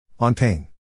On Pain.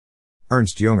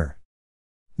 Ernst Jünger.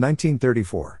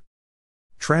 1934.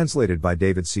 Translated by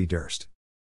David C. Durst.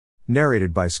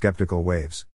 Narrated by Skeptical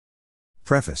Waves.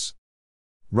 Preface.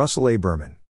 Russell A.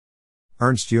 Berman.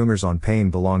 Ernst Jünger's On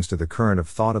Pain belongs to the current of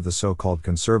thought of the so-called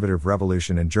conservative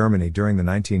revolution in Germany during the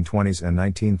 1920s and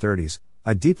 1930s,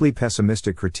 a deeply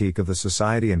pessimistic critique of the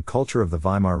society and culture of the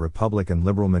Weimar Republic and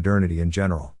liberal modernity in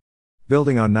general.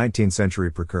 Building on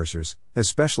 19th-century precursors,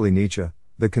 especially Nietzsche,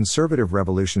 the conservative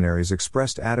revolutionaries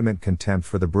expressed adamant contempt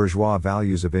for the bourgeois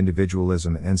values of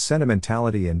individualism and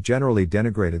sentimentality and generally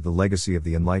denigrated the legacy of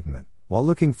the Enlightenment, while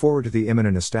looking forward to the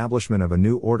imminent establishment of a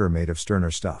new order made of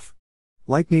sterner stuff.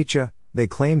 Like Nietzsche, they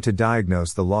claimed to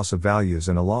diagnose the loss of values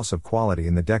and a loss of quality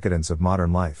in the decadence of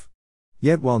modern life.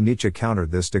 Yet while Nietzsche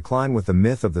countered this decline with the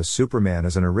myth of the Superman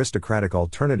as an aristocratic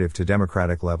alternative to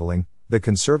democratic leveling, the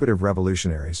conservative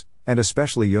revolutionaries, and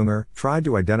especially Jünger, tried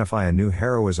to identify a new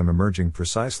heroism emerging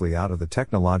precisely out of the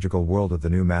technological world of the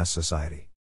new mass society.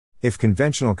 If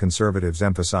conventional conservatives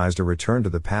emphasized a return to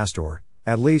the past or,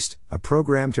 at least, a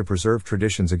program to preserve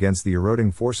traditions against the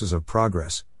eroding forces of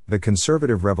progress, the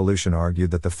conservative revolution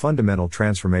argued that the fundamental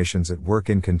transformations at work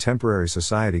in contemporary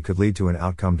society could lead to an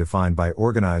outcome defined by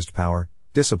organized power,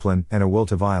 discipline, and a will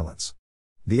to violence.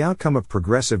 The outcome of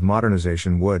progressive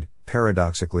modernization would,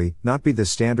 paradoxically, not be the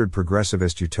standard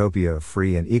progressivist utopia of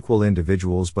free and equal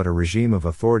individuals but a regime of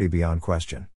authority beyond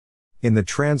question. In the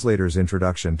translator's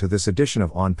introduction to this edition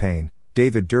of On Pain,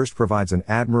 David Durst provides an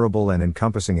admirable and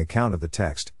encompassing account of the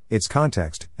text, its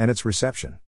context, and its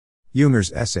reception.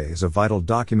 Jünger's essay is a vital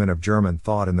document of German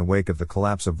thought in the wake of the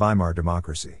collapse of Weimar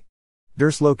democracy.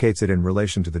 Durst locates it in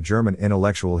relation to the German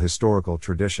intellectual historical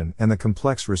tradition and the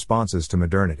complex responses to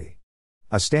modernity.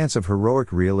 A stance of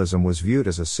heroic realism was viewed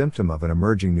as a symptom of an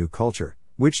emerging new culture,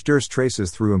 which Durst traces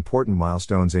through important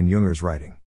milestones in Jünger's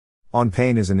writing. On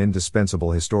Pain is an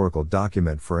indispensable historical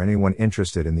document for anyone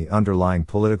interested in the underlying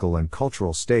political and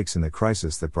cultural stakes in the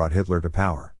crisis that brought Hitler to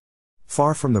power.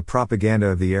 Far from the propaganda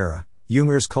of the era,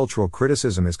 Jünger's cultural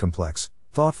criticism is complex,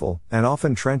 thoughtful, and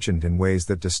often trenchant in ways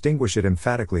that distinguish it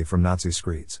emphatically from Nazi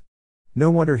screeds. No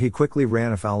wonder he quickly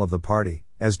ran afoul of the party,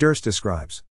 as Durst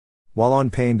describes. While On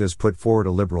Pain does put forward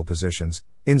a liberal positions,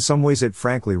 in some ways it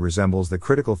frankly resembles the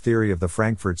critical theory of the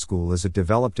Frankfurt School as it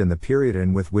developed in the period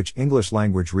and with which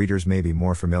English-language readers may be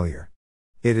more familiar.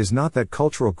 It is not that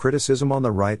cultural criticism on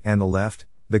the right and the left,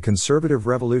 the conservative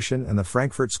revolution and the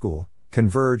Frankfurt School,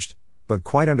 converged, but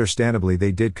quite understandably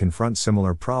they did confront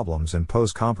similar problems and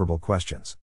pose comparable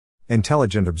questions.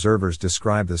 Intelligent observers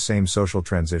describe the same social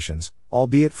transitions,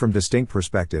 albeit from distinct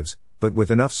perspectives, but with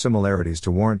enough similarities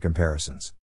to warrant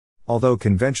comparisons. Although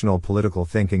conventional political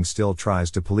thinking still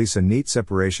tries to police a neat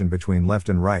separation between left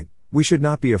and right, we should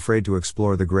not be afraid to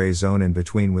explore the gray zone in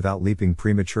between without leaping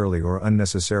prematurely or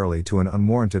unnecessarily to an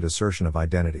unwarranted assertion of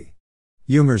identity.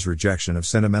 Jünger's rejection of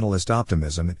sentimentalist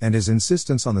optimism and his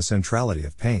insistence on the centrality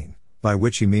of pain, by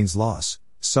which he means loss,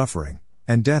 suffering,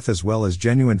 and death as well as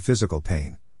genuine physical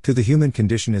pain, to the human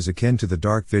condition is akin to the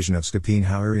dark vision of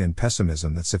Schopenhauerian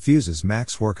pessimism that suffuses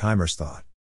Max Horkheimer's thought.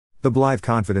 The blithe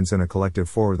confidence in a collective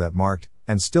forward that marked,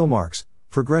 and still marks,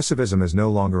 progressivism is no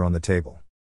longer on the table.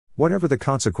 Whatever the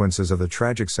consequences of the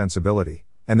tragic sensibility,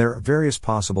 and there are various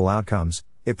possible outcomes,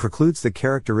 it precludes the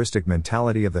characteristic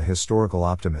mentality of the historical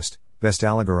optimist, best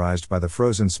allegorized by the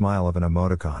frozen smile of an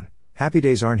emoticon. Happy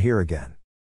days aren't here again.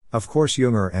 Of course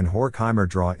Jünger and Horkheimer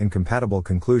draw incompatible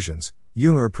conclusions.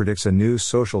 Jünger predicts a new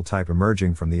social type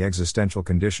emerging from the existential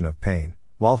condition of pain,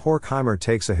 while Horkheimer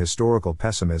takes a historical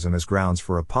pessimism as grounds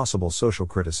for a possible social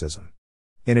criticism.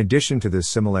 In addition to this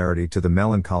similarity to the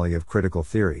melancholy of critical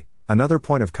theory, another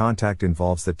point of contact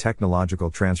involves the technological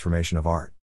transformation of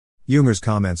art. Jünger's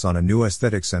comments on a new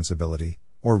aesthetic sensibility,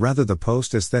 or rather the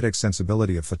post-aesthetic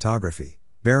sensibility of photography,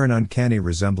 bear an uncanny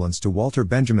resemblance to Walter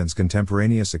Benjamin's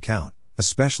contemporaneous account,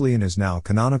 especially in his now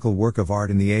canonical work of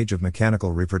art in the age of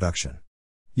mechanical reproduction.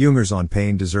 Jünger's On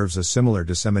Pain deserves a similar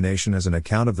dissemination as an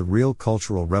account of the real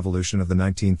cultural revolution of the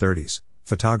 1930s.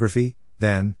 Photography,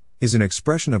 then, is an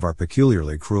expression of our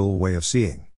peculiarly cruel way of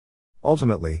seeing.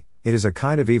 Ultimately, it is a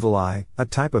kind of evil eye, a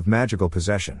type of magical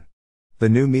possession. The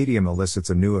new medium elicits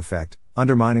a new effect,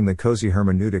 undermining the cozy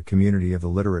hermeneutic community of the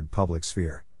literate public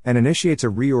sphere, and initiates a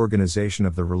reorganization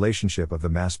of the relationship of the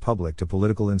mass public to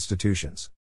political institutions.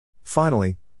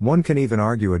 Finally, one can even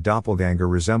argue a doppelganger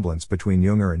resemblance between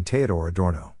Jünger and Theodor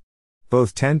Adorno.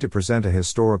 Both tend to present a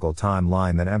historical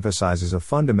timeline that emphasizes a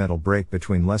fundamental break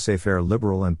between laissez-faire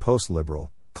liberal and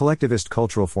post-liberal, collectivist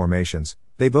cultural formations.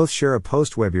 They both share a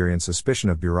post-Weberian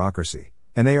suspicion of bureaucracy,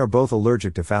 and they are both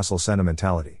allergic to facile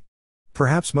sentimentality.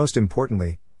 Perhaps most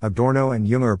importantly, Adorno and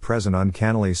Jünger present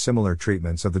uncannily similar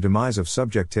treatments of the demise of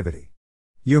subjectivity.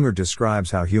 Jünger describes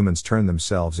how humans turn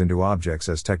themselves into objects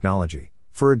as technology.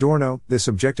 For Adorno, this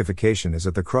objectification is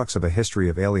at the crux of a history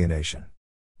of alienation.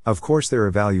 Of course, their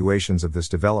evaluations of this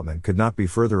development could not be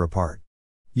further apart.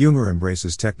 Jünger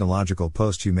embraces technological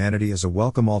post-humanity as a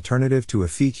welcome alternative to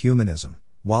effete humanism,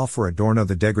 while for Adorno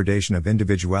the degradation of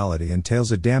individuality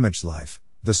entails a damaged life,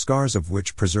 the scars of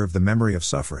which preserve the memory of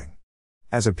suffering.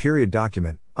 As a period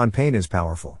document, On Pain is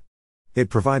powerful. It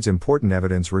provides important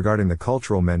evidence regarding the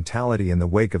cultural mentality in the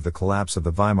wake of the collapse of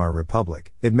the Weimar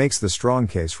Republic. It makes the strong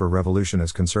case for revolution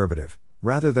as conservative,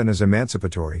 rather than as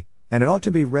emancipatory, and it ought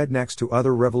to be read next to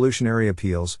other revolutionary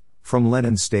appeals, from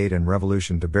Lenin's State and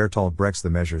Revolution to Bertolt Brecht's The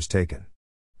Measures Taken.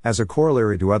 As a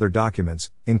corollary to other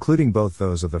documents, including both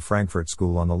those of the Frankfurt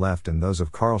School on the left and those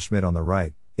of Carl Schmitt on the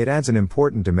right, it adds an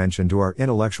important dimension to our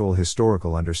intellectual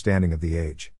historical understanding of the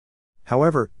age.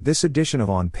 However, this edition of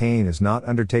On Pain is not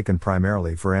undertaken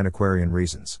primarily for antiquarian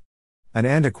reasons. An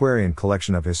antiquarian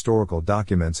collection of historical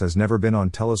documents has never been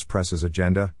on Tellus Press's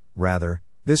agenda. Rather,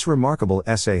 this remarkable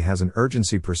essay has an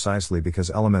urgency precisely because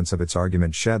elements of its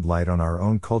argument shed light on our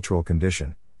own cultural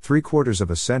condition, 3/4 of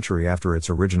a century after its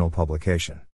original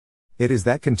publication. It is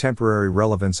that contemporary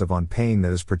relevance of On Pain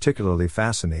that is particularly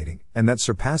fascinating, and that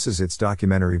surpasses its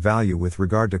documentary value with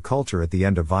regard to culture at the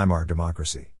end of Weimar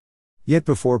democracy. Yet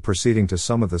before proceeding to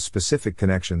some of the specific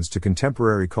connections to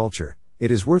contemporary culture,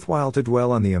 it is worthwhile to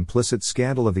dwell on the implicit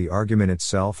scandal of the argument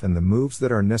itself and the moves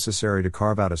that are necessary to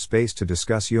carve out a space to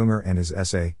discuss Jünger and his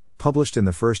essay, published in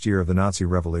the first year of the Nazi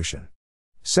Revolution.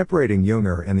 Separating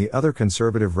Jünger and the other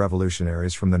conservative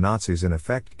revolutionaries from the Nazis in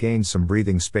effect gains some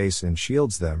breathing space and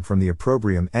shields them from the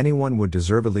opprobrium anyone would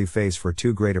deservedly face for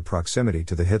too great a proximity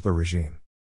to the Hitler regime.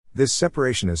 This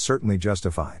separation is certainly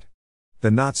justified. The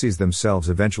Nazis themselves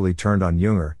eventually turned on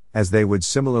Jünger, as they would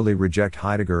similarly reject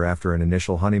Heidegger after an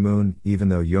initial honeymoon, even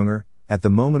though Jünger, at the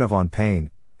moment of On Pain,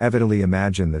 evidently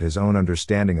imagined that his own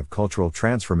understanding of cultural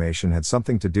transformation had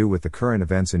something to do with the current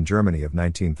events in Germany of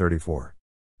 1934.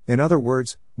 In other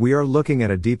words, we are looking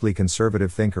at a deeply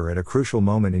conservative thinker at a crucial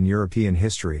moment in European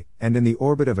history, and in the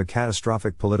orbit of a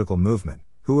catastrophic political movement,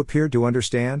 who appeared to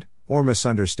understand, or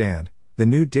misunderstand, the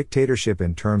new dictatorship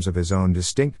in terms of his own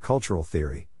distinct cultural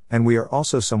theory. And we are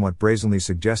also somewhat brazenly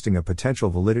suggesting a potential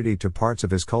validity to parts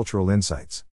of his cultural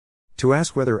insights. To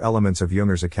ask whether elements of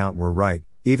Jünger's account were right,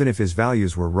 even if his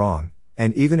values were wrong,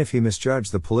 and even if he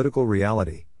misjudged the political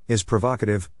reality, is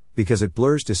provocative, because it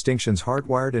blurs distinctions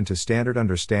hardwired into standard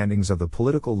understandings of the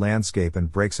political landscape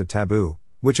and breaks a taboo,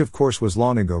 which of course was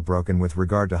long ago broken with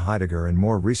regard to Heidegger and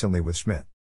more recently with Schmitt.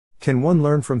 Can one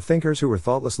learn from thinkers who were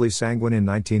thoughtlessly sanguine in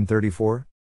 1934?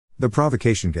 The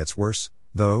provocation gets worse,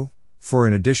 though. For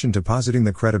in addition to positing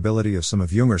the credibility of some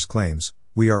of Jünger's claims,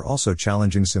 we are also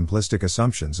challenging simplistic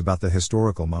assumptions about the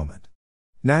historical moment.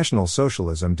 National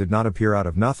Socialism did not appear out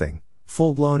of nothing,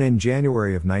 full-blown in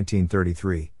January of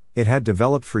 1933, it had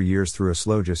developed for years through a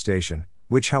slow gestation,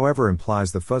 which however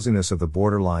implies the fuzziness of the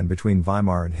borderline between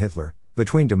Weimar and Hitler,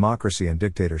 between democracy and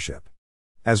dictatorship.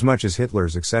 As much as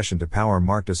Hitler's accession to power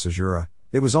marked a caesura,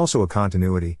 it was also a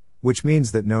continuity, which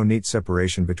means that no neat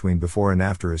separation between before and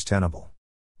after is tenable.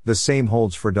 The same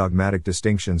holds for dogmatic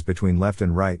distinctions between left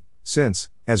and right, since,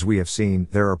 as we have seen,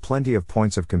 there are plenty of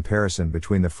points of comparison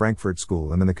between the Frankfurt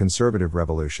School and the conservative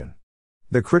revolution.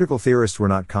 The critical theorists were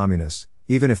not communists,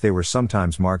 even if they were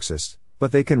sometimes Marxists,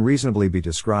 but they can reasonably be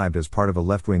described as part of a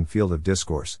left-wing field of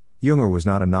discourse. Jünger was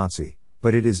not a Nazi,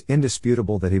 but it is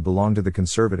indisputable that he belonged to the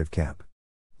conservative camp.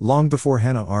 Long before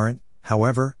Hannah Arendt,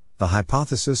 however, the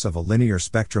hypothesis of a linear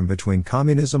spectrum between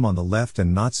communism on the left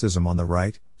and Nazism on the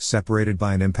right, separated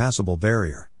by an impassable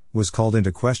barrier, was called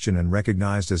into question and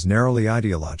recognized as narrowly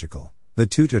ideological. The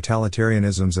two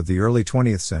totalitarianisms of the early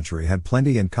 20th century had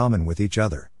plenty in common with each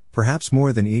other, perhaps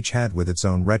more than each had with its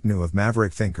own retinue of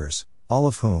maverick thinkers, all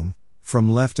of whom,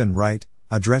 from left and right,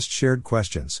 addressed shared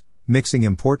questions, mixing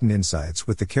important insights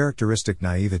with the characteristic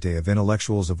naivete of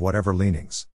intellectuals of whatever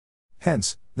leanings.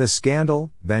 Hence, the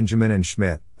scandal, Benjamin and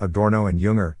Schmitt, Adorno and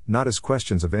Jünger, not as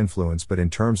questions of influence but in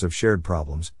terms of shared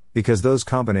problems, because those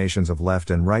combinations of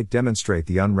left and right demonstrate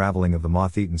the unraveling of the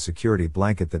moth-eaten security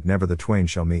blanket that never the twain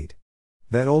shall meet.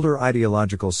 That older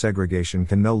ideological segregation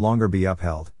can no longer be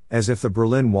upheld, as if the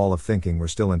Berlin Wall of thinking were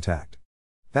still intact.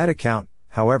 That account,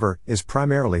 however, is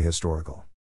primarily historical.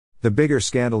 The bigger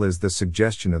scandal is the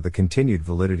suggestion of the continued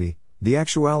validity, the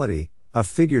actuality, of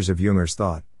figures of Jünger's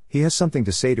thought. He has something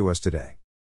to say to us today.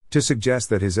 To suggest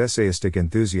that his essayistic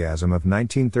enthusiasm of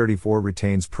 1934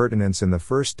 retains pertinence in the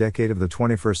first decade of the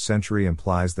 21st century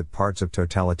implies that parts of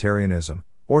totalitarianism,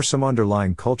 or some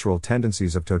underlying cultural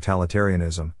tendencies of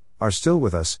totalitarianism, are still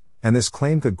with us, and this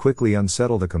claim could quickly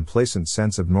unsettle the complacent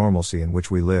sense of normalcy in which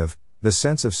we live, the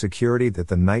sense of security that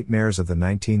the nightmares of the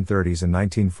 1930s and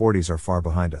 1940s are far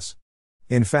behind us.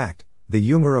 In fact, the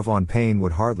Jünger of On Pain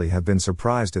would hardly have been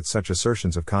surprised at such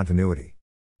assertions of continuity.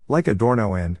 Like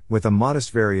Adorno and, with a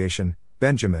modest variation,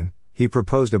 Benjamin, he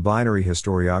proposed a binary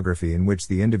historiography in which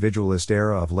the individualist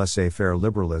era of laissez-faire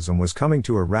liberalism was coming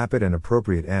to a rapid and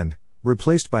appropriate end,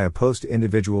 replaced by a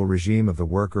post-individual regime of the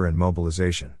worker and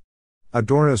mobilization.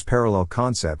 Adorno's parallel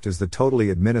concept is the totally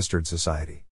administered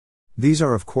society. These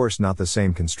are of course not the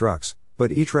same constructs,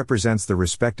 but each represents the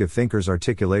respective thinker's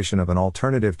articulation of an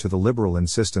alternative to the liberal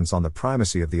insistence on the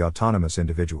primacy of the autonomous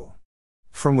individual.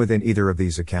 From within either of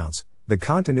these accounts, the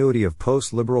continuity of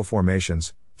post-liberal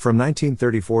formations, from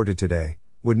 1934 to today,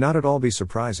 would not at all be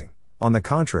surprising. On the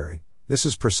contrary, this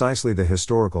is precisely the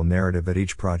historical narrative that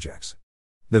each projects.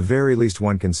 The very least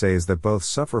one can say is that both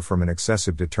suffer from an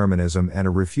excessive determinism and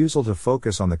a refusal to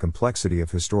focus on the complexity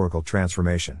of historical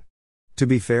transformation. To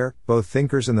be fair, both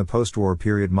thinkers in the post-war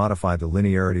period modified the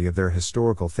linearity of their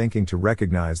historical thinking to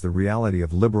recognize the reality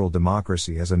of liberal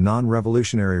democracy as a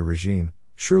non-revolutionary regime.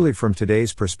 Surely from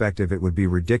today's perspective it would be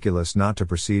ridiculous not to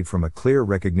proceed from a clear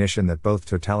recognition that both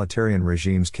totalitarian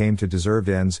regimes came to deserved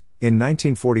ends, in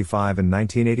 1945 and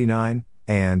 1989,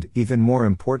 and, even more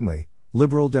importantly,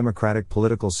 liberal democratic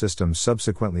political systems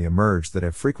subsequently emerged that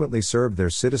have frequently served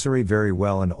their citizenry very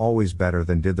well and always better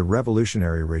than did the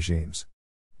revolutionary regimes.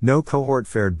 No cohort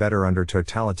fared better under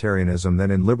totalitarianism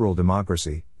than in liberal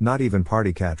democracy, not even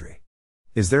party cadre.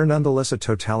 Is there nonetheless a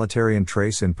totalitarian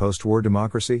trace in post-war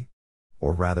democracy?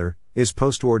 Or rather, is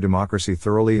post-war democracy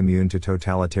thoroughly immune to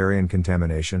totalitarian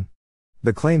contamination?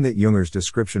 The claim that Jünger's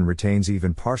description retains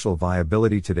even partial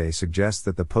viability today suggests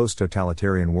that the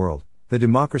post-totalitarian world, the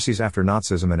democracies after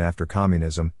Nazism and after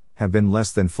communism, have been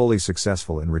less than fully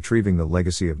successful in retrieving the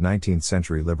legacy of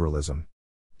 19th-century liberalism.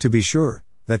 To be sure,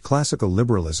 that classical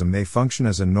liberalism may function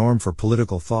as a norm for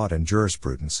political thought and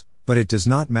jurisprudence, but it does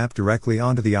not map directly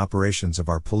onto the operations of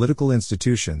our political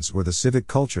institutions or the civic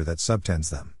culture that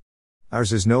subtends them.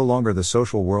 Ours is no longer the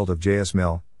social world of J.S.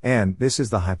 Mill, and, this is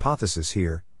the hypothesis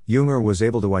here, Jünger was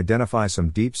able to identify some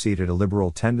deep-seated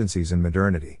illiberal tendencies in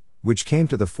modernity, which came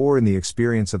to the fore in the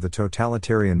experience of the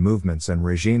totalitarian movements and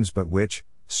regimes but which,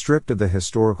 stripped of the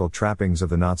historical trappings of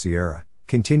the Nazi era,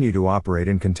 continue to operate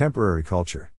in contemporary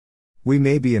culture. We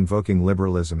may be invoking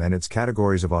liberalism and its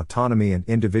categories of autonomy and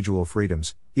individual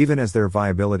freedoms, even as their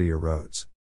viability erodes.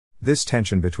 This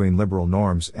tension between liberal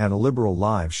norms and illiberal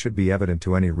lives should be evident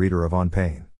to any reader of On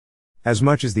Pain. As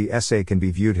much as the essay can be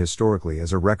viewed historically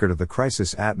as a record of the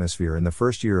crisis atmosphere in the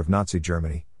first year of Nazi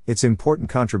Germany, its important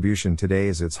contribution today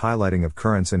is its highlighting of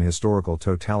currents in historical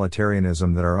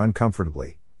totalitarianism that are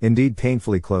uncomfortably, indeed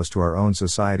painfully close to our own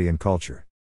society and culture.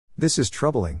 This is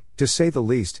troubling, to say the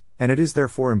least, and it is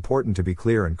therefore important to be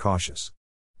clear and cautious.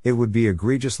 It would be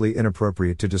egregiously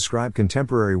inappropriate to describe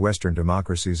contemporary Western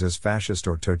democracies as fascist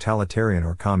or totalitarian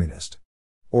or communist.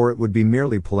 Or it would be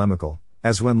merely polemical,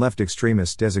 as when left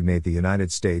extremists designate the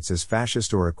United States as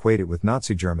fascist or equate it with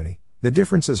Nazi Germany. The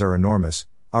differences are enormous.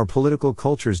 Our political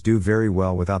cultures do very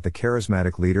well without the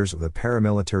charismatic leaders of the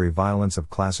paramilitary violence of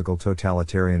classical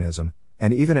totalitarianism,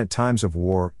 and even at times of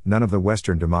war, none of the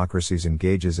Western democracies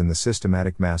engages in the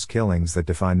systematic mass killings that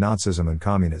define Nazism and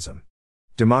communism.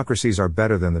 Democracies are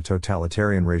better than the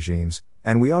totalitarian regimes,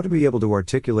 and we ought to be able to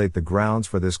articulate the grounds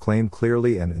for this claim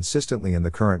clearly and insistently in the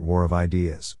current war of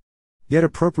ideas. Yet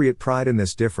appropriate pride in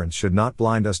this difference should not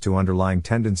blind us to underlying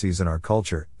tendencies in our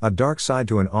culture, a dark side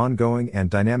to an ongoing and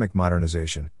dynamic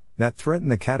modernization, that threaten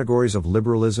the categories of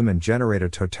liberalism and generate a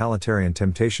totalitarian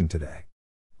temptation today.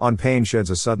 On Pain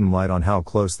sheds a sudden light on how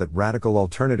close that radical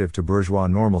alternative to bourgeois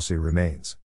normalcy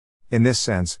remains. In this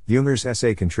sense, Jünger's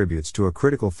essay contributes to a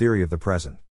critical theory of the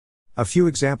present. A few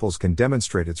examples can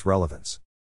demonstrate its relevance.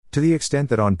 To the extent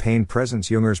that On Pain presents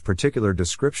Jünger's particular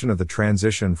description of the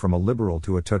transition from a liberal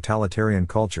to a totalitarian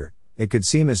culture, it could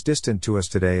seem as distant to us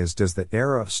today as does the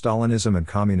era of Stalinism and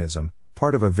communism,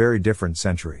 part of a very different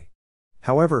century.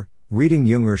 However, reading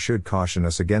Jünger should caution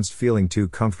us against feeling too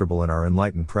comfortable in our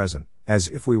enlightened present, as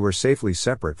if we were safely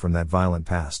separate from that violent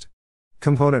past.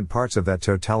 Component parts of that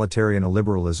totalitarian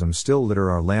illiberalism still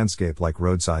litter our landscape like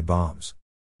roadside bombs.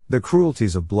 The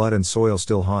cruelties of blood and soil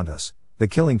still haunt us, the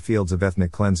killing fields of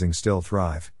ethnic cleansing still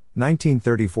thrive.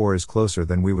 1934 is closer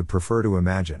than we would prefer to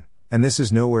imagine, and this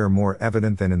is nowhere more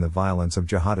evident than in the violence of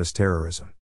jihadist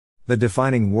terrorism. The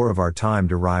defining war of our time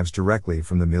derives directly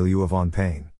from the milieu of On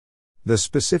Pain. The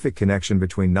specific connection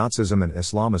between Nazism and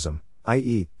Islamism,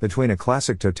 i.e., between a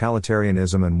classic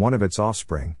totalitarianism and one of its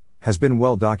offspring, has been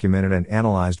well documented and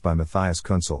analyzed by Matthias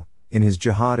Kunzel, in his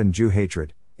Jihad and Jew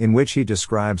Hatred, in which he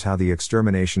describes how the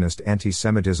exterminationist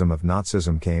anti-Semitism of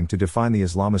Nazism came to define the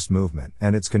Islamist movement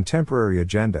and its contemporary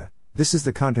agenda. This is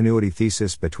the continuity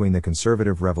thesis between the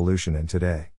conservative revolution and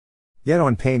today. Yet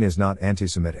On Pain is not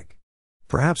anti-Semitic.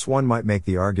 Perhaps one might make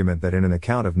the argument that in an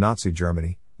account of Nazi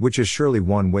Germany, which is surely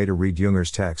one way to read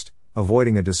Jünger's text,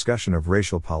 avoiding a discussion of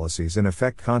racial policies in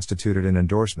effect constituted an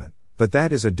endorsement, but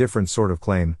that is a different sort of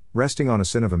claim, resting on a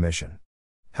sin of omission.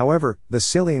 However, the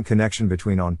salient connection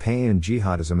between On Pain and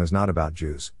jihadism is not about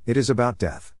Jews, it is about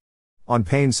death. On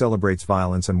Pain celebrates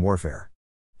violence and warfare.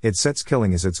 It sets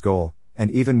killing as its goal, and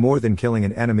even more than killing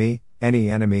an enemy, any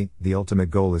enemy, the ultimate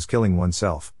goal is killing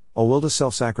oneself, a will to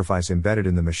self-sacrifice embedded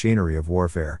in the machinery of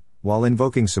warfare, while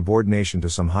invoking subordination to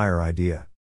some higher idea.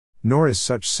 Nor is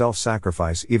such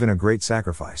self-sacrifice even a great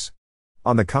sacrifice.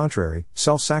 On the contrary,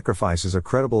 self-sacrifice is a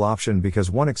credible option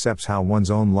because one accepts how one's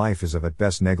own life is of at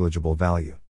best negligible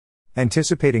value.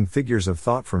 Anticipating figures of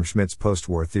thought from Schmidt's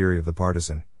post-war theory of the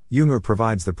partisan, Jünger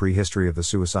provides the prehistory of the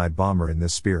suicide bomber in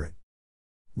this spirit.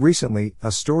 Recently,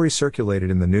 a story circulated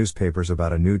in the newspapers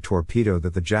about a new torpedo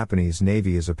that the Japanese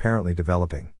Navy is apparently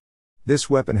developing. This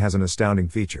weapon has an astounding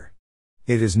feature.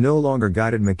 It is no longer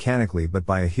guided mechanically but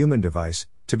by a human device,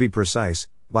 to be precise,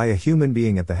 by a human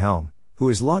being at the helm, who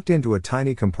is locked into a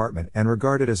tiny compartment and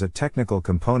regarded as a technical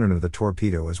component of the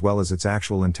torpedo as well as its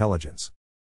actual intelligence.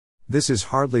 This is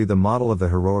hardly the model of the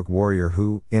heroic warrior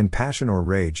who, in passion or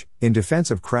rage, in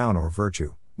defense of crown or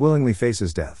virtue, willingly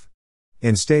faces death.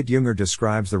 Instead, Jünger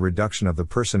describes the reduction of the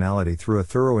personality through a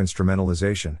thorough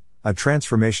instrumentalization, a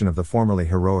transformation of the formerly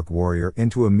heroic warrior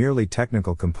into a merely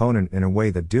technical component in a way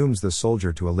that dooms the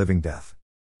soldier to a living death.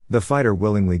 The fighter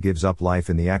willingly gives up life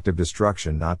in the act of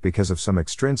destruction not because of some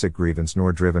extrinsic grievance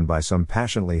nor driven by some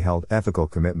passionately held ethical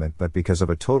commitment but because of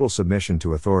a total submission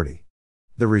to authority.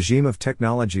 The regime of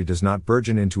technology does not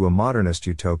burgeon into a modernist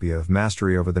utopia of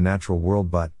mastery over the natural world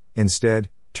but, instead,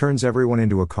 turns everyone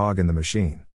into a cog in the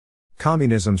machine.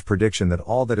 Communism's prediction that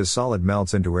all that is solid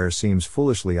melts into air seems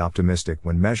foolishly optimistic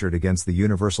when measured against the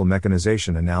universal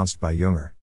mechanization announced by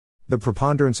Jünger. The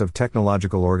preponderance of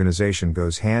technological organization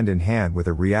goes hand in hand with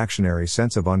a reactionary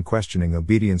sense of unquestioning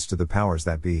obedience to the powers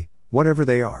that be, whatever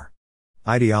they are.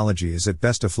 Ideology is at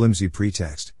best a flimsy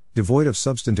pretext, devoid of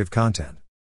substantive content.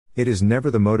 It is never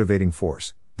the motivating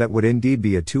force. That would indeed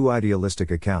be a too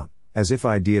idealistic account, as if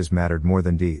ideas mattered more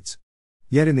than deeds.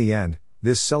 Yet in the end,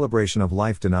 this celebration of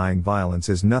life-denying violence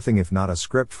is nothing if not a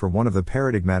script for one of the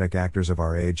paradigmatic actors of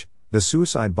our age, the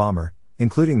suicide bomber,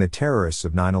 including the terrorists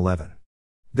of 9/11.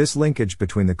 This linkage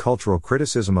between the cultural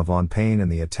criticism of On Pain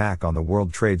and the attack on the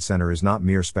World Trade Center is not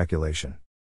mere speculation.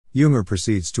 Jünger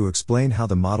proceeds to explain how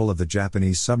the model of the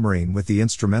Japanese submarine with the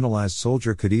instrumentalized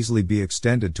soldier could easily be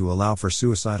extended to allow for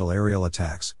suicidal aerial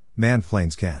attacks. Manned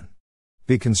planes can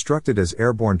be constructed as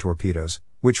airborne torpedoes,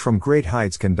 which from great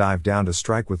heights can dive down to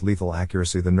strike with lethal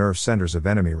accuracy the nerve centers of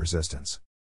enemy resistance.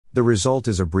 The result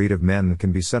is a breed of men that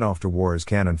can be sent off to war as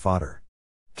cannon fodder.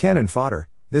 Cannon fodder,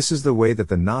 this is the way that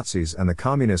the Nazis and the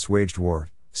Communists waged war,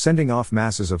 sending off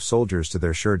masses of soldiers to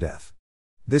their sure death.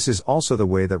 This is also the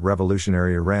way that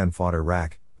revolutionary Iran fought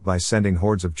Iraq, by sending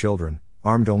hordes of children,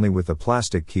 armed only with the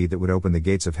plastic key that would open the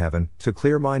gates of heaven, to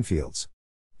clear minefields.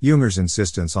 Jünger's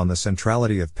insistence on the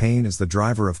centrality of pain as the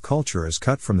driver of culture is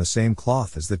cut from the same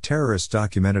cloth as the terrorists'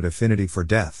 documented affinity for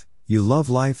death. "You love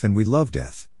life and we love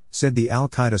death," said the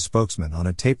Al-Qaeda spokesman on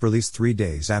a tape released 3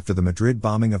 days after the Madrid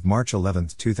bombing of March 11,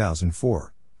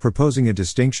 2004. Proposing a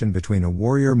distinction between a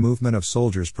warrior movement of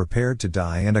soldiers prepared to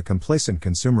die and a complacent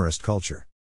consumerist culture.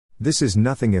 This is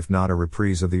nothing if not a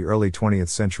reprise of the early 20th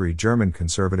century German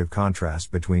conservative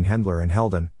contrast between Händler and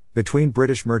Helden, between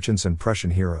British merchants and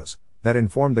Prussian heroes, that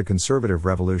informed the conservative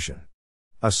revolution.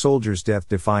 A soldier's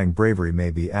death-defying bravery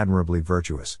may be admirably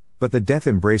virtuous, but the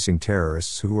death-embracing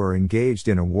terrorists who are engaged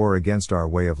in a war against our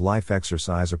way of life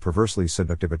exercise a perversely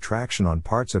seductive attraction on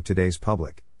parts of today's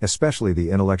public, especially the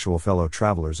intellectual fellow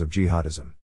travelers of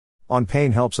jihadism. On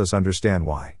Pain helps us understand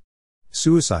why.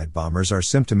 Suicide bombers are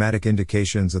symptomatic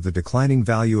indications of the declining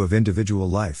value of individual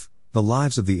life, the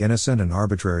lives of the innocent and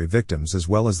arbitrary victims as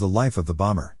well as the life of the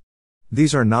bomber.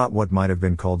 These are not what might have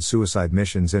been called suicide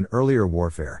missions in earlier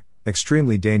warfare,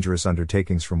 extremely dangerous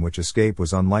undertakings from which escape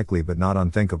was unlikely but not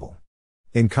unthinkable.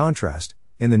 In contrast,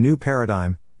 in the new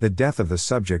paradigm, the death of the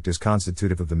subject is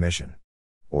constitutive of the mission.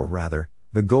 Or rather,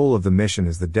 the goal of the mission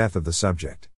is the death of the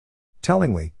subject.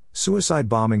 Tellingly, suicide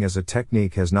bombing as a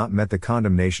technique has not met the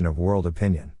condemnation of world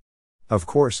opinion. Of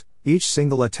course, each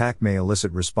single attack may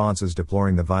elicit responses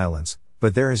deploring the violence,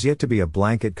 but there has yet to be a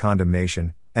blanket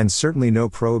condemnation, and certainly no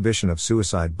prohibition of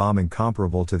suicide bombing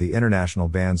comparable to the international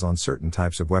bans on certain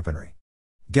types of weaponry.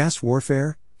 Gas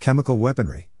warfare, chemical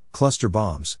weaponry, cluster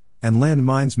bombs, And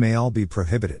landmines may all be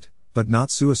prohibited, but not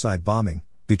suicide bombing,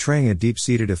 betraying a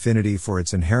deep-seated affinity for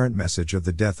its inherent message of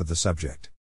the death of the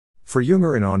subject. For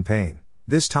Jünger in On Pain,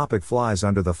 this topic flies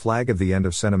under the flag of the end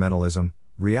of sentimentalism.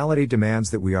 Reality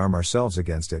demands that we arm ourselves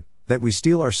against it, that we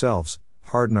steel ourselves,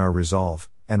 harden our resolve,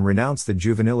 and renounce the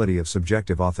juvenility of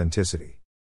subjective authenticity.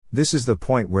 This is the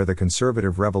point where the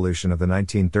conservative revolution of the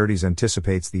 1930s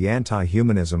anticipates the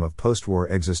anti-humanism of post-war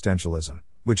existentialism,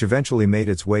 which eventually made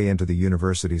its way into the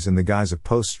universities in the guise of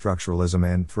post-structuralism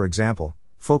and, for example,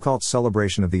 Foucault's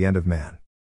celebration of the end of man.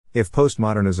 If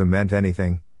postmodernism meant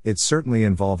anything, it certainly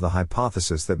involved the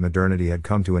hypothesis that modernity had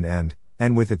come to an end,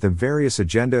 and with it the various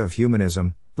agenda of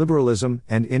humanism, liberalism,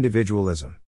 and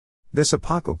individualism. This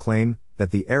epochal claim,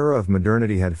 that the era of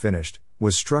modernity had finished,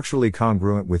 was structurally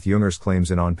congruent with Jünger's claims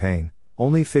in On Pain,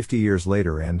 only 50 years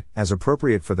later and, as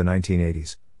appropriate for the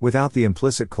 1980s, without the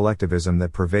implicit collectivism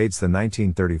that pervades the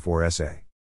 1934 essay.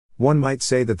 One might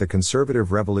say that the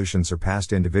conservative revolution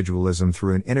surpassed individualism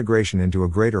through an integration into a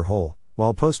greater whole,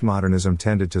 while postmodernism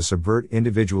tended to subvert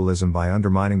individualism by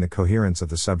undermining the coherence of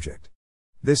the subject.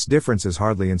 This difference is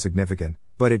hardly insignificant,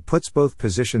 but it puts both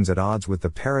positions at odds with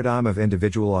the paradigm of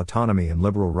individual autonomy and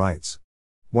liberal rights.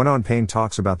 When On Pain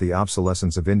talks about the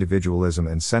obsolescence of individualism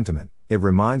and sentiment, it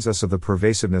reminds us of the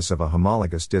pervasiveness of a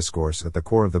homologous discourse at the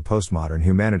core of the postmodern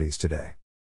humanities today.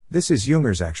 This is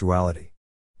Jünger's actuality.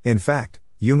 In fact,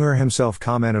 Jünger himself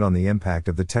commented on the impact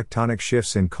of the tectonic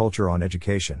shifts in culture on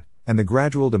education, and the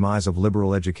gradual demise of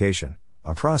liberal education,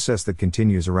 a process that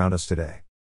continues around us today.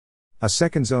 A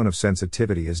second zone of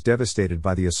sensitivity is devastated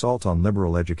by the assault on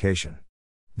liberal education.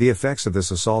 The effects of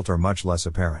this assault are much less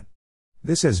apparent.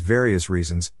 This has various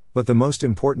reasons, but the most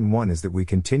important one is that we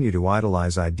continue to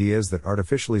idolize ideas that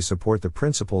artificially support the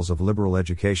principles of liberal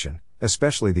education,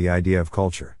 especially the idea of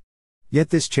culture. Yet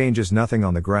this changes nothing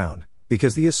on the ground,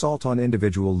 because the assault on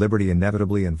individual liberty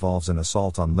inevitably involves an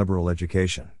assault on liberal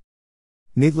education.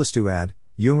 Needless to add,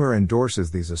 Jünger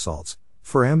endorses these assaults.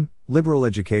 For him, liberal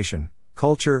education,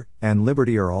 culture, and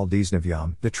liberty are all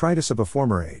disneviam, detritus of a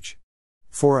former age.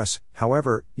 For us,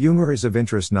 however, Jünger is of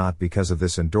interest not because of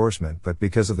this endorsement but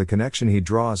because of the connection he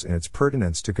draws in its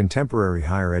pertinence to contemporary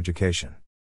higher education.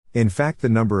 In fact, the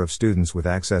number of students with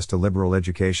access to liberal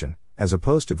education, as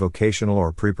opposed to vocational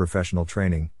or pre-professional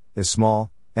training, is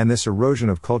small, and this erosion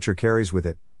of culture carries with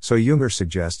it, so Jünger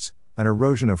suggests, an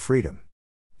erosion of freedom.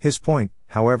 His point,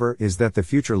 however, is that the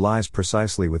future lies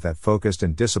precisely with that focused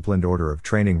and disciplined order of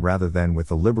training rather than with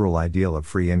the liberal ideal of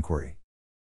free inquiry.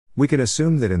 We can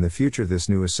assume that in the future this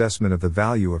new assessment of the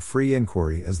value of free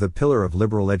inquiry as the pillar of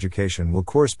liberal education will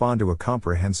correspond to a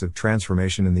comprehensive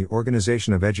transformation in the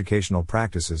organization of educational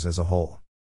practices as a whole.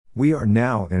 We are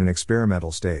now in an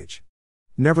experimental stage.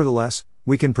 Nevertheless,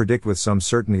 we can predict with some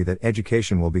certainty that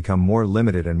education will become more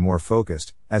limited and more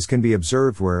focused, as can be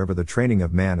observed wherever the training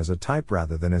of man as a type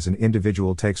rather than as an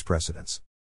individual takes precedence.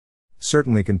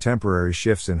 Certainly contemporary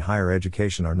shifts in higher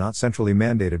education are not centrally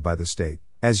mandated by the state,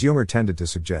 as Jünger tended to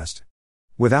suggest.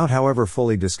 Without however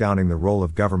fully discounting the role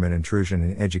of government intrusion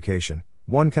in education,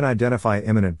 one can identify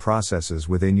imminent processes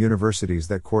within universities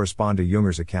that correspond to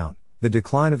Jünger's account: the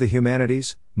decline of the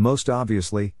humanities, most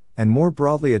obviously, and more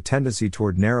broadly a tendency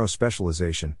toward narrow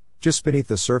specialization, just beneath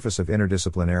the surface of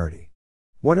interdisciplinarity.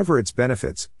 Whatever its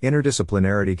benefits,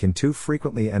 interdisciplinarity can too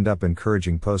frequently end up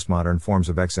encouraging postmodern forms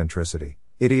of eccentricity,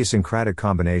 idiosyncratic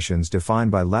combinations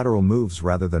defined by lateral moves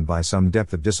rather than by some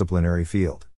depth of disciplinary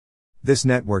field. This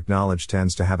network knowledge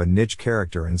tends to have a niche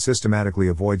character and systematically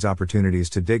avoids opportunities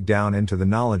to dig down into the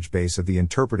knowledge base of the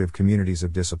interpretive communities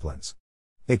of disciplines.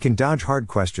 It can dodge hard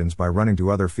questions by running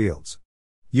to other fields.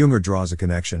 Jünger draws a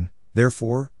connection,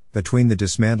 therefore, between the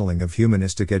dismantling of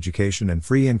humanistic education and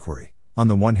free inquiry, on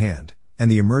the one hand,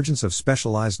 and the emergence of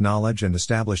specialized knowledge and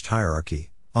established hierarchy,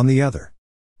 on the other.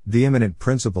 The immanent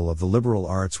principle of the liberal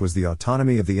arts was the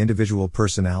autonomy of the individual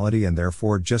personality and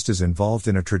therefore just as involved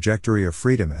in a trajectory of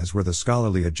freedom as were the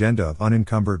scholarly agenda of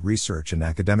unencumbered research and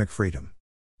academic freedom.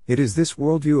 It is this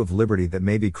worldview of liberty that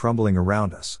may be crumbling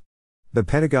around us. The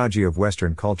pedagogy of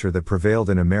Western culture that prevailed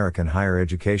in American higher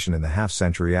education in the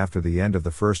half-century after the end of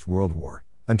the First World War,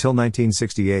 until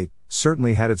 1968,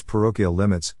 certainly had its parochial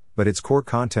limits, but its core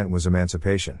content was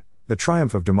emancipation, the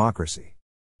triumph of democracy.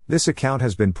 This account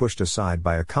has been pushed aside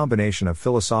by a combination of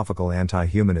philosophical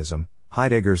anti-humanism,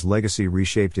 Heidegger's legacy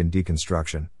reshaped in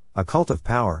deconstruction, a cult of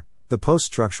power, the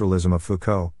post-structuralism of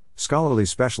Foucault, scholarly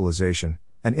specialization,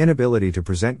 an inability to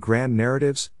present grand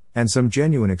narratives, and some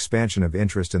genuine expansion of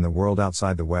interest in the world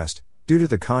outside the West, due to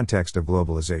the context of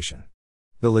globalization.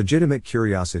 The legitimate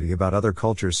curiosity about other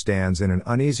cultures stands in an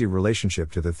uneasy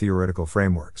relationship to the theoretical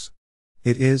frameworks.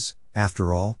 It is,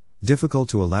 after all, Difficult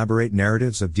to elaborate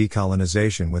narratives of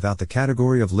decolonization without the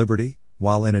category of liberty,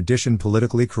 while in addition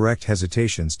politically correct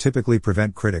hesitations typically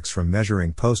prevent critics from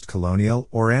measuring post-colonial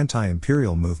or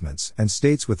anti-imperial movements and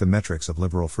states with the metrics of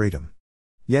liberal freedom.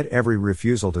 Yet every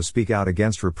refusal to speak out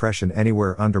against repression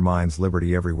anywhere undermines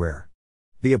liberty everywhere.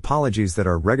 The apologies that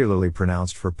are regularly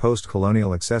pronounced for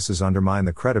post-colonial excesses undermine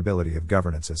the credibility of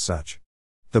governance as such.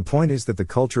 The point is that the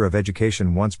culture of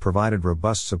education once provided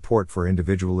robust support for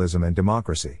individualism and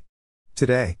democracy.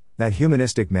 Today, that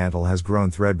humanistic mantle has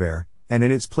grown threadbare, and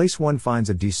in its place one finds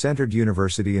a decentered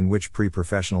university in which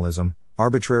pre-professionalism,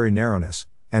 arbitrary narrowness,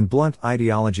 and blunt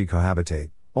ideology cohabitate,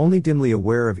 only dimly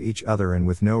aware of each other and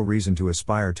with no reason to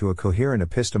aspire to a coherent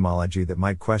epistemology that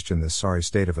might question this sorry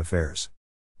state of affairs.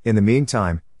 In the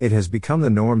meantime, it has become the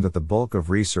norm that the bulk of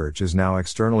research is now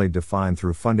externally defined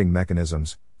through funding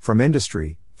mechanisms, from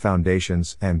industry,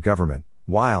 foundations, and government,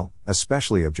 while,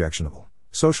 especially objectionable,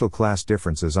 social class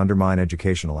differences undermine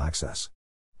educational access.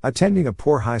 Attending a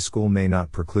poor high school may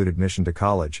not preclude admission to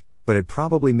college, but it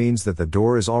probably means that the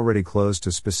door is already closed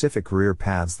to specific career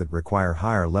paths that require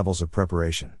higher levels of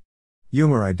preparation.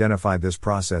 Jünger identified this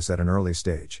process at an early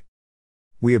stage.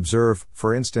 We observe,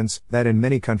 for instance, that in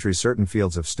many countries certain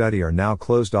fields of study are now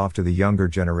closed off to the younger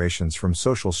generations from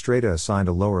social strata assigned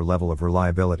a lower level of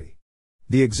reliability.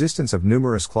 The existence of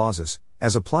numerous clauses,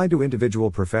 as applied to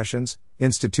individual professions,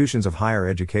 institutions of higher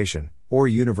education, or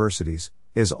universities,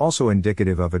 is also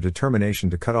indicative of a determination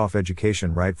to cut off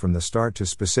education right from the start to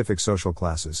specific social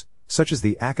classes, such as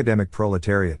the academic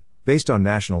proletariat, based on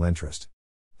national interest.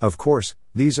 Of course,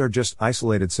 these are just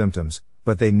isolated symptoms,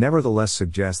 but they nevertheless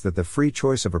suggest that the free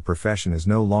choice of a profession is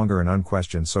no longer an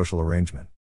unquestioned social arrangement.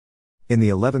 In the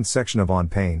 11th section of On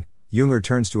Pain, Jünger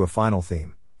turns to a final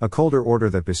theme, a colder order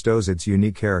that bestows its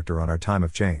unique character on our time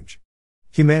of change.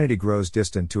 Humanity grows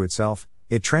distant to itself,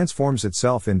 it transforms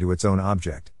itself into its own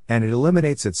object, and it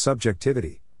eliminates its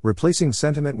subjectivity, replacing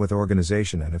sentiment with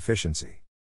organization and efficiency.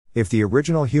 If the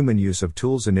original human use of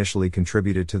tools initially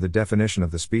contributed to the definition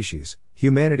of the species,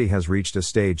 humanity has reached a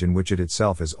stage in which it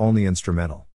itself is only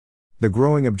instrumental. The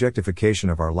growing objectification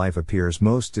of our life appears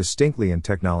most distinctly in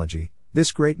technology,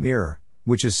 this great mirror,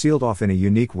 which is sealed off in a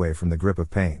unique way from the grip of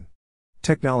pain.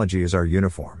 Technology is our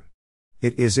uniform.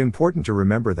 It is important to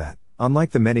remember that,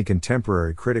 unlike the many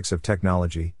contemporary critics of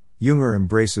technology, Jünger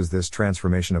embraces this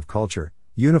transformation of culture.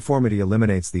 Uniformity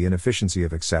eliminates the inefficiency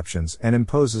of exceptions and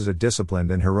imposes a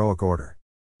disciplined and heroic order.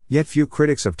 Yet few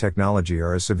critics of technology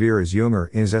are as severe as Jünger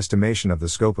in his estimation of the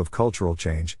scope of cultural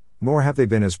change, nor have they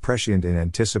been as prescient in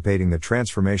anticipating the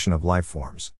transformation of life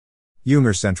forms.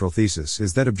 Jünger's central thesis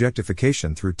is that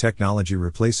objectification through technology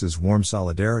replaces warm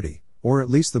solidarity, or at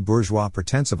least the bourgeois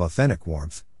pretense of authentic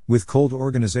warmth, with cold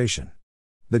organization.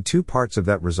 The two parts of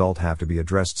that result have to be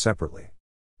addressed separately.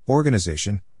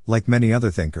 Organization, like many other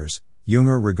thinkers,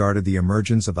 Jünger regarded the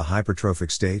emergence of the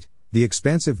hypertrophic state, the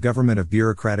expansive government of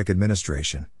bureaucratic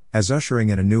administration, as ushering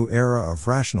in a new era of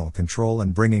rational control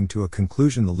and bringing to a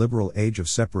conclusion the liberal age of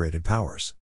separated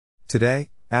powers. Today,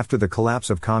 after the collapse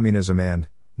of communism and,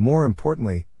 more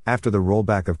importantly, after the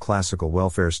rollback of classical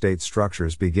welfare state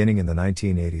structures beginning in the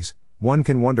 1980s, one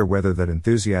can wonder whether that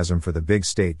enthusiasm for the big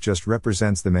state just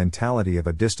represents the mentality of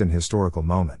a distant historical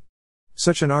moment.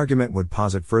 Such an argument would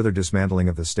posit further dismantling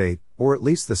of the state, or at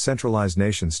least the centralized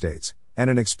nation-states, and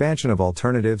an expansion of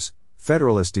alternatives,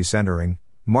 federalist decentering,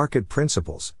 market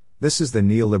principles. This is the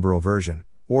neoliberal version,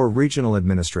 or regional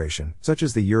administration, such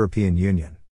as the European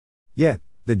Union. Yet,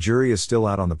 the jury is still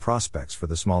out on the prospects for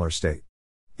the smaller state.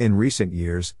 In recent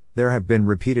years, there have been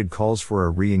repeated calls for a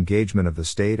re-engagement of the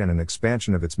state and an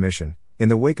expansion of its mission, in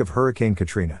the wake of Hurricane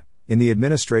Katrina, in the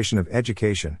administration of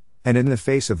education, and in the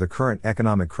face of the current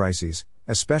economic crises,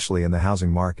 especially in the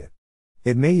housing market.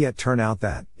 It may yet turn out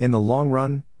that, in the long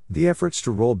run, the efforts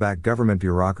to roll back government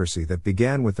bureaucracy that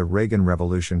began with the Reagan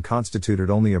Revolution constituted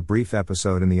only a brief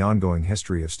episode in the ongoing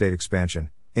history of state expansion,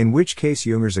 in which case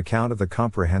Jünger's account of the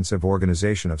comprehensive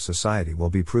organization of society will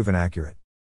be proven accurate.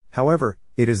 However,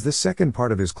 it is the second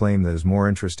part of his claim that is more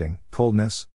interesting: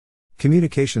 coldness.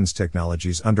 Communications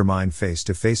technologies undermine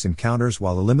face-to-face encounters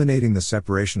while eliminating the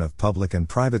separation of public and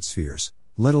private spheres,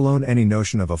 let alone any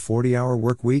notion of a 40-hour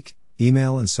work week.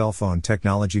 Email and cell phone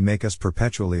technology make us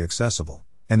perpetually accessible,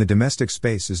 and the domestic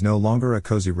space is no longer a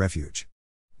cozy refuge.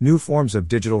 New forms of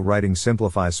digital writing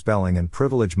simplify spelling and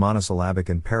privilege monosyllabic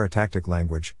and paratactic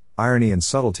language. Irony and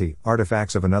subtlety,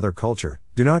 artifacts of another culture,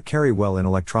 do not carry well in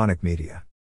electronic media.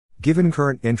 Given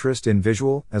current interest in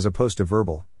visual, as opposed to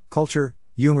verbal, culture,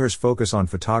 Jünger's focus on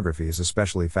photography is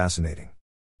especially fascinating.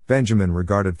 Benjamin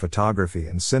regarded photography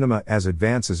and cinema as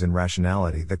advances in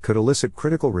rationality that could elicit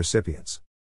critical recipients.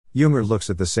 Jünger looks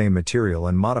at the same material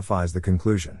and modifies the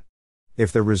conclusion.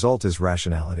 If the result is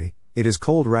rationality, it is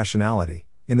cold rationality,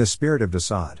 in the spirit of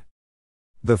Durst.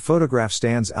 The photograph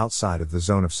stands outside of the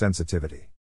zone of sensitivity.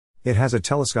 It has a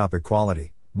telescopic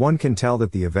quality. One can tell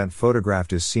that the event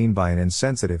photographed is seen by an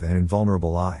insensitive and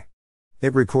invulnerable eye.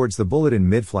 It records the bullet in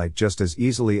mid-flight just as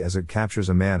easily as it captures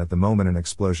a man at the moment an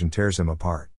explosion tears him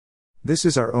apart. This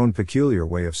is our own peculiar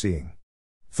way of seeing.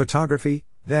 Photography,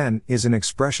 then, is an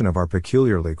expression of our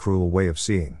peculiarly cruel way of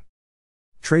seeing.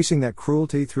 Tracing that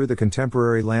cruelty through the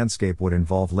contemporary landscape would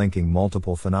involve linking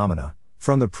multiple phenomena,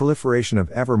 from the proliferation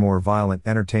of ever more violent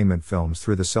entertainment films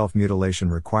through the self-mutilation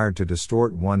required to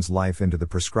distort one's life into the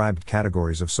prescribed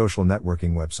categories of social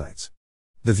networking websites.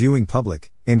 The viewing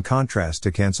public, in contrast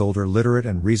to Kant's older literate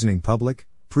and reasoning public,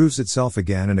 proves itself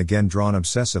again and again drawn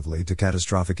obsessively to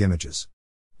catastrophic images.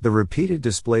 The repeated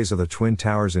displays of the Twin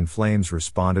Towers in flames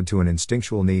responded to an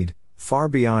instinctual need, far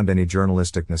beyond any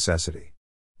journalistic necessity.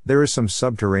 There is some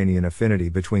subterranean affinity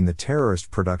between the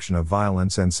terrorist production of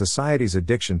violence and society's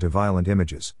addiction to violent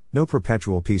images, no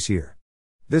perpetual peace here.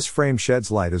 This frame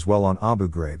sheds light as well on Abu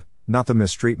Ghraib, not the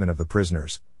mistreatment of the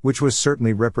prisoners, which was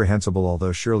certainly reprehensible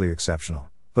although surely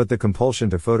exceptional, but the compulsion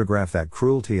to photograph that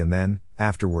cruelty and then,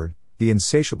 afterward, the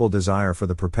insatiable desire for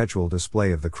the perpetual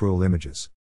display of the cruel images.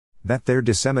 That their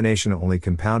dissemination only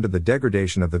compounded the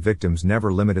degradation of the victims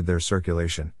never limited their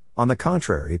circulation. On the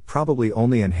contrary, probably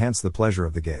only enhanced the pleasure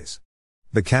of the gaze.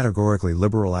 The categorically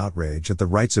liberal outrage at the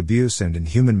rights abuse and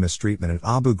inhuman mistreatment at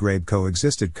Abu Ghraib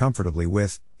coexisted comfortably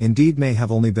with, indeed may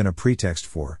have only been a pretext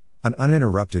for, an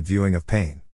uninterrupted viewing of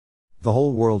pain. The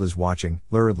whole world is watching,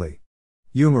 luridly.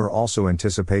 Jünger also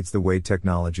anticipates the way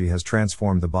technology has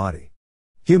transformed the body.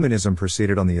 Humanism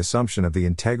proceeded on the assumption of the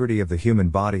integrity of the human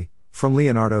body, from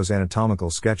Leonardo's anatomical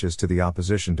sketches to the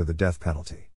opposition to the death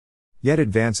penalty. Yet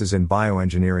advances in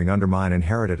bioengineering undermine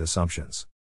inherited assumptions.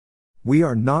 We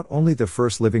are not only the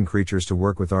first living creatures to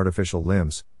work with artificial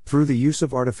limbs, through the use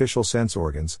of artificial sense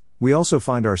organs, we also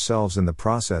find ourselves in the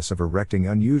process of erecting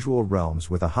unusual realms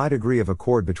with a high degree of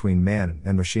accord between man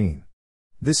and machine.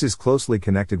 This is closely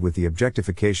connected with the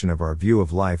objectification of our view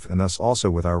of life and thus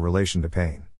also with our relation to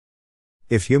pain.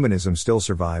 If humanism still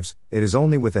survives, it is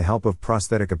only with the help of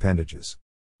prosthetic appendages.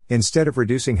 Instead of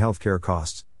reducing healthcare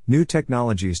costs, new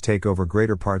technologies take over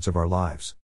greater parts of our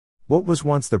lives. What was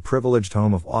once the privileged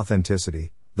home of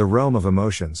authenticity, the realm of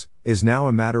emotions, is now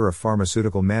a matter of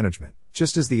pharmaceutical management,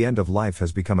 just as the end of life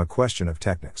has become a question of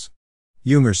technics.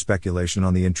 Jünger's speculation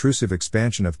on the intrusive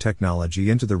expansion of technology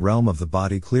into the realm of the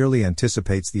body clearly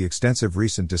anticipates the extensive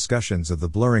recent discussions of the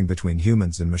blurring between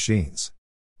humans and machines.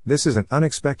 This is an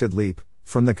unexpected leap,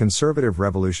 from the conservative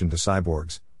revolution to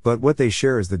cyborgs, but what they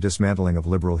share is the dismantling of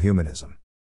liberal humanism.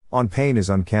 On Pain is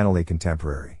uncannily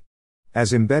contemporary.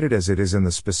 As embedded as it is in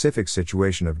the specific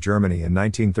situation of Germany in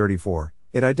 1934,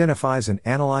 it identifies and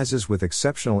analyzes with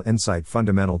exceptional insight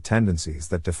fundamental tendencies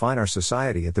that define our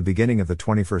society at the beginning of the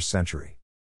 21st century.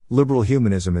 Liberal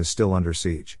humanism is still under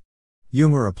siege.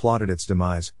 Jünger applauded its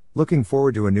demise, looking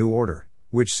forward to a new order,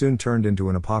 which soon turned into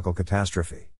an epochal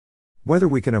catastrophe. Whether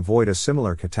we can avoid a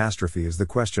similar catastrophe is the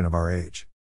question of our age.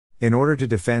 In order to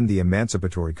defend the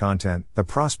emancipatory content, the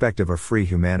prospect of a free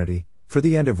humanity, for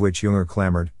the end of which Jünger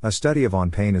clamored, a study of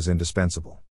On Pain is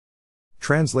indispensable.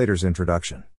 Translator's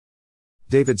Introduction.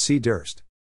 David C. Durst.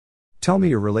 Tell me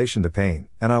your relation to pain,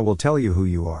 and I will tell you who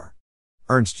you are.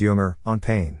 Ernst Jünger, On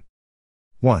Pain.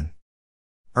 1.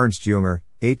 Ernst Jünger,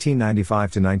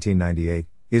 1895–1998,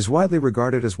 is widely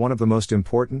regarded as one of the most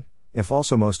important, if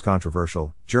also most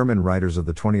controversial, German writers of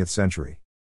the 20th century.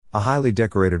 A highly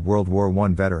decorated World War I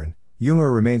veteran,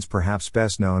 Jünger remains perhaps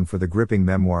best known for the gripping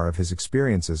memoir of his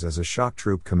experiences as a shock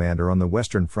troop commander on the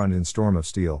Western Front in Storm of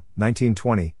Steel,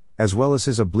 1920, as well as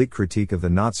his oblique critique of the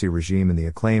Nazi regime in the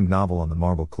acclaimed novel On the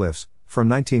Marble Cliffs, from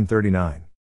 1939.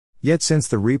 Yet since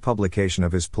the republication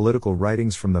of his political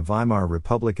writings from the Weimar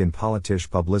Republic in Politische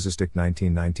Publizistik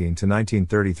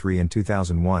 1919–1933 and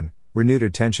 2001, renewed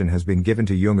attention has been given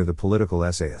to Jünger the political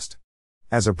essayist.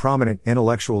 As a prominent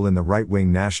intellectual in the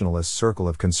right-wing nationalist circle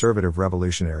of conservative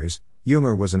revolutionaries,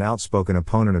 Jünger was an outspoken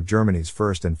opponent of Germany's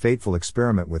first and fateful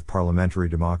experiment with parliamentary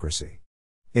democracy.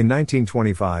 In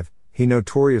 1925, he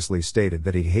notoriously stated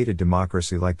that he hated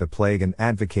democracy like the plague and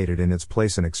advocated in its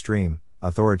place an extreme,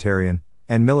 authoritarian,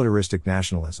 and militaristic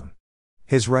nationalism.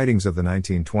 His writings of the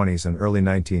 1920s and early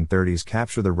 1930s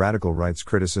capture the radical right's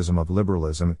criticism of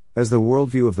liberalism as the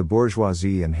worldview of the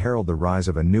bourgeoisie and herald the rise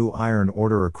of a new iron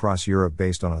order across Europe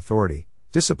based on authority,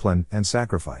 discipline, and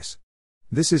sacrifice.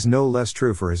 This is no less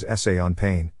true for his essay On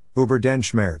Pain, Über den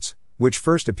Schmerz, which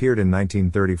first appeared in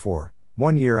 1934,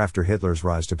 1 year after Hitler's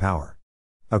rise to power.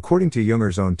 According to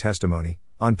Jünger's own testimony,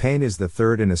 On Pain is the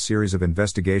third in a series of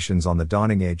investigations on the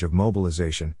dawning age of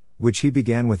mobilization, which he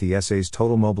began with the essays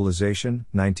Total Mobilization,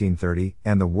 1930,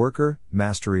 and The Worker,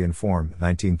 Mastery and Form,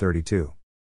 1932.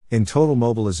 In Total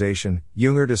Mobilization,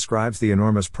 Jünger describes the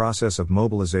enormous process of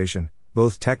mobilization,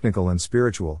 both technical and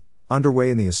spiritual,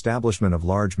 underway in the establishment of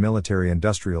large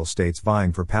military-industrial states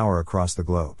vying for power across the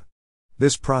globe.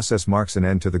 This process marks an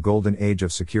end to the golden age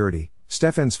of security,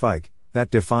 Stefan Zweig, that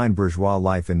defined bourgeois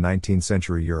life in 19th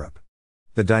century Europe.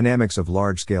 The dynamics of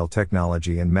large-scale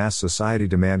technology and mass society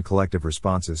demand collective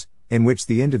responses, in which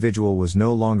the individual was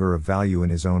no longer of value in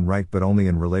his own right but only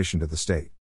in relation to the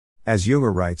state. As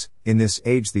Jünger writes, in this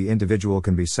age the individual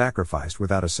can be sacrificed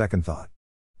without a second thought.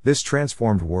 This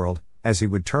transformed world, as he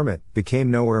would term it, became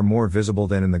nowhere more visible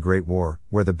than in the Great War,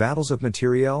 where the battles of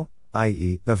materiel,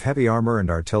 i.e., of heavy armor and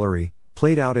artillery,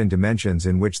 played out in dimensions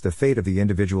in which the fate of the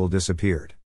individual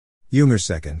disappeared. Jünger's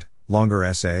second, longer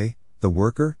essay, The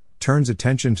Worker, turns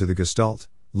attention to the Gestalt,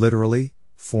 literally,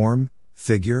 form,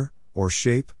 figure, or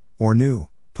shape, or new,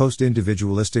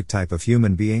 post-individualistic type of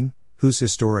human being, whose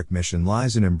historic mission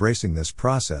lies in embracing this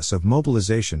process of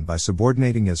mobilization by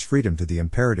subordinating his freedom to the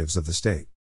imperatives of the state.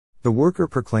 The Worker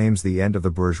proclaims the end of the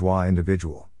bourgeois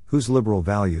individual, whose liberal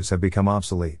values have become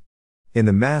obsolete. In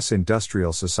the mass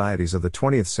industrial societies of the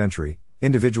 20th century,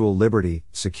 individual liberty,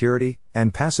 security,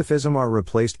 and pacifism are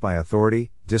replaced by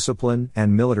authority, discipline,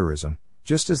 and militarism.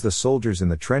 Just as the soldiers in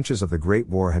the trenches of the Great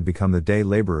War had become the day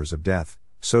laborers of death,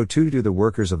 so too do the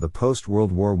workers of the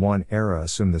post-World War I era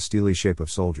assume the steely shape of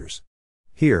soldiers.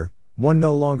 Here, one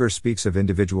no longer speaks of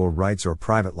individual rights or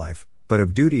private life, but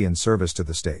of duty and service to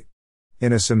the state.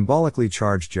 In a symbolically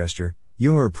charged gesture,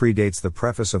 Jünger predates the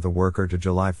preface of The Worker to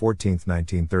July 14,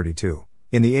 1932.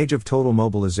 In the age of total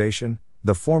mobilization,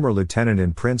 the former lieutenant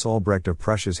in Prince Albrecht of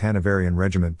Prussia's Hanoverian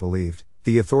regiment believed,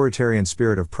 the authoritarian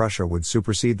spirit of Prussia would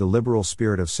supersede the liberal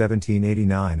spirit of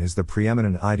 1789 as the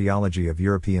preeminent ideology of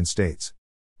European states.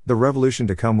 The revolution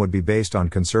to come would be based on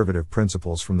conservative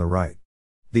principles from the right.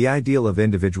 The ideal of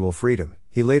individual freedom,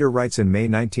 he later writes in May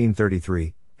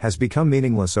 1933, has become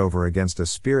meaningless over against a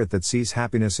spirit that sees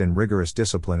happiness in rigorous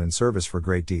discipline and service for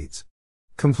great deeds.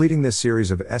 Completing this series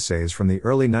of essays from the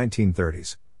early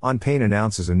 1930s, On Pain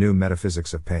announces a new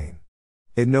metaphysics of pain.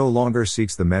 It no longer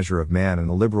seeks the measure of man and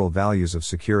the liberal values of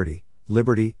security,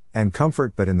 liberty, and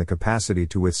comfort but in the capacity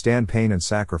to withstand pain and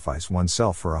sacrifice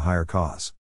oneself for a higher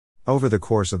cause. Over the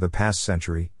course of the past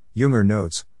century, Jünger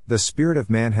notes, the spirit of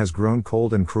man has grown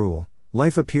cold and cruel,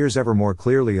 life appears ever more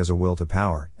clearly as a will to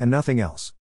power, and nothing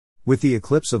else. With the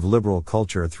eclipse of liberal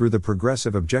culture through the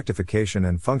progressive objectification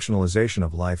and functionalization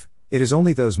of life, it is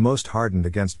only those most hardened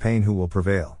against pain who will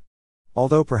prevail.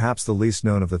 Although perhaps the least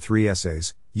known of the three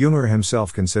essays, Jünger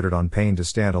himself considered On Pain to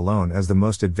stand alone as the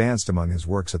most advanced among his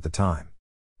works at the time.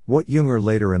 What Jünger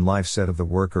later in life said of The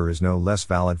Worker is no less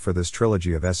valid for this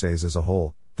trilogy of essays as a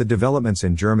whole. The developments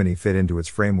in Germany fit into its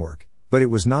framework, but it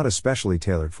was not especially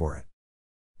tailored for it.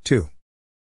 2.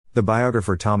 The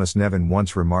biographer Thomas Nevin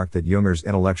once remarked that Jünger's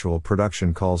intellectual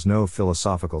production calls no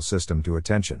philosophical system to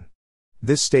attention.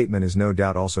 This statement is no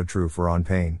doubt also true for On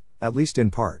Pain, at least in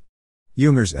part.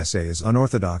 Jünger's essay is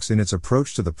unorthodox in its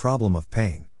approach to the problem of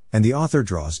pain, and the author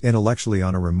draws intellectually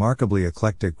on a remarkably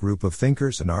eclectic group of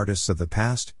thinkers and artists of the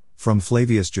past, from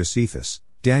Flavius Josephus,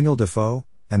 Daniel Defoe,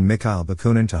 and Mikhail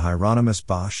Bakunin to Hieronymus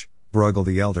Bosch, Bruegel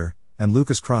the Elder, and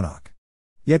Lucas Cranach.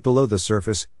 Yet below the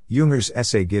surface, Jünger's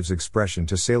essay gives expression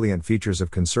to salient features of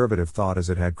conservative thought as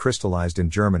it had crystallized in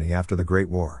Germany after the Great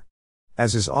War.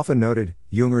 As is often noted,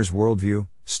 Jünger's worldview,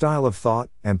 style of thought,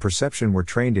 and perception were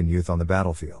trained in youth on the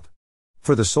battlefield.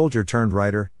 For the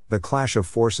soldier-turned-writer, the clash of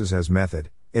forces has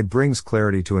method, it brings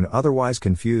clarity to an otherwise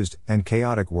confused and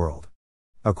chaotic world.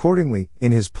 Accordingly,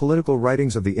 in his political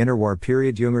writings of the interwar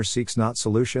period Jünger seeks not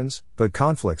solutions, but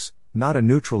conflicts, not a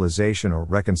neutralization or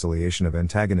reconciliation of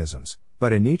antagonisms,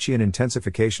 but a Nietzschean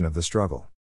intensification of the struggle.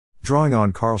 Drawing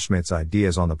on Carl Schmitt's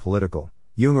ideas on the political,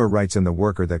 Jünger writes in The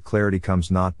Worker that clarity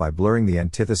comes not by blurring the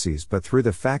antitheses but through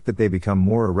the fact that they become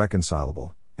more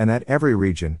irreconcilable, and that every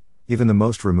region, even the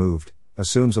most removed,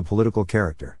 assumes a political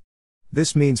character.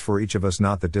 This means for each of us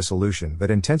not the dissolution but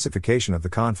intensification of the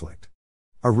conflict.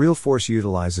 A real force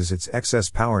utilizes its excess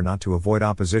power not to avoid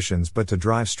oppositions but to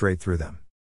drive straight through them.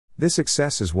 This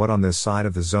excess is what on this side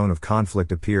of the zone of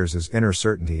conflict appears as inner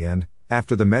certainty and,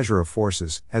 after the measure of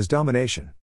forces, as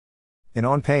domination. In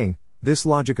On Pain, this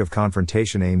logic of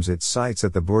confrontation aims its sights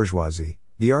at the bourgeoisie,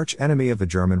 the arch-enemy of the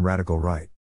German radical right.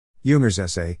 Jünger's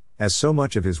essay, as so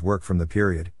much of his work from the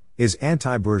period, is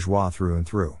anti-bourgeois through and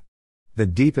through. The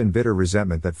deep and bitter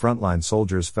resentment that frontline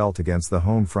soldiers felt against the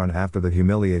home front after the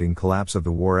humiliating collapse of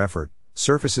the war effort,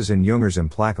 surfaces in Jünger's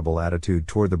implacable attitude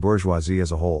toward the bourgeoisie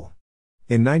as a whole.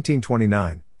 In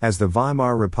 1929, as the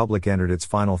Weimar Republic entered its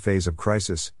final phase of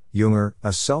crisis, Jünger,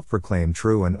 a self-proclaimed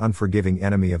true and unforgiving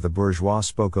enemy of the bourgeois,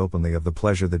 spoke openly of the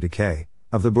pleasure the decay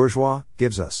of the bourgeois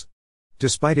gives us.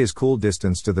 Despite his cool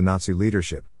distance to the Nazi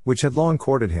leadership, which had long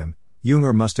courted him,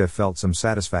 Jünger must have felt some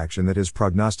satisfaction that his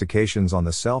prognostications on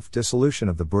the self-dissolution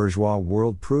of the bourgeois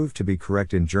world proved to be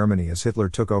correct in Germany as Hitler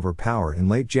took over power in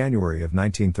late January of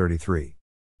 1933.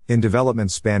 In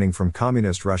developments spanning from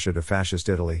communist Russia to fascist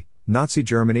Italy, Nazi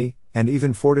Germany, and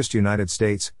even Fordist United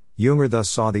States, Jünger thus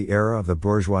saw the era of the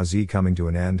bourgeoisie coming to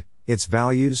an end. Its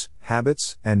values,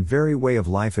 habits, and very way of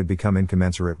life had become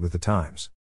incommensurate with the times.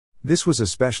 This was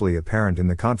especially apparent in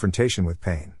the confrontation with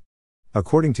pain.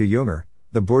 According to Jünger,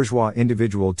 the bourgeois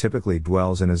individual typically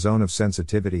dwells in a zone of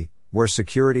sensitivity, where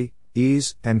security,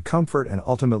 ease, and comfort, and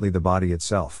ultimately the body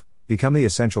itself, become the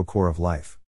essential core of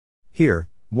life. Here,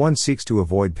 one seeks to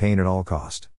avoid pain at all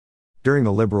cost. During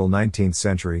the liberal 19th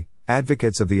century,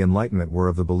 advocates of the Enlightenment were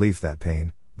of the belief that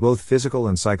pain, both physical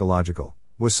and psychological,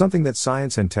 was something that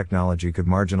science and technology could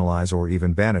marginalize or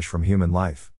even banish from human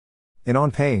life. In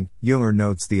On Pain, Jünger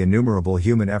notes the innumerable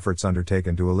human efforts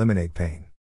undertaken to eliminate pain.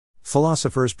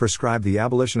 Philosophers prescribed the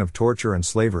abolition of torture and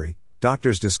slavery,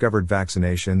 doctors discovered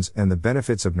vaccinations and the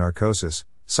benefits of narcosis,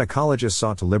 psychologists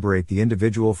sought to liberate the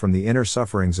individual from the inner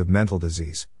sufferings of mental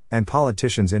disease, and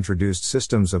politicians introduced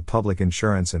systems of public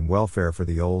insurance and welfare for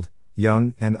the old,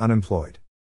 young, and unemployed.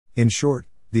 In short,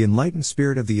 the enlightened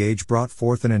spirit of the age brought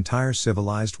forth an entire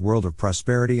civilized world of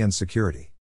prosperity and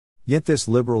security. Yet this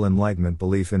liberal Enlightenment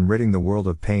belief in ridding the world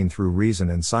of pain through reason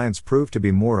and science proved to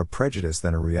be more a prejudice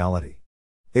than a reality.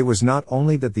 It was not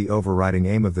only that the overriding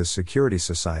aim of this security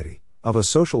society, of a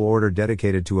social order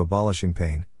dedicated to abolishing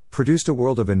pain, produced a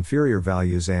world of inferior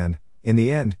values and, in the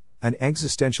end, an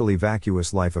existentially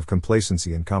vacuous life of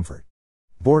complacency and comfort.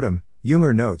 Boredom,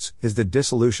 Jünger notes, is the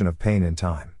dissolution of pain in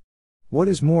time. What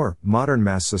is more, modern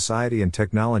mass society and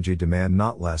technology demand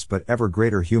not less but ever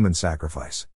greater human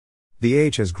sacrifice. The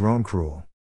age has grown cruel.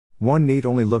 One need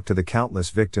only look to the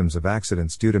countless victims of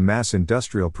accidents due to mass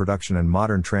industrial production and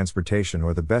modern transportation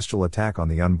or the bestial attack on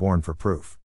the unborn for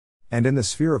proof. And in the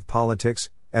sphere of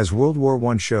politics, as World War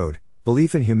I showed,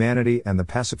 belief in humanity and the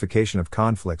pacification of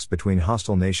conflicts between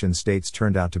hostile nation-states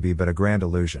turned out to be but a grand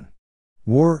illusion.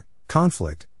 War,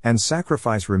 conflict, and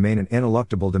sacrifice remain an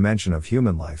ineluctable dimension of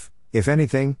human life. If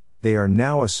anything, they are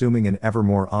now assuming an ever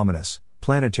more ominous,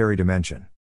 planetary dimension.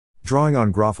 Drawing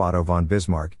on Graf Otto von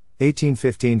Bismarck,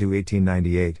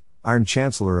 1815–1898, Iron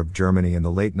Chancellor of Germany in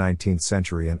the late 19th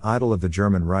century and idol of the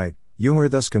German right, Jünger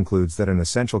thus concludes that an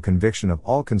essential conviction of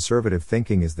all conservative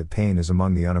thinking is that pain is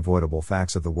among the unavoidable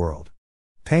facts of the world.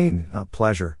 Pain, not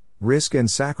pleasure, risk and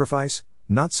sacrifice,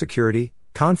 not security,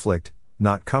 conflict,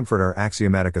 not comfort are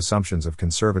axiomatic assumptions of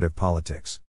conservative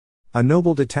politics. A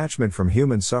noble detachment from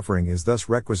human suffering is thus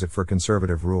requisite for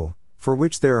conservative rule, for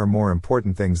which there are more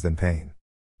important things than pain.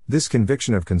 This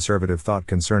conviction of conservative thought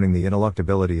concerning the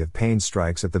ineluctability of pain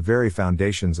strikes at the very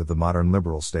foundations of the modern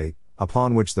liberal state,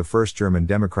 upon which the first German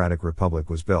democratic republic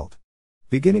was built.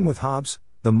 Beginning with Hobbes,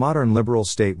 the modern liberal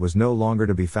state was no longer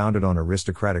to be founded on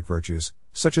aristocratic virtues,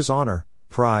 such as honor,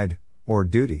 pride, or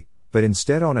duty, but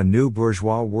instead on a new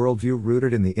bourgeois worldview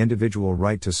rooted in the individual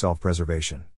right to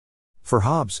self-preservation. For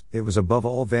Hobbes, it was above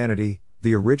all vanity,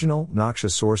 the original,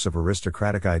 noxious source of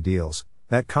aristocratic ideals,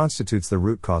 that constitutes the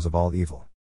root cause of all evil.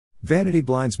 Vanity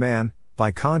blinds man,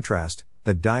 by contrast,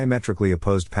 the diametrically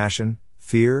opposed passion,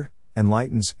 fear,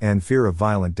 enlightens, and fear of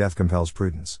violent death compels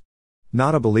prudence.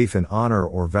 Not a belief in honor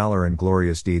or valor and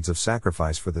glorious deeds of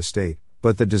sacrifice for the state,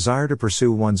 but the desire to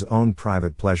pursue one's own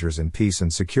private pleasures in peace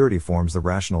and security forms the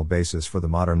rational basis for the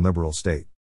modern liberal state.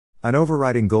 An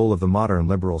overriding goal of the modern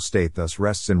liberal state thus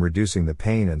rests in reducing the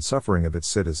pain and suffering of its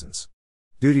citizens.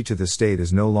 Duty to the state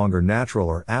is no longer natural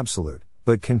or absolute,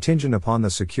 but contingent upon the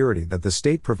security that the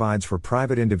state provides for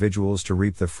private individuals to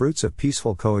reap the fruits of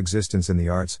peaceful coexistence in the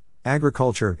arts,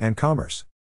 agriculture, and commerce.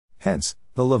 Hence,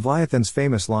 the Leviathan's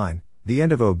famous line, "The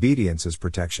end of obedience is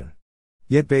protection."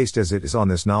 Yet based as it is on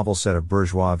this novel set of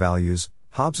bourgeois values,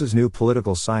 Hobbes's new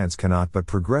political science cannot but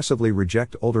progressively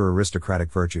reject older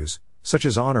aristocratic virtues, such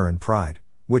as honor and pride,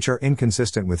 which are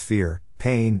inconsistent with fear,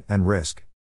 pain, and risk.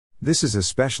 This is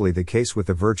especially the case with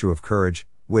the virtue of courage,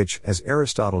 which, as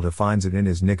Aristotle defines it in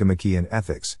his Nicomachean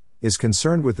Ethics, is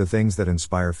concerned with the things that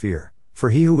inspire fear. For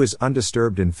he who is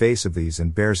undisturbed in face of these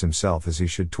and bears himself as he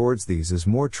should towards these is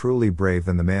more truly brave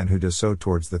than the man who does so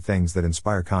towards the things that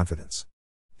inspire confidence.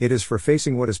 It is for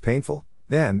facing what is painful,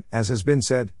 then, as has been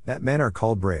said, that men are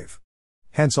called brave.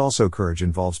 Hence also courage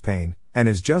involves pain, and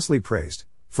is justly praised,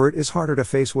 for it is harder to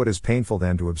face what is painful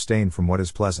than to abstain from what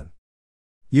is pleasant.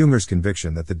 Jünger's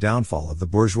conviction that the downfall of the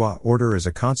bourgeois order is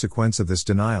a consequence of this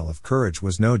denial of courage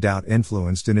was no doubt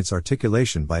influenced in its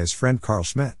articulation by his friend Carl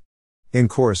Schmitt. In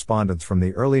correspondence from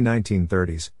the early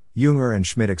 1930s, Jünger and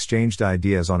Schmitt exchanged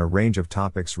ideas on a range of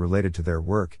topics related to their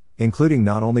work, including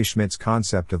not only Schmitt's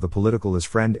concept of the political as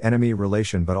friend-enemy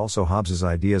relation but also Hobbes's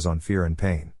ideas on fear and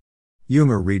pain.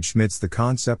 Jünger read Schmitt's The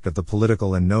Concept of the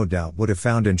Political and no doubt would have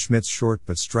found in Schmitt's short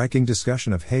but striking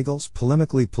discussion of Hegel's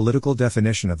polemically political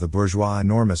definition of the bourgeois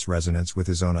enormous resonance with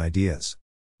his own ideas.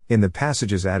 In the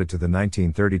passages added to the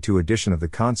 1932 edition of The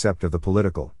Concept of the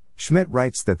Political, Schmitt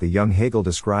writes that the young Hegel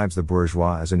describes the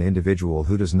bourgeois as an individual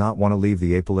who does not want to leave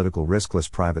the apolitical riskless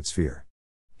private sphere.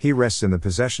 He rests in the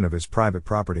possession of his private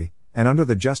property, and under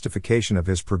the justification of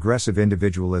his progressive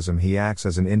individualism he acts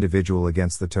as an individual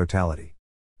against the totality.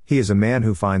 He is a man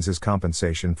who finds his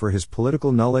compensation for his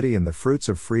political nullity in the fruits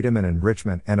of freedom and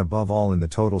enrichment and above all in the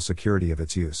total security of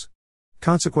its use.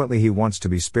 Consequently he wants to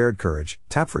be spared courage,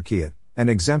 Tapferkeit, and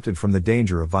exempted from the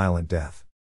danger of violent death.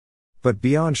 But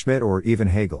beyond Schmitt or even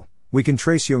Hegel, we can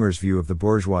trace Jünger's view of the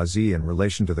bourgeoisie in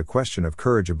relation to the question of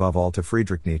courage above all to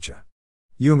Friedrich Nietzsche.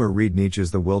 Jünger read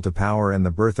Nietzsche's The Will to Power and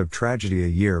the Birth of Tragedy a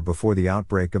year before the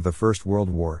outbreak of the First World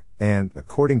War, and,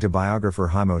 according to biographer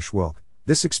Heimo Schwilk,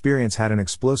 this experience had an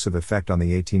explosive effect on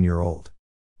the 18-year-old.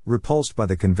 Repulsed by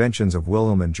the conventions of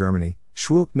Wilhelm and Germany,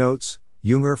 Schwilk notes,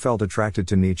 Jünger felt attracted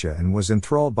to Nietzsche and was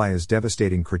enthralled by his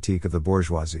devastating critique of the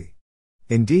bourgeoisie.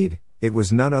 Indeed, it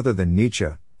was none other than Nietzsche,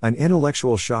 an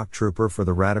intellectual shock trooper for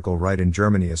the radical right in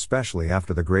Germany especially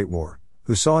after the Great War,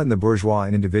 who saw in the bourgeois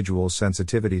an individual's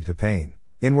sensitivity to pain,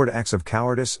 inward acts of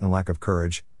cowardice and lack of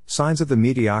courage, signs of the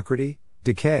mediocrity,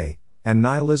 decay, and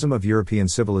nihilism of European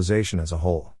civilization as a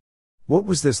whole. What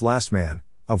was this last man,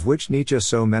 of which Nietzsche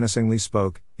so menacingly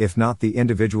spoke, if not the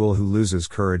individual who loses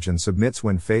courage and submits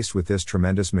when faced with this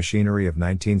tremendous machinery of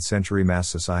 19th-century mass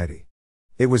society?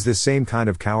 It was this same kind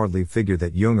of cowardly figure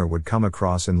that Jünger would come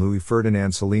across in Louis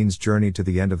Ferdinand Céline's Journey to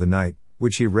the End of the Night,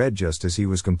 which he read just as he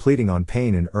was completing On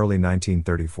Pain in early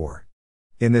 1934.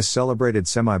 In this celebrated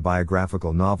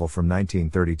semi-biographical novel from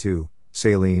 1932,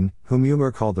 Céline, whom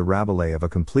Jünger called the Rabelais of a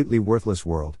completely worthless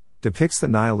world, depicts the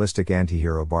nihilistic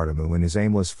antihero Bartholomew in his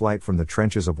aimless flight from the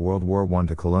trenches of World War I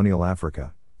to colonial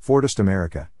Africa, Fordist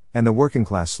America, and the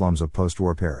working-class slums of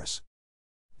post-war Paris.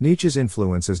 Nietzsche's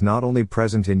influence is not only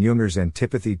present in Jünger's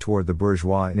antipathy toward the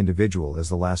bourgeois individual as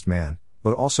the last man,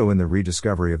 but also in the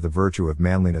rediscovery of the virtue of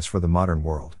manliness for the modern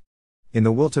world. In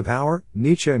The Will to Power,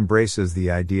 Nietzsche embraces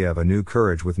the idea of a new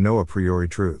courage with no a priori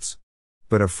truths,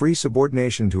 but a free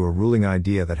subordination to a ruling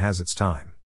idea that has its time.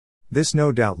 This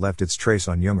no doubt left its trace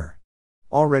on Jünger.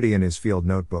 Already in his field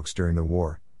notebooks during the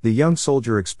war, the young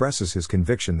soldier expresses his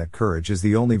conviction that courage is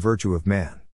the only virtue of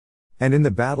man. And in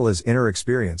The Battle as Inner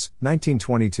Experience,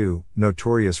 1922,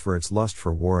 notorious for its lust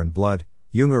for war and blood,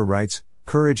 Jünger writes,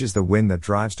 "Courage is the wind that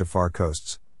drives to far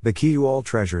coasts, the key to all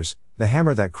treasures, the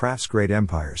hammer that crafts great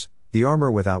empires, the armor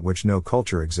without which no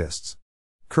culture exists.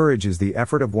 Courage is the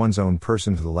effort of one's own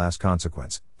person to the last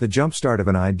consequence, the jump-start of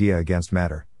an idea against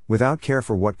matter, without care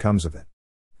for what comes of it.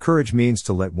 Courage means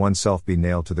to let oneself be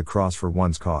nailed to the cross for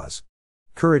one's cause.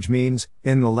 Courage means,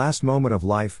 in the last moment of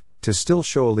life, to still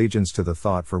show allegiance to the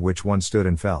thought for which one stood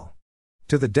and fell.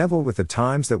 To the devil with the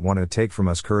times that want to take from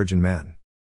us courage and men."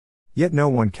 Yet no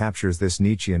one captures this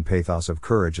Nietzschean pathos of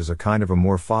courage as a kind of a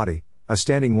more fati, a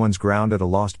standing one's ground at a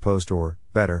lost post or,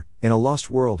 better, in a lost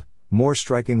world, more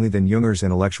strikingly than Jünger's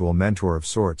intellectual mentor of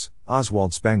sorts,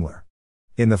 Oswald Spengler.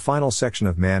 In the final section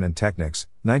of Man and Technics,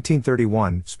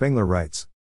 1931, Spengler writes,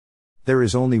 "There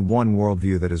is only one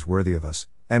worldview that is worthy of us,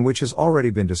 and which has already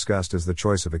been discussed as the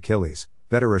choice of Achilles: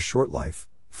 better a short life,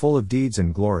 full of deeds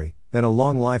and glory, than a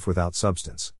long life without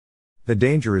substance. The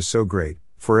danger is so great,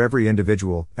 for every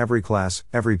individual, every class,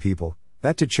 every people,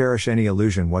 that to cherish any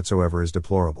illusion whatsoever is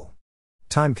deplorable.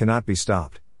 Time cannot be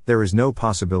stopped, there is no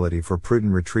possibility for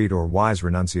prudent retreat or wise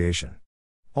renunciation.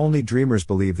 Only dreamers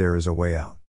believe there is a way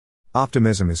out.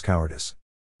 Optimism is cowardice.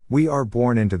 We are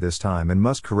born into this time and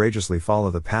must courageously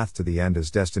follow the path to the end as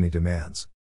destiny demands.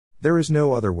 There is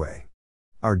no other way.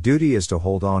 Our duty is to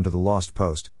hold on to the lost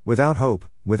post, without hope,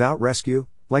 without rescue,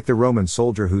 like the Roman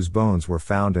soldier whose bones were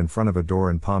found in front of a door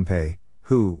in Pompeii,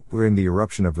 who, during the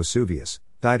eruption of Vesuvius,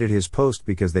 died at his post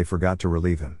because they forgot to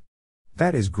relieve him.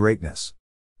 That is greatness.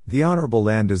 The honorable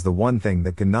land is the one thing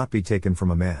that cannot be taken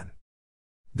from a man."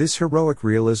 This heroic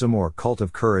realism or cult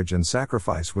of courage and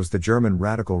sacrifice was the German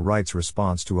radical right's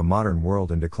response to a modern world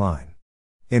in decline.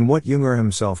 In what Jünger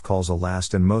himself calls a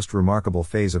last and most remarkable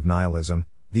phase of nihilism,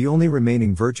 the only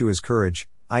remaining virtue is courage,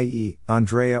 i.e.,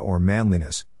 Andrea or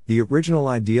manliness, the original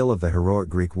ideal of the heroic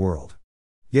Greek world.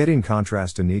 Yet in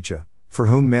contrast to Nietzsche, For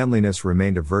whom manliness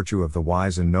remained a virtue of the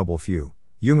wise and noble few,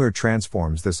 Jünger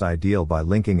transforms this ideal by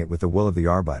linking it with the will of the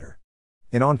Arbeiter.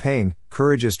 In On Pain,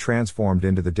 courage is transformed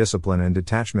into the discipline and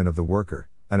detachment of the worker,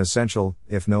 an essential,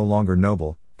 if no longer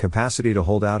noble, capacity to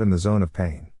hold out in the zone of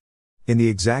pain. In the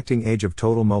exacting age of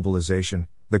total mobilization,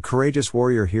 the courageous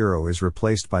warrior hero is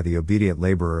replaced by the obedient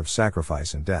laborer of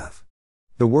sacrifice and death.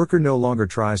 The worker no longer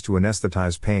tries to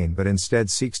anesthetize pain but instead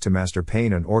seeks to master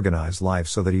pain and organize life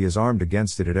so that he is armed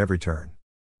against it at every turn.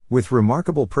 With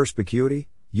remarkable perspicuity,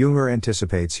 Jünger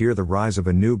anticipates here the rise of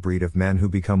a new breed of men who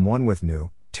become one with new,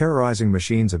 terrorizing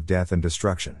machines of death and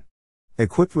destruction.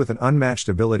 Equipped with an unmatched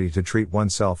ability to treat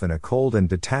oneself in a cold and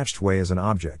detached way as an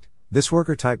object, this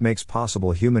worker type makes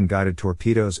possible human-guided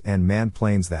torpedoes and manned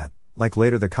planes that, like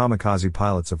later the kamikaze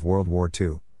pilots of World War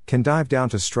II, can dive down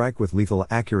to strike with lethal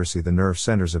accuracy the nerve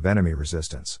centers of enemy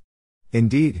resistance.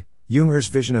 Indeed, Jünger's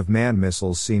vision of manned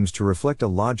missiles seems to reflect a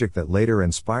logic that later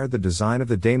inspired the design of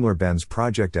the Daimler-Benz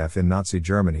Project F in Nazi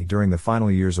Germany during the final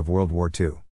years of World War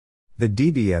II. The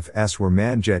DBFs were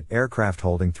manned jet aircraft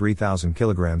holding 3,000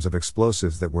 kilograms of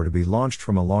explosives that were to be launched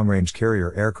from a long-range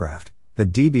carrier aircraft, the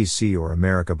DBC or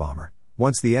America bomber,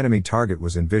 once the enemy target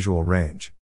was in visual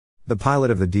range. The pilot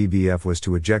of the DBF was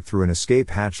to eject through an escape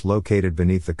hatch located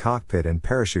beneath the cockpit and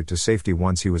parachute to safety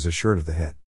once he was assured of the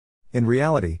hit. In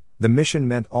reality, the mission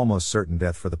meant almost certain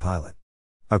death for the pilot.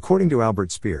 According to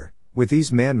Albert Speer, with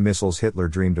these manned missiles Hitler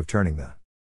dreamed of turning the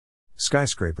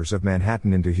skyscrapers of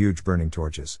Manhattan into huge burning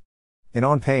torches. In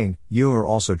On Pain, Jünger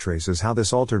also traces how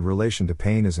this altered relation to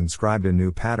pain is inscribed in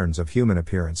new patterns of human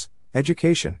appearance,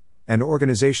 education, and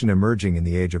organization emerging in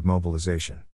the age of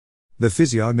mobilization. The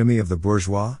physiognomy of the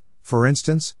bourgeois, for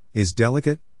instance, is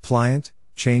delicate, pliant,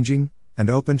 changing, and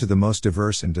open to the most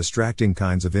diverse and distracting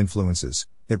kinds of influences.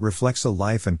 It reflects a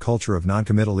life and culture of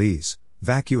noncommittal ease,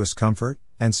 vacuous comfort,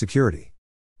 and security.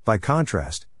 By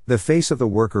contrast, the face of the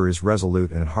worker is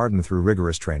resolute and hardened through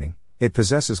rigorous training. It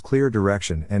possesses clear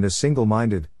direction and is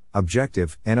single-minded,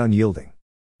 objective, and unyielding.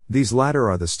 These latter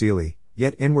are the steely,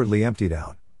 yet inwardly emptied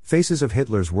out, faces of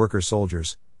Hitler's worker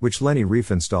soldiers, which Leni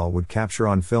Riefenstahl would capture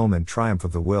on film in Triumph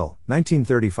of the Will,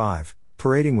 1935,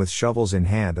 parading with shovels in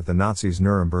hand at the Nazis'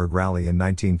 Nuremberg rally in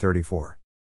 1934.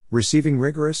 Receiving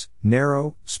rigorous,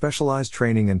 narrow, specialized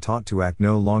training and taught to act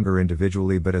no longer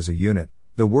individually but as a unit,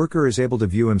 the worker is able to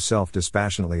view himself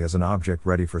dispassionately as an object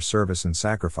ready for service and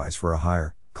sacrifice for a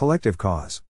higher, collective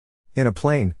cause. In a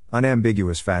plain,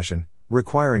 unambiguous fashion,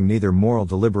 requiring neither moral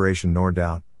deliberation nor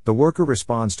doubt, the worker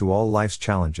responds to all life's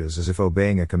challenges as if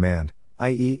obeying a command,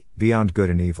 i.e., beyond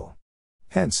good and evil.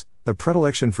 Hence, the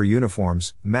predilection for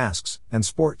uniforms, masks, and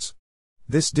sports.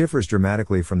 This differs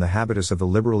dramatically from the habitus of the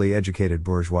liberally educated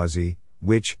bourgeoisie,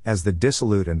 which, as the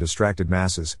dissolute and distracted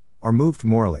masses, are moved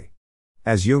morally.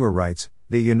 As Jünger writes,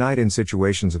 they unite in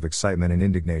situations of excitement and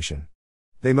indignation.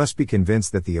 They must be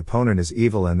convinced that the opponent is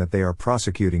evil and that they are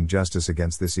prosecuting justice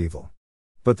against this evil.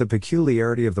 But the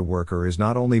peculiarity of the worker is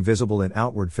not only visible in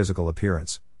outward physical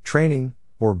appearance, training,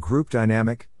 or group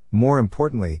dynamic, more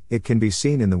importantly, it can be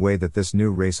seen in the way that this new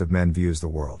race of men views the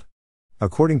world.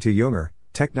 According to Jünger,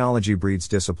 technology breeds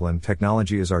discipline,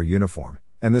 technology is our uniform,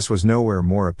 and this was nowhere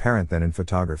more apparent than in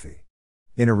photography.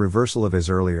 In a reversal of his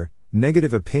earlier,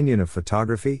 negative opinion of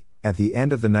photography, at the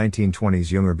end of the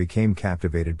 1920s Jünger became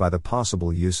captivated by the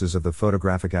possible uses of the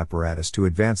photographic apparatus to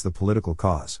advance the political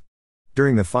cause.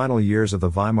 During the final years of the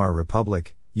Weimar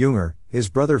Republic, Jünger, his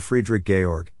brother Friedrich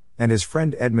Georg, and his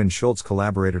friend Edmund Schultz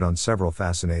collaborated on several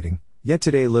fascinating, yet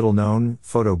today little-known,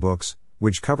 photo books,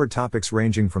 which covered topics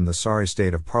ranging from the sorry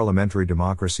state of parliamentary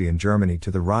democracy in Germany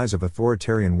to the rise of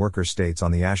authoritarian worker states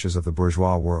on the ashes of the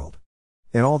bourgeois world.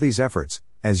 In all these efforts,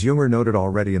 as Jünger noted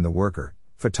already in The Worker,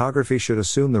 photography should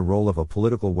assume the role of a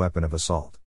political weapon of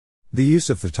assault. The use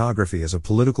of photography as a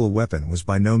political weapon was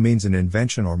by no means an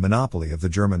invention or monopoly of the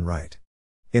German right.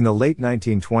 In the late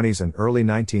 1920s and early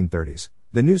 1930s,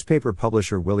 the newspaper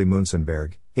publisher Willy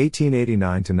Münzenberg,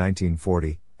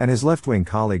 1889-1940, and his left-wing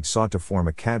colleagues sought to form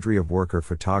a cadre of worker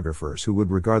photographers who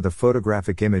would regard the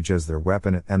photographic image as their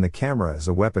weapon and the camera as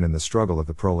a weapon in the struggle of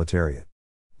the proletariat.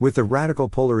 With the radical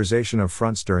polarization of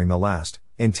fronts during the last,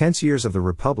 intense years of the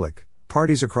Republic,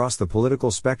 parties across the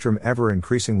political spectrum ever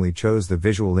increasingly chose the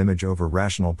visual image over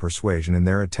rational persuasion in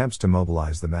their attempts to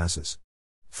mobilize the masses.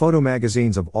 Photo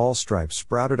magazines of all stripes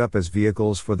sprouted up as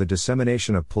vehicles for the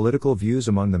dissemination of political views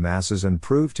among the masses and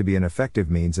proved to be an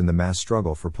effective means in the mass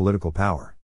struggle for political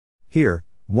power. Here,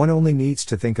 one only needs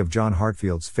to think of John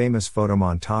Hartfield's famous photo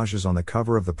montages on the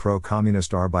cover of the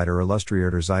pro-communist Arbeiter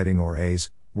Illustrierter Zeitung or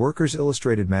AIS, Workers'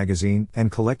 Illustrated magazine,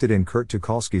 and collected in Kurt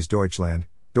Tucholsky's Deutschland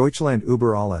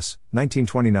über alles,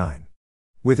 1929.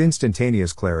 With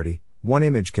instantaneous clarity, one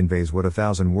image conveys what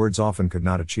 1,000 words often could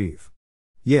not achieve.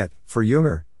 Yet, for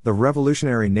Jünger, the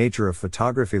revolutionary nature of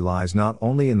photography lies not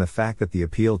only in the fact that the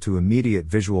appeal to immediate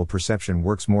visual perception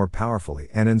works more powerfully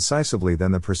and incisively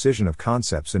than the precision of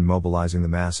concepts in mobilizing the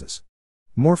masses.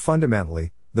 More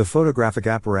fundamentally, the photographic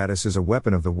apparatus is a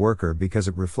weapon of the worker because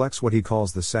it reflects what he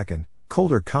calls the second,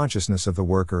 colder consciousness of the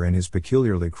worker and his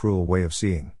peculiarly cruel way of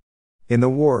seeing. In the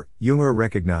war, Jünger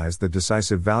recognized the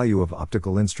decisive value of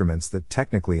optical instruments that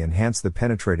technically enhance the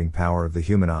penetrating power of the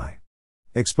human eye.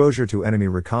 Exposure to enemy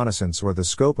reconnaissance or the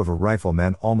scope of a rifle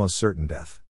meant almost certain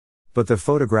death. But the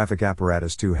photographic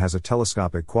apparatus too has a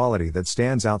telescopic quality that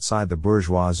stands outside the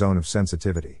bourgeois zone of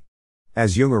sensitivity.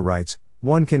 As Jünger writes,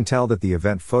 one can tell that the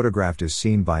event photographed is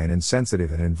seen by an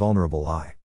insensitive and invulnerable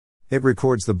eye. It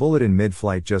records the bullet in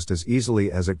mid-flight just as easily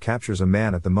as it captures a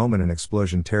man at the moment an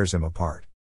explosion tears him apart.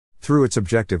 Through its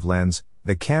objective lens,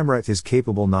 the camera is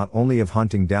capable not only of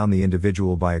hunting down the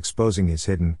individual by exposing his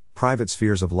hidden, private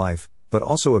spheres of life, but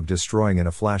also of destroying in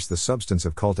a flash the substance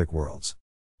of cultic worlds.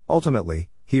 Ultimately,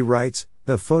 he writes,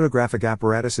 the photographic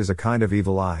apparatus is a kind of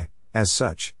evil eye. As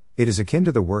such, it is akin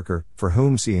to the worker, for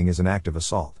whom seeing is an act of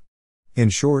assault. In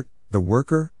short, the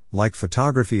worker, like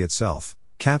photography itself,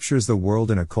 captures the world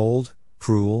in a cold,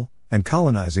 cruel, and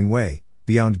colonizing way,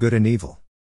 beyond good and evil.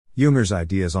 Jünger's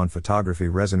ideas on photography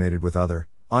resonated with other,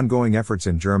 ongoing efforts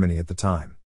in Germany at the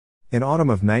time. In autumn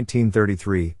of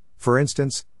 1933, for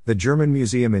instance, the German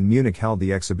Museum in Munich held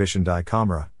the exhibition Die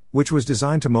Kamera, which was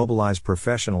designed to mobilize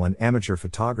professional and amateur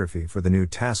photography for the new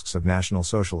tasks of National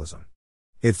Socialism.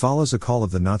 It follows a call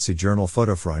of the Nazi journal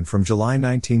Fotofreund from July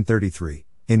 1933,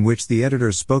 in which the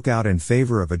editors spoke out in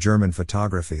favor of a German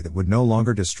photography that would no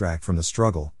longer distract from the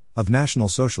struggle of National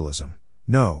Socialism.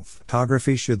 No,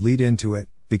 photography should lead into it,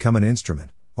 become an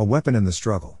instrument, a weapon in the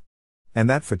struggle. And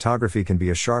that photography can be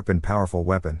a sharp and powerful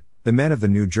weapon. The men of the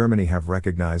New Germany have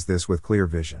recognized this with clear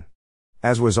vision.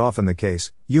 As was often the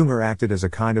case, Jünger acted as a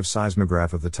kind of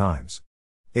seismograph of the times.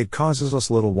 It causes us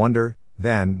little wonder,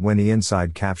 then, when the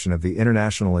inside caption of the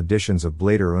international editions of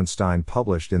Blätter und Stein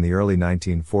published in the early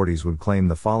 1940s would claim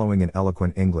the following in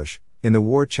eloquent English: in the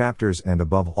war chapters and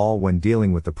above all when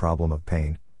dealing with the problem of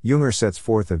pain, Jünger sets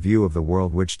forth a view of the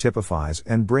world which typifies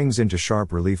and brings into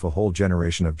sharp relief a whole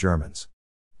generation of Germans.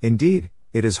 Indeed,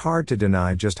 it is hard to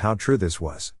deny just how true this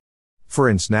was. For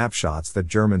in snapshots that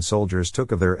German soldiers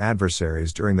took of their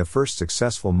adversaries during the first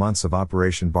successful months of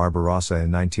Operation Barbarossa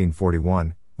in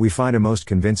 1941, we find a most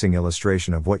convincing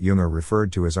illustration of what Jünger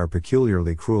referred to as our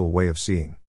peculiarly cruel way of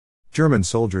seeing. German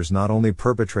soldiers not only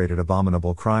perpetrated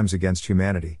abominable crimes against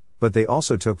humanity, but they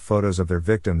also took photos of their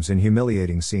victims in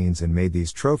humiliating scenes and made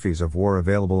these trophies of war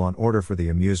available on order for the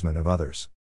amusement of others.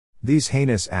 These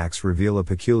heinous acts reveal a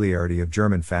peculiarity of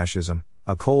German fascism,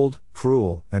 a cold,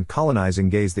 cruel, and colonizing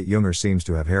gaze that Jünger seems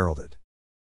to have heralded.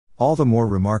 All the more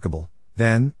remarkable,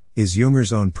 then, is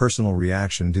Jünger's own personal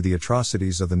reaction to the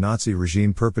atrocities of the Nazi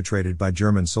regime perpetrated by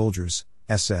German soldiers,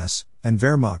 SS, and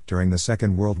Wehrmacht during the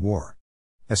Second World War.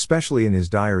 Especially in his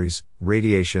diaries,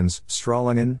 Radiations,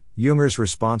 Strahlungen, Jünger's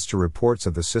response to reports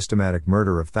of the systematic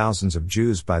murder of thousands of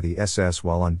Jews by the SS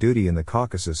while on duty in the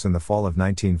Caucasus in the fall of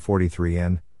 1943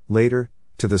 and, later,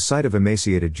 to the sight of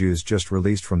emaciated Jews just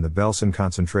released from the Belsen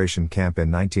concentration camp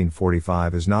in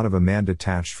 1945 is not of a man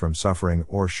detached from suffering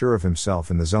or sure of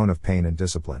himself in the zone of pain and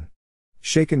discipline.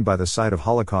 Shaken by the sight of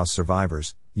Holocaust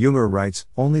survivors, Jünger writes,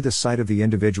 only the sight of the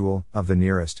individual, of the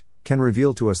nearest, can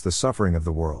reveal to us the suffering of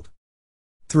the world.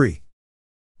 3.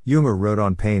 Jünger wrote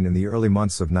on pain in the early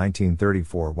months of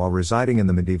 1934 while residing in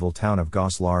the medieval town of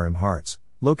Goslar im Harz,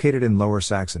 located in Lower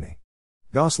Saxony.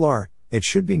 Goslar, it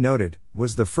should be noted,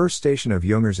 was the first station of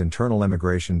Jünger's internal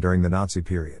emigration during the Nazi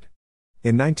period.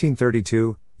 In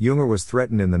 1932, Jünger was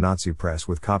threatened in the Nazi press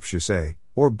with Kopfschuss,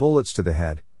 or bullets to the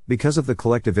head, because of the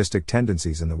collectivistic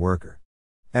tendencies in the worker.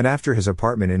 And after his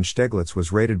apartment in Steglitz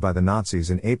was raided by the Nazis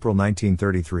in April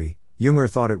 1933, Jünger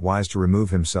thought it wise to remove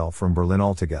himself from Berlin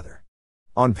altogether.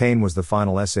 On Pain was the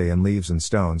final essay in Leaves and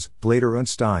Stones, Blätter und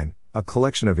Stein, a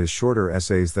collection of his shorter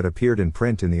essays that appeared in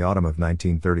print in the autumn of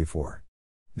 1934.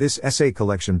 This essay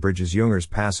collection bridges Jünger's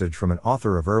passage from an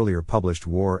author of earlier published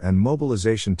war and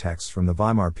mobilization texts from the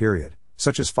Weimar period,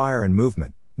 such as Fire and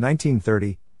Movement,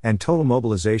 1930, and Total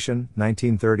Mobilization,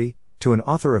 1930, to an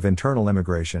author of internal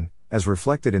emigration, as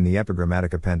reflected in the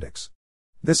epigrammatic appendix.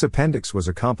 This appendix was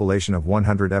a compilation of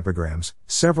 100 epigrams,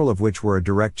 several of which were a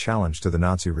direct challenge to the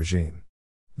Nazi regime.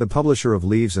 The publisher of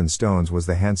Leaves and Stones was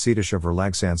the Hanseatische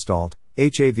Verlagsanstalt,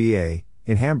 HAVA,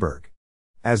 in Hamburg.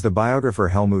 As the biographer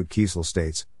Helmut Kiesel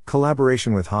states,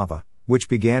 collaboration with HAVA, which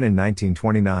began in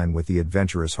 1929 with The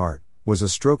Adventurous Heart, was a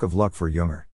stroke of luck for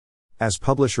Jünger. As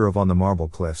publisher of On the Marble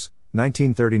Cliffs,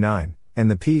 1939,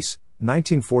 and The Peace,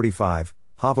 1945,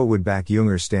 Havel would back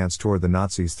Jünger's stance toward the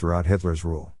Nazis throughout Hitler's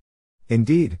rule.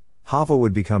 Indeed, Havel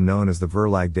would become known as the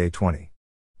Verlag des 20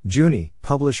 Juni,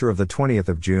 publisher of the 20th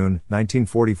of June,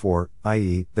 1944,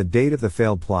 i.e., the date of the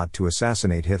failed plot to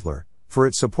assassinate Hitler, for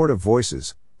its support of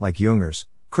voices, like Jünger's,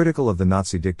 critical of the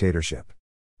Nazi dictatorship.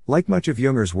 Like much of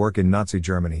Jünger's work in Nazi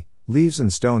Germany, Leaves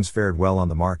and Stones fared well on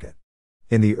the market.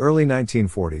 In the early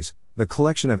 1940s, the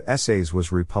collection of essays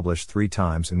was republished 3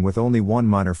 times and with only one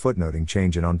minor footnoting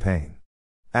change in On Pain.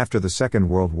 After the Second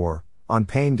World War, On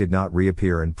Pain did not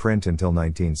reappear in print until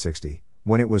 1960,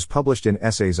 when it was published in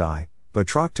Essays I,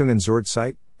 Betrachtungen zur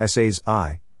Zeit, Essays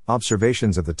I,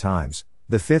 Observations of the Times,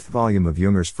 the 5th volume of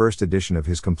Jünger's first edition of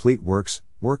his complete works,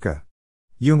 Werke.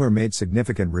 Jünger made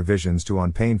significant revisions to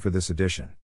On Pain for this edition.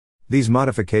 These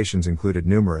modifications included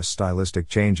numerous stylistic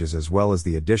changes as well as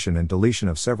the addition and deletion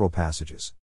of several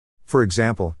passages. For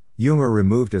example, Jünger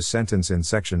removed a sentence in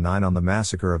Section 9 on the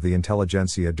massacre of the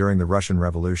intelligentsia during the Russian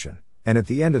Revolution, and at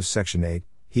the end of Section 8,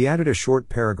 he added a short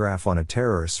paragraph on a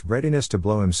terrorist's readiness to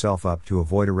blow himself up to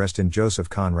avoid arrest in Joseph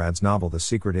Conrad's novel The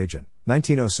Secret Agent,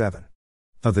 1907.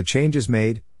 Of the changes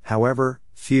made, however,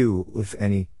 few, if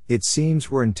any, it seems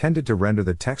were intended to render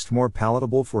the text more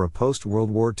palatable for a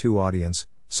post-World War II audience,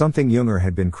 something Jünger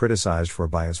had been criticized for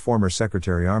by his former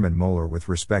secretary Armin Moeller with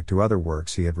respect to other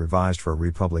works he had revised for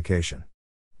republication.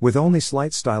 With only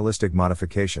slight stylistic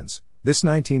modifications, this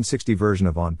 1960 version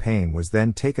of On Pain was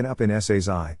then taken up in Essays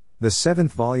I, the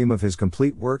 7th volume of his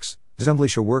complete works,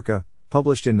 Sämtliche Werke,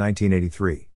 published in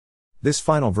 1983. This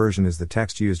final version is the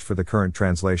text used for the current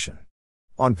translation.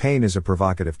 On Pain is a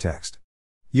provocative text.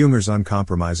 Jünger's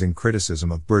uncompromising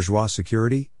criticism of bourgeois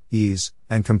security, ease,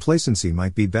 and complacency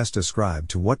might be best ascribed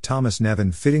to what Thomas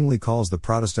Nevin fittingly calls the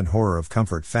Protestant horror of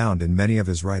comfort found in many of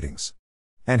his writings.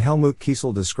 And Helmut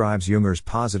Kiesel describes Jünger's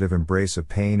positive embrace of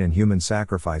pain and human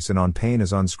sacrifice in On Pain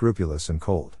as unscrupulous and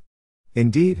cold.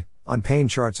 Indeed, On Pain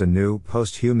charts a new,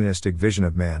 post-humanistic vision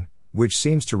of man, which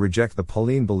seems to reject the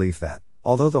Pauline belief that,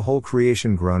 although the whole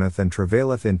creation groaneth and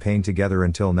travaileth in pain together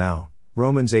until now,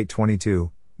 Romans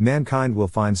 8:22, mankind will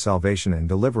find salvation and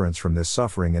deliverance from this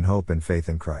suffering in hope and faith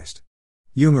in Christ.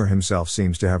 Jünger himself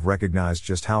seems to have recognized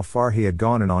just how far he had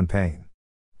gone in On Pain.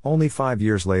 Only 5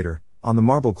 years later, On the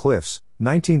Marble Cliffs,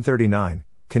 1939,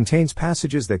 contains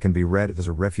passages that can be read as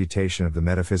a refutation of the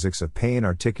metaphysics of pain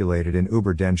articulated in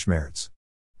Über den Schmerz.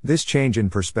 This change in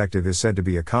perspective is said to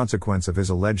be a consequence of his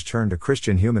alleged turn to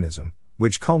Christian humanism,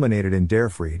 which culminated in Der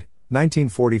Friede,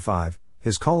 1945,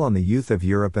 his call on the youth of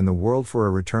Europe and the world for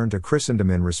a return to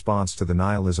Christendom in response to the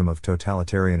nihilism of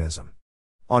totalitarianism.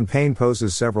 On Pain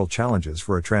poses several challenges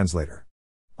for a translator.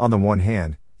 On the one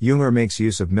hand, Jünger makes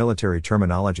use of military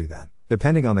terminology that,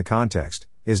 depending on the context,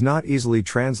 is not easily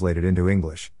translated into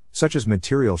English, such as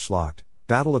Materialschlacht,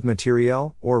 Battle of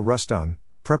Material, or Rüstung,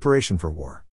 preparation for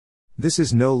war. This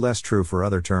is no less true for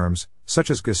other terms,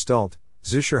 such as Gestalt,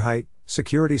 Sicherheit,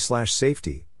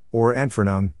 security/safety, or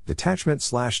Entfernung,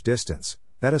 detachment/distance,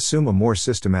 that assume a more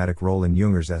systematic role in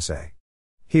Jünger's essay.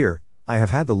 Here, I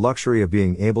have had the luxury of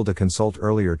being able to consult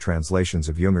earlier translations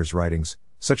of Jünger's writings,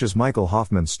 such as Michael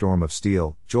Hoffman's Storm of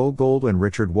Steel, Joel Gold and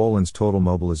Richard Wollen's Total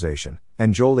Mobilization,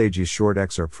 and Joel Agee's short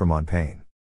excerpt from On Pain.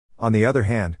 On the other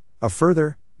hand, a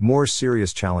further, more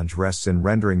serious challenge rests in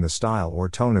rendering the style or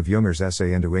tone of Jünger's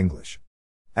essay into English.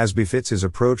 As befits his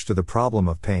approach to the problem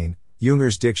of pain,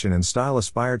 Jünger's diction and style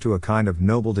aspire to a kind of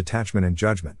noble detachment and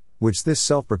judgment, which this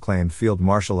self-proclaimed field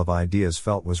marshal of ideas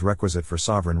felt was requisite for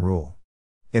sovereign rule.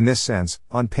 In this sense,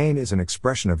 On Pain is an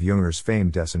expression of Jünger's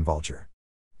famed Desinvulture.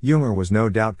 Jünger was no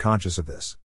doubt conscious of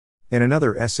this. In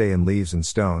another essay in Leaves and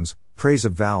Stones, Praise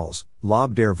of Vowels,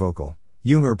 Lob der Vokal,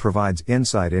 Jünger provides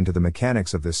insight into the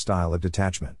mechanics of this style of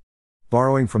detachment.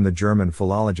 Borrowing from the German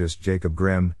philologist Jacob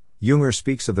Grimm, Jünger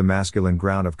speaks of the masculine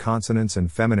ground of consonants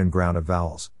and feminine ground of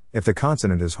vowels. If the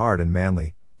consonant is hard and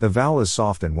manly, the vowel is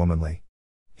soft and womanly.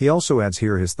 He also adds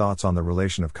here his thoughts on the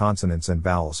relation of consonants and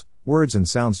vowels, words and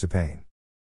sounds to pain.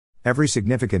 Every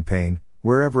significant pain,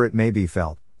 wherever it may be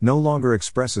felt, no longer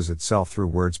expresses itself through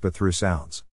words but through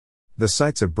sounds. The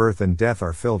sights of birth and death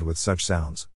are filled with such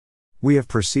sounds. We have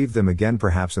perceived them again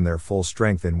perhaps in their full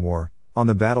strength in war, on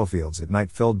the battlefields at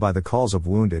night filled by the calls of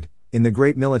wounded, in the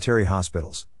great military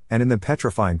hospitals, and in the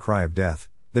petrifying cry of death,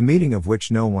 the meaning of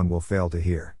which no one will fail to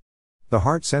hear. The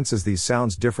heart senses these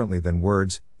sounds differently than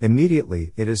words,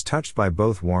 immediately it is touched by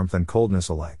both warmth and coldness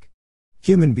alike.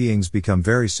 Human beings become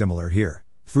very similar here.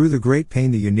 Through the great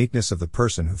pain the uniqueness of the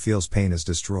person who feels pain is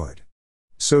destroyed.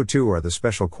 So too are the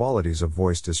special qualities of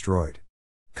voice destroyed.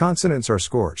 Consonants are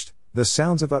scorched, the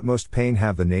sounds of utmost pain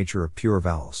have the nature of pure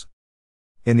vowels.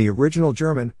 In the original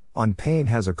German, On Pain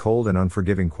has a cold and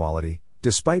unforgiving quality,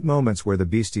 Despite moments where the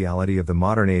bestiality of the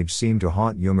modern age seemed to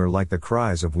haunt Jünger like the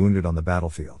cries of wounded on the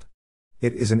battlefield.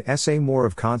 It is an essay more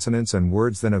of consonants and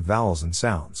words than of vowels and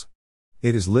sounds.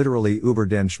 It is literally über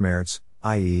den Schmerz,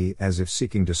 i.e., as if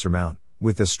seeking to surmount,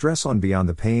 with the stress on beyond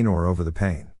the pain or over the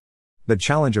pain. The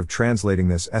challenge of translating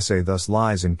this essay thus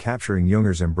lies in capturing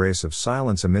Jünger's embrace of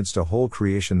silence amidst a whole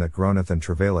creation that groaneth and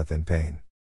travaileth in pain.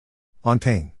 On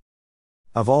pain.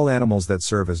 Of all animals that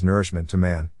serve as nourishment to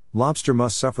man, lobster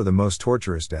must suffer the most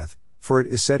torturous death, for it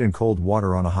is set in cold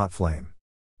water on a hot flame.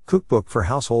 Cookbook for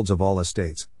Households of All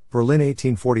Estates, Berlin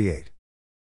 1848.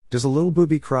 Does a little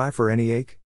booby cry for any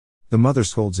ache? The mother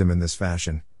scolds him in this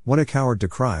fashion, what a coward to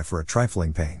cry for a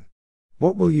trifling pain.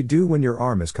 What will you do when your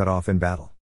arm is cut off in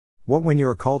battle? What when you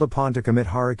are called upon to commit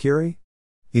harakiri?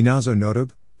 Inazo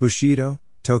Notob, Bushido,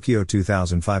 Tokyo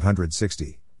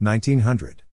 2560,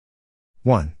 1900.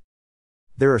 1.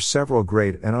 There are several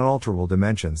great and unalterable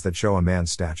dimensions that show a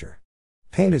man's stature.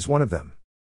 Pain is one of them.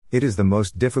 It is the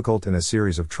most difficult in a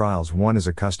series of trials one is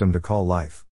accustomed to call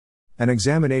life. An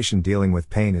examination dealing with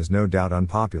pain is no doubt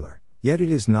unpopular, yet it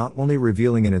is not only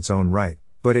revealing in its own right,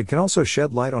 but it can also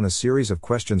shed light on a series of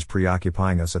questions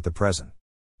preoccupying us at the present.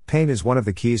 Pain is one of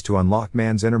the keys to unlock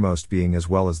man's innermost being as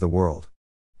well as the world.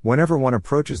 Whenever one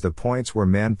approaches the points where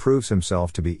man proves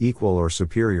himself to be equal or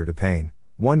superior to pain,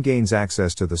 one gains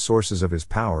access to the sources of his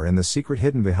power and the secret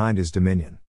hidden behind his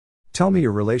dominion. Tell me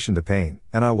your relation to pain,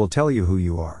 and I will tell you who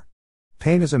you are.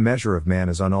 Pain as a measure of man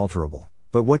is unalterable,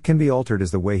 but what can be altered is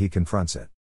the way he confronts it.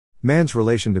 Man's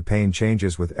relation to pain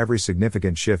changes with every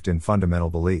significant shift in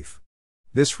fundamental belief.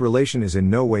 This relation is in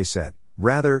no way set.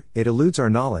 Rather, it eludes our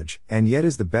knowledge, and yet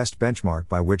is the best benchmark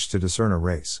by which to discern a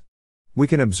race. We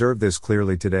can observe this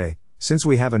clearly today, since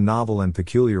we have a novel and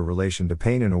peculiar relation to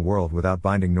pain in a world without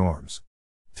binding norms.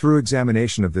 Through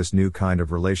examination of this new kind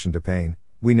of relation to pain,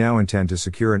 we now intend to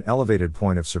secure an elevated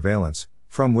point of surveillance,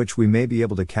 from which we may be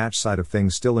able to catch sight of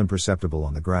things still imperceptible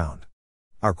on the ground.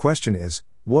 Our question is,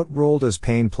 what role does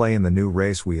pain play in the new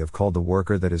race we have called the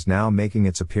worker that is now making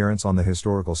its appearance on the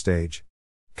historical stage?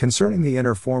 Concerning the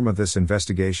inner form of this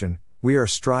investigation, we are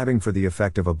striving for the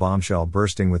effect of a bombshell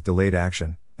bursting with delayed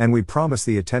action, and we promise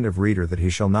the attentive reader that he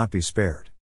shall not be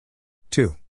spared.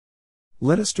 2.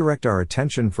 Let us direct our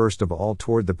attention first of all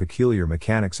toward the peculiar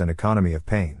mechanics and economy of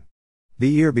pain.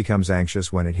 The ear becomes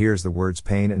anxious when it hears the words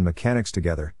pain and mechanics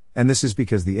together, and this is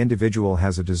because the individual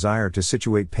has a desire to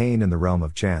situate pain in the realm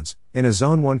of chance, in a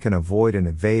zone one can avoid and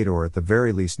evade or at the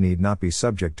very least need not be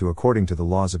subject to according to the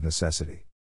laws of necessity.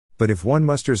 But if one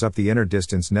musters up the inner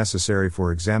distance necessary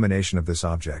for examination of this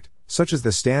object, such as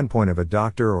the standpoint of a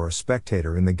doctor or a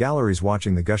spectator in the galleries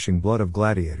watching the gushing blood of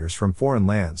gladiators from foreign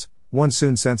lands, one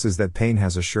soon senses that pain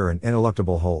has a sure and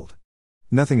ineluctable hold.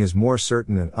 Nothing is more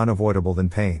certain and unavoidable than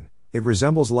pain. It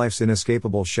resembles life's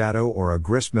inescapable shadow or a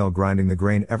gristmill grinding the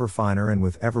grain ever finer and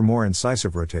with ever more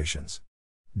incisive rotations.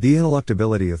 The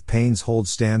ineluctability of pain's hold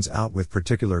stands out with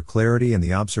particular clarity in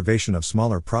the observation of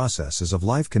smaller processes of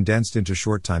life condensed into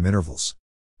short time intervals.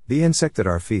 The insect at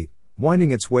our feet,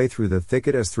 winding its way through the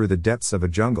thicket as through the depths of a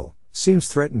jungle, seems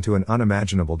threatened to an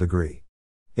unimaginable degree.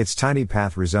 Its tiny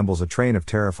path resembles a train of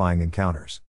terrifying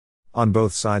encounters. On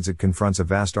both sides it confronts a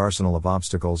vast arsenal of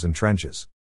obstacles and trenches.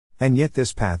 And yet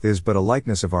this path is but a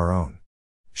likeness of our own.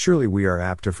 Surely we are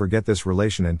apt to forget this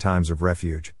relation in times of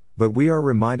refuge, but we are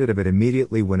reminded of it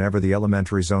immediately whenever the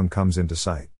elementary zone comes into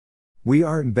sight. We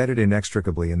are embedded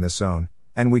inextricably in this zone,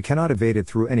 and we cannot evade it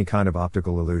through any kind of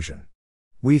optical illusion.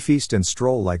 We feast and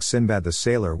stroll like Sinbad the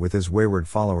sailor with his wayward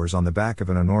followers on the back of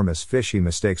an enormous fish he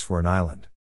mistakes for an island.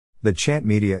 The chant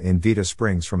media in Vita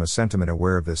springs from a sentiment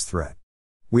aware of this threat.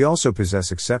 We also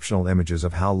possess exceptional images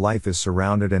of how life is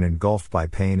surrounded and engulfed by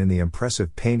pain in the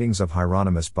impressive paintings of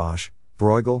Hieronymus Bosch,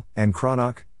 Bruegel, and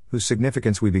Cranach, whose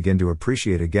significance we begin to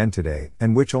appreciate again today,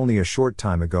 and which only a short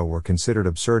time ago were considered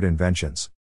absurd inventions.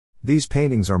 These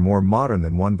paintings are more modern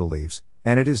than one believes,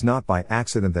 and it is not by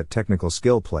accident that technical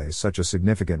skill plays such a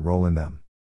significant role in them.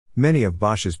 Many of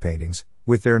Bosch's paintings,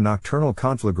 with their nocturnal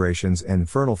conflagrations and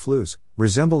infernal flues,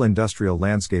 resemble industrial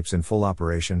landscapes in full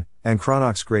operation, and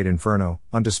Cranach's Great Inferno,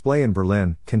 on display in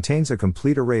Berlin, contains a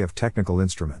complete array of technical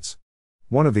instruments.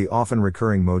 One of the often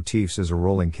recurring motifs is a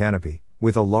rolling canopy,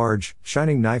 with a large,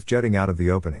 shining knife jutting out of the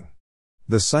opening.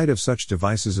 The sight of such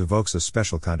devices evokes a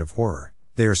special kind of horror.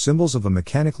 They are symbols of a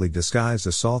mechanically disguised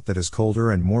assault that is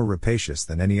colder and more rapacious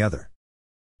than any other.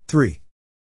 3.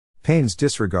 Pain's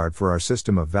disregard for our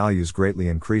system of values greatly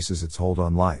increases its hold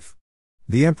on life.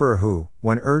 The emperor who,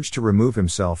 when urged to remove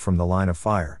himself from the line of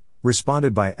fire,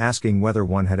 responded by asking whether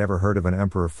one had ever heard of an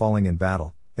emperor falling in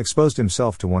battle, exposed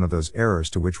himself to one of those errors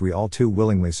to which we all too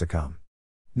willingly succumb.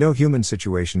 No human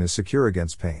situation is secure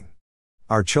against pain.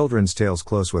 Our children's tales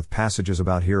close with passages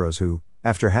about heroes who,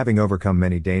 after having overcome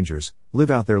many dangers, live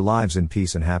out their lives in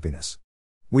peace and happiness.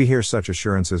 We hear such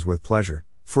assurances with pleasure,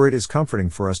 for it is comforting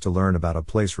for us to learn about a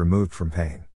place removed from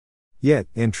pain. Yet,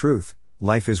 in truth,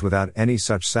 life is without any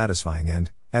such satisfying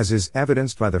end, as is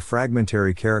evidenced by the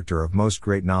fragmentary character of most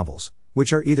great novels,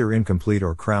 which are either incomplete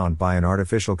or crowned by an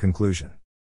artificial conclusion.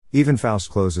 Even Faust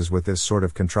closes with this sort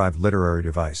of contrived literary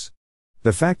device.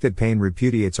 The fact that pain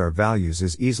repudiates our values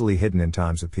is easily hidden in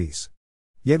times of peace.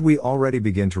 Yet we already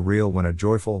begin to reel when a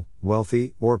joyful,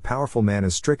 wealthy, or powerful man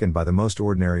is stricken by the most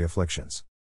ordinary afflictions.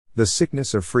 The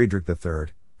sickness of Friedrich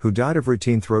III, who died of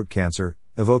routine throat cancer,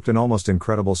 evoked an almost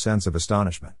incredible sense of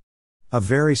astonishment. A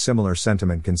very similar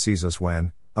sentiment can seize us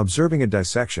when, observing a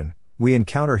dissection, we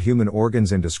encounter human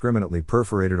organs indiscriminately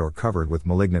perforated or covered with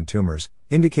malignant tumors,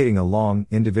 indicating a long,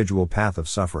 individual path of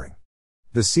suffering.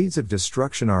 The seeds of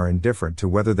destruction are indifferent to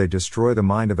whether they destroy the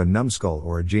mind of a numbskull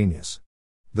or a genius.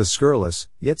 The scurrilous,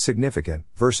 yet significant,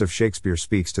 verse of Shakespeare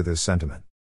speaks to this sentiment.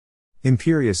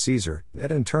 Imperious Caesar,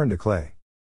 dead and turned to clay,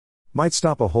 might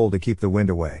stop a hole to keep the wind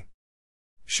away.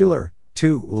 Schiller,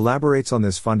 too, elaborates on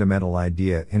this fundamental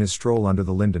idea in his Stroll Under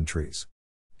the Linden Trees.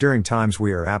 During times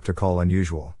we are apt to call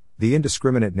unusual, the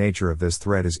indiscriminate nature of this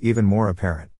threat is even more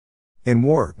apparent. In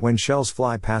war, when shells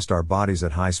fly past our bodies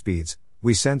at high speeds,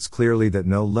 we sense clearly that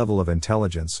no level of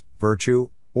intelligence, virtue,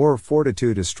 or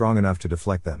fortitude is strong enough to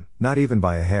deflect them, not even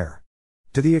by a hair.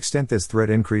 To the extent this threat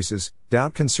increases,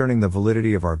 doubt concerning the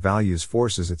validity of our values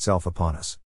forces itself upon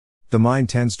us. The mind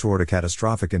tends toward a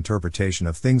catastrophic interpretation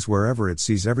of things wherever it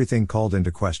sees everything called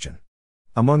into question.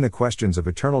 Among the questions of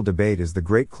eternal debate is the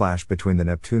great clash between the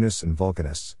Neptunists and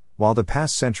Vulcanists, while the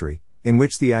past century, in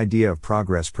which the idea of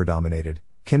progress predominated,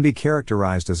 can be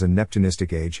characterized as a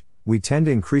Neptunistic age, we tend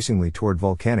increasingly toward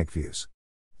volcanic views.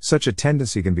 Such a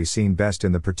tendency can be seen best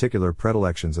in the particular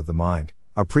predilections of the mind.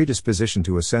 A predisposition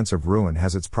to a sense of ruin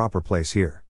has its proper place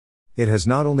here. It has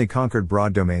not only conquered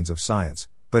broad domains of science,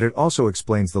 but it also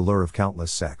explains the lure of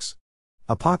countless sects.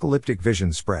 Apocalyptic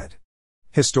visions spread.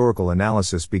 Historical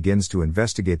analysis begins to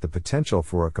investigate the potential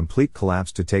for a complete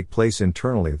collapse to take place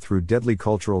internally through deadly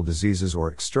cultural diseases or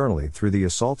externally through the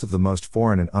assault of the most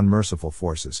foreign and unmerciful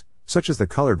forces, such as the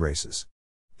colored races.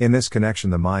 In this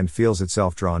connection the mind feels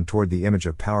itself drawn toward the image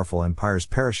of powerful empires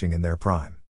perishing in their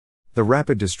prime. The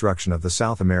rapid destruction of the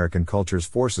South American cultures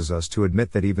forces us to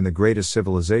admit that even the greatest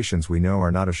civilizations we know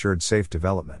are not assured safe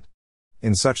development.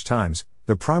 In such times,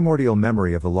 the primordial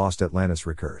memory of the lost Atlantis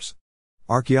recurs.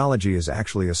 Archaeology is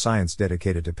actually a science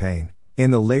dedicated to pain. In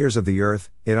the layers of the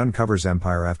earth, it uncovers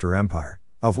empire after empire,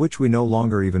 of which we no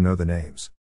longer even know the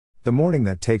names. The mourning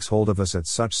that takes hold of us at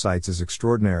such sites is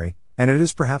extraordinary, and it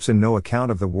is perhaps in no account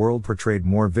of the world portrayed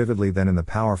more vividly than in the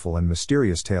powerful and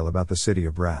mysterious tale about the city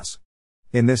of brass.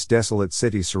 In this desolate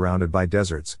city surrounded by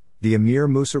deserts, the Emir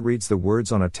Musa reads the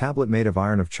words on a tablet made of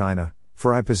iron of China,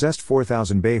 "For I possessed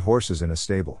 4,000 bay horses in a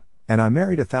stable, and I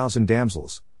married 1,000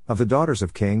 damsels, of the daughters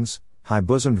of kings,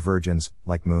 high-bosomed virgins,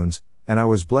 like moons, and I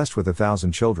was blessed with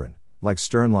 1,000 children, like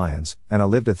stern lions, and I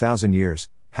lived 1,000 years,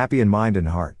 happy in mind and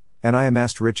heart, and I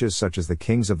amassed riches such as the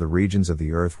kings of the regions of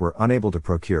the earth were unable to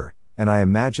procure, and I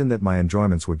imagined that my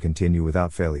enjoyments would continue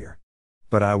without failure.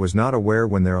 But I was not aware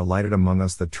when there alighted among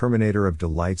us the terminator of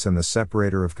delights and the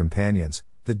separator of companions,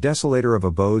 the desolator of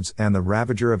abodes and the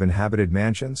ravager of inhabited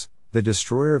mansions, the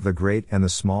destroyer of the great and the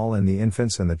small and the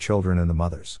infants and the children and the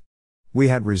mothers. We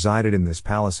had resided in this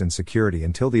palace in security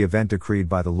until the event decreed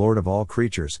by the Lord of all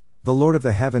creatures, the Lord of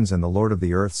the heavens and the Lord of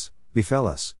the earths, befell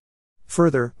us.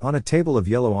 Further, on a table of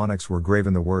yellow onyx were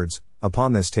graven the words,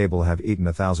 Upon this table have eaten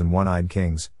 1,000 one-eyed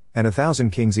kings, and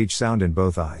 1,000 kings each sound in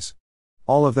both eyes.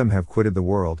 All of them have quitted the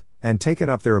world, and taken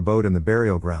up their abode in the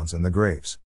burial grounds and the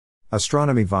graves.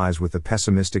 Astronomy vies with the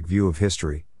pessimistic view of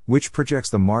history, which projects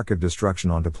the mark of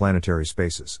destruction onto planetary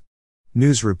spaces.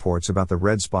 News reports about the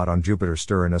red spot on Jupiter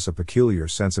stir in us a peculiar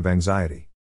sense of anxiety.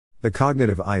 The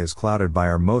cognitive eye is clouded by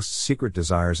our most secret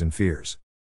desires and fears.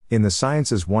 In the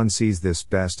sciences one sees this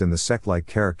best in the sect-like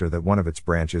character that one of its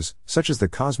branches, such as the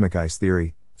cosmic ice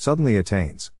theory, suddenly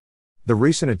attains. The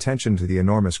recent attention to the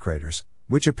enormous craters,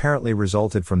 which apparently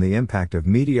resulted from the impact of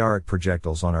meteoric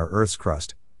projectiles on our Earth's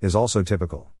crust, is also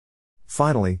typical.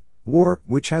 Finally, war,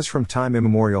 which has from time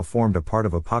immemorial formed a part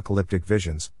of apocalyptic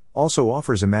visions, also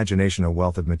offers imagination a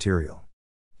wealth of material.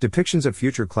 Depictions of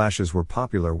future clashes were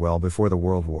popular well before the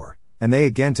World War, and they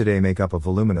again today make up a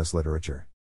voluminous literature.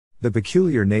 The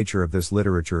peculiar nature of this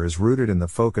literature is rooted in the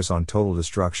focus on total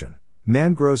destruction.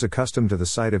 Man grows accustomed to the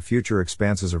sight of future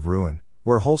expanses of ruin,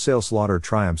 where wholesale slaughter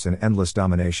triumphs in endless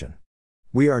domination.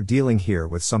 We are dealing here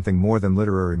with something more than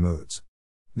literary moods.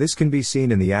 This can be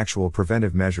seen in the actual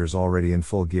preventive measures already in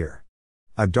full gear.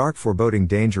 A dark foreboding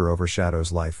danger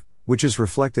overshadows life, which is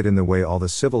reflected in the way all the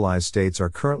civilized states are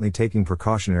currently taking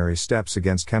precautionary steps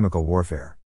against chemical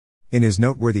warfare. In his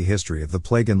noteworthy History of the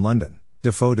Plague in London,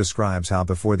 Defoe describes how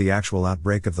before the actual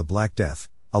outbreak of the Black Death,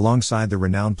 alongside the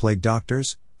renowned plague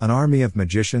doctors, an army of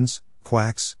magicians,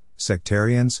 quacks,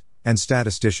 sectarians, and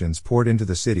statisticians poured into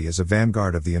the city as a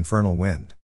vanguard of the infernal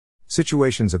wind.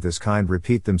 Situations of this kind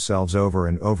repeat themselves over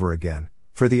and over again,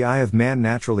 for the eye of man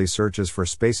naturally searches for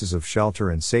spaces of shelter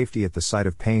and safety at the sight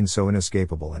of pain so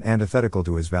inescapable and antithetical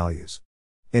to his values.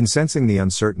 In sensing the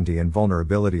uncertainty and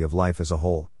vulnerability of life as a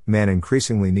whole, man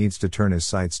increasingly needs to turn his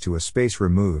sights to a space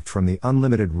removed from the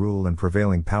unlimited rule and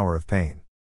prevailing power of pain.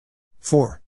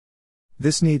 4.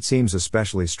 This need seems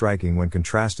especially striking when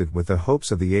contrasted with the hopes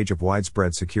of the age of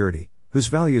widespread security, whose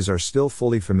values are still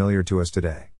fully familiar to us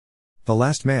today. The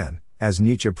last man, as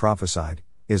Nietzsche prophesied,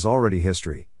 is already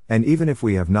history, and even if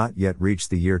we have not yet reached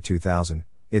the year 2000,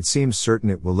 it seems certain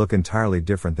it will look entirely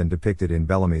different than depicted in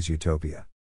Bellamy's Utopia.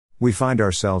 We find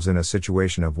ourselves in a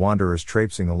situation of wanderers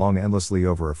traipsing along endlessly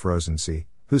over a frozen sea,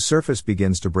 whose surface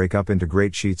begins to break up into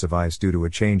great sheets of ice due to a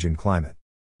change in climate.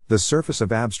 The surface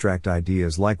of abstract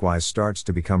ideas likewise starts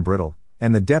to become brittle,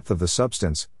 and the depth of the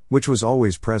substance, which was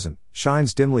always present,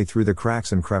 shines dimly through the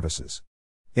cracks and crevices.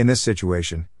 In this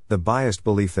situation, the biased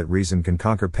belief that reason can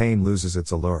conquer pain loses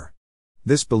its allure.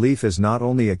 This belief is not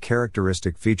only a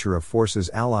characteristic feature of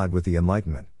forces allied with the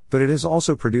Enlightenment, but it has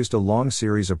also produced a long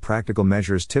series of practical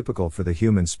measures typical for the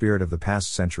human spirit of the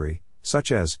past century,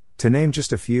 such as, to name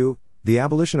just a few, the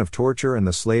abolition of torture and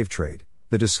the slave trade,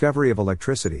 the discovery of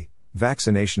electricity,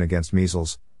 vaccination against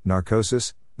measles,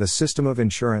 narcosis, the system of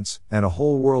insurance, and a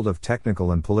whole world of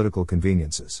technical and political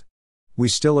conveniences. We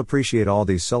still appreciate all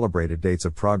these celebrated dates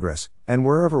of progress, and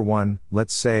wherever one,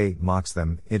 let's say, mocks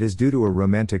them, it is due to a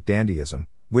romantic dandyism,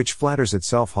 which flatters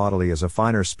itself haughtily as a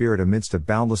finer spirit amidst a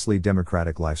boundlessly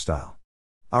democratic lifestyle.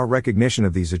 Our recognition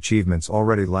of these achievements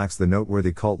already lacks the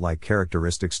noteworthy cult-like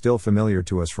characteristics still familiar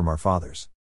to us from our fathers.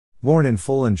 Born in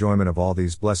full enjoyment of all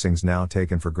these blessings now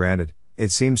taken for granted,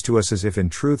 it seems to us as if in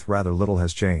truth rather little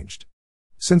has changed.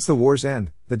 Since the war's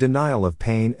end, the denial of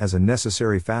pain as a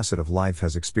necessary facet of life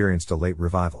has experienced a late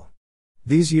revival.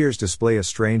 These years display a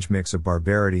strange mix of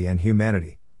barbarity and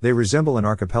humanity. They resemble an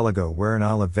archipelago where an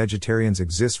isle of vegetarians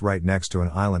exists right next to an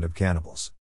island of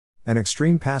cannibals. An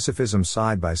extreme pacifism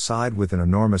side by side with an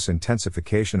enormous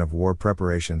intensification of war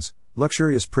preparations,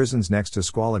 luxurious prisons next to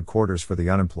squalid quarters for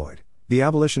the unemployed, the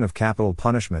abolition of capital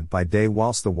punishment by day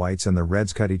whilst the whites and the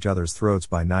reds cut each other's throats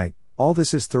by night. All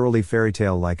this is thoroughly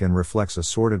fairy-tale-like and reflects a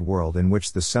sordid world in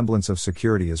which the semblance of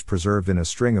security is preserved in a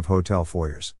string of hotel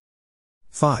foyers.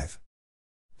 5.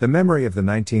 The memory of the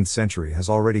 19th century has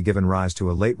already given rise to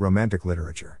a late Romantic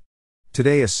literature.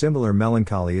 Today a similar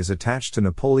melancholy is attached to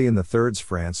Napoleon III's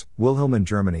France, Wilhelm in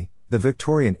Germany, the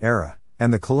Victorian era,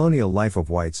 and the colonial life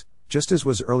of whites, just as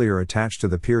was earlier attached to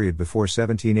the period before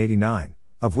 1789,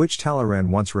 of which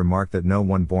Talleyrand once remarked that no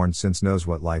one born since knows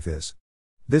what life is.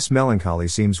 This melancholy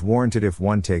seems warranted if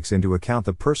one takes into account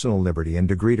the personal liberty and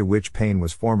degree to which pain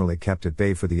was formerly kept at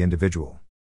bay for the individual.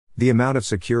 The amount of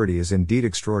security is indeed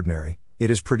extraordinary. It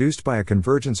is produced by a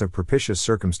convergence of propitious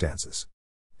circumstances.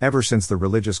 Ever since the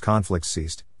religious conflicts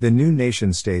ceased, the new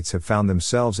nation-states have found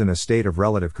themselves in a state of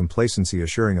relative complacency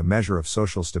assuring a measure of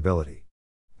social stability.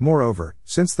 Moreover,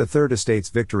 since the Third Estate's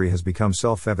victory has become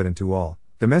self-evident to all,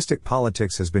 domestic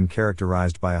politics has been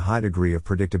characterized by a high degree of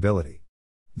predictability.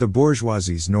 The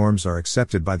bourgeoisie's norms are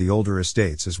accepted by the older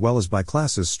estates as well as by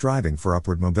classes striving for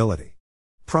upward mobility.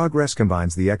 Progress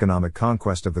combines the economic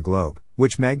conquest of the globe,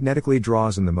 which magnetically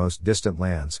draws in the most distant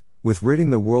lands, with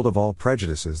ridding the world of all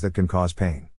prejudices that can cause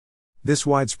pain. This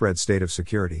widespread state of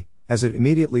security, as it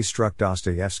immediately struck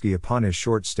Dostoevsky upon his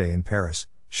short stay in Paris,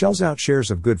 shells out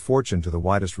shares of good fortune to the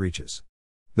widest reaches.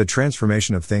 The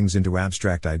transformation of things into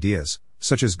abstract ideas,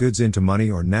 such as goods into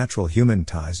money or natural human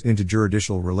ties into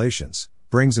juridical relations,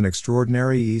 brings an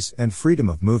extraordinary ease and freedom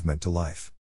of movement to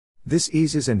life. This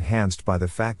ease is enhanced by the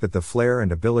fact that the flair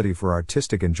and ability for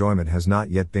artistic enjoyment has not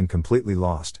yet been completely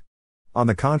lost. On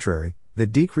the contrary, the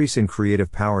decrease in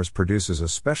creative powers produces a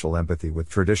special empathy with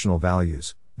traditional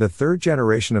values. The third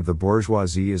generation of the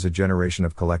bourgeoisie is a generation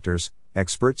of collectors,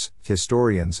 experts,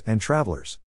 historians, and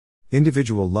travelers.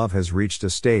 Individual love has reached a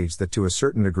stage that to a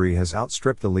certain degree has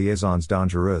outstripped the liaisons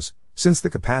dangereuses, since the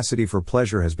capacity for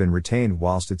pleasure has been retained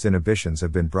whilst its inhibitions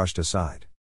have been brushed aside.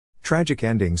 Tragic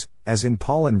endings, as in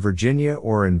Paul and Virginia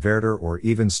or in Werther or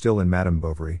even still in Madame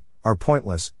Bovary, are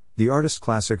pointless. The artist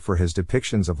classic for his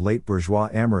depictions of late bourgeois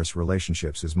amorous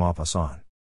relationships is Maupassant.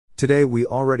 Today we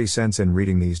already sense in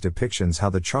reading these depictions how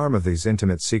the charm of these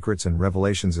intimate secrets and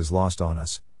revelations is lost on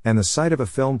us, and the sight of a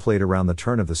film played around the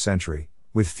turn of the century,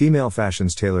 with female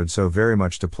fashions tailored so very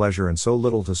much to pleasure and so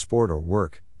little to sport or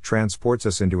work, transports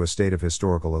us into a state of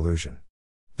historical illusion.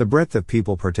 The breadth of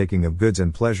people partaking of goods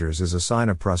and pleasures is a sign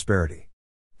of prosperity.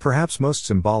 Perhaps most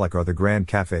symbolic are the grand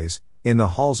cafes, in the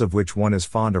halls of which one is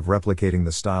fond of replicating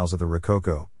the styles of the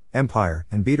Rococo, Empire,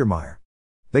 and Biedermeier.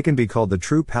 They can be called the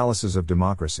true palaces of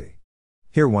democracy.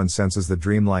 Here one senses the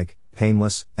dreamlike,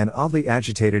 painless, and oddly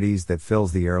agitated ease that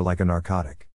fills the air like a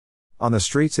narcotic. On the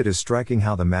streets it is striking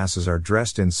how the masses are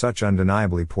dressed in such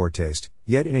undeniably poor taste,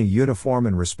 yet in a uniform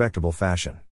and respectable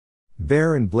fashion.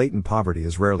 Bare and blatant poverty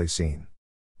is rarely seen.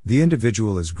 The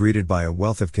individual is greeted by a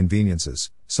wealth of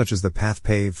conveniences, such as the path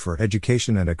paved for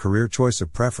education and a career choice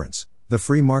of preference, the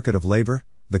free market of labor,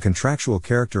 the contractual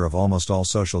character of almost all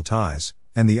social ties,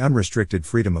 and the unrestricted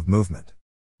freedom of movement.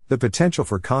 The potential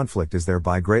for conflict is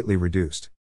thereby greatly reduced.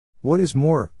 What is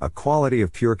more, a quality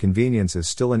of pure convenience is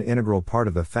still an integral part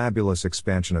of the fabulous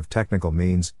expansion of technical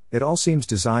means. It all seems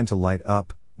designed to light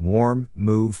up, warm,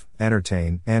 move,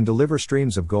 entertain, and deliver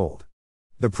streams of gold.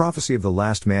 The prophecy of the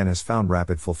last man has found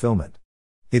rapid fulfillment.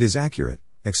 It is accurate,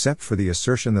 except for the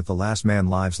assertion that the last man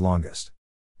lives longest.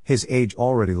 His age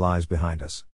already lies behind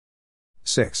us.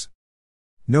 6.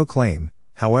 No claim,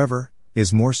 however,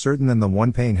 is more certain than the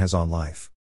one pain has on life.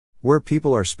 Where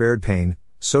people are spared pain,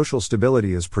 social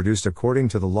stability is produced according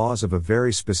to the laws of a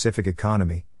very specific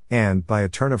economy, and, by a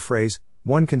turn of phrase,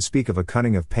 one can speak of a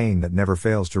cunning of pain that never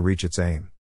fails to reach its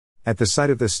aim. At the sight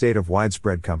of this state of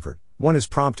widespread comfort, one is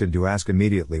prompted to ask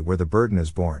immediately where the burden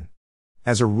is born.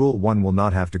 As a rule, one will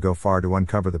not have to go far to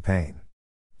uncover the pain.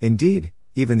 Indeed,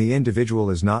 even the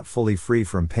individual is not fully free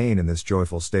from pain in this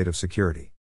joyful state of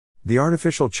security. The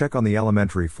artificial check on the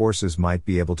elementary forces might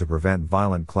be able to prevent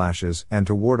violent clashes and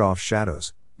to ward off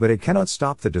shadows, but it cannot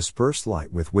stop the dispersed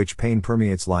light with which pain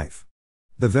permeates life.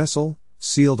 The vessel,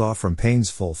 sealed off from pain's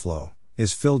full flow,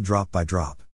 is filled drop by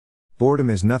drop.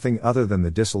 Boredom is nothing other than the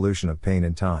dissolution of pain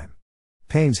in time.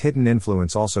 Pain's hidden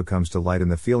influence also comes to light in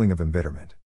the feeling of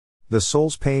embitterment. The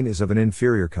soul's pain is of an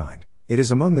inferior kind. It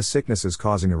is among the sicknesses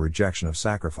causing a rejection of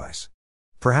sacrifice.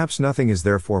 Perhaps nothing is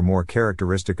therefore more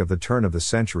characteristic of the turn of the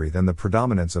century than the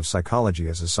predominance of psychology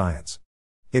as a science.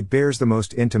 It bears the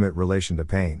most intimate relation to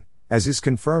pain, as is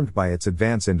confirmed by its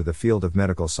advance into the field of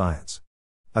medical science.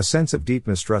 A sense of deep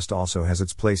mistrust also has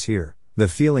its place here, the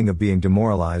feeling of being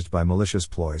demoralized by malicious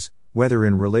ploys, whether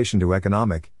in relation to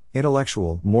economic,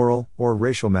 intellectual, moral, or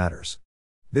racial matters.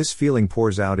 This feeling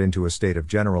pours out into a state of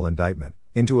general indictment,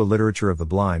 into a literature of the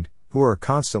blind, who are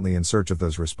constantly in search of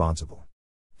those responsible.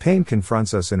 Pain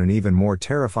confronts us in an even more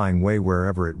terrifying way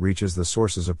wherever it reaches the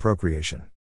sources of procreation.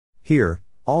 Here,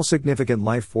 all significant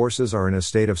life forces are in a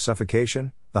state of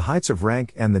suffocation, the heights of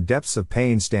rank and the depths of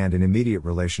pain stand in immediate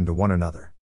relation to one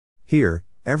another. Here,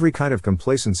 every kind of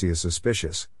complacency is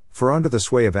suspicious, for under the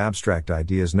sway of abstract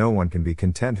ideas no one can be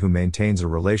content who maintains a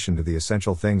relation to the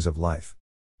essential things of life.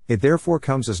 It therefore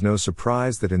comes as no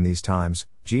surprise that in these times,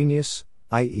 genius,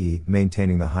 i.e.,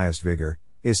 maintaining the highest vigor,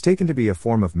 is taken to be a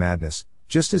form of madness,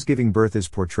 just as giving birth is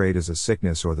portrayed as a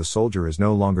sickness or the soldier is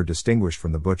no longer distinguished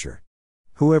from the butcher.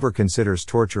 Whoever considers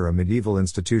torture a medieval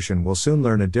institution will soon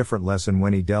learn a different lesson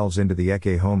when he delves into the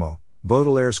Ecce Homo,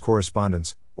 Baudelaire's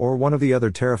correspondence, or one of the other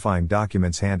terrifying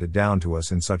documents handed down to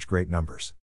us in such great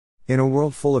numbers. In a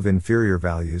world full of inferior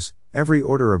values, every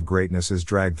order of greatness is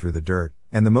dragged through the dirt,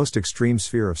 and the most extreme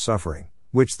sphere of suffering,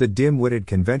 which the dim-witted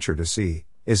can venture to see,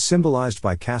 is symbolized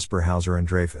by Caspar Hauser and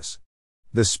Dreyfus.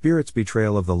 The spirit's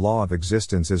betrayal of the law of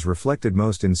existence is reflected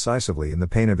most incisively in the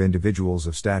pain of individuals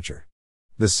of stature.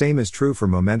 The same is true for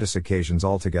momentous occasions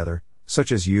altogether,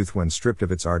 such as youth when stripped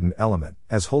of its ardent element,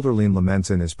 as Hölderlin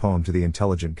laments in his poem to the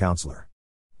intelligent counselor.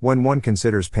 When one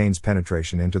considers pain's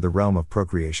penetration into the realm of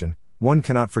procreation, one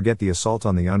cannot forget the assault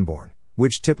on the unborn,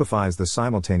 which typifies the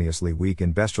simultaneously weak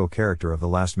and bestial character of the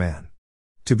last man.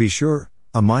 To be sure,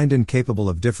 a mind incapable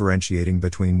of differentiating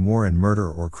between war and murder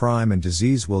or crime and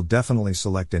disease will definitely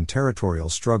select in territorial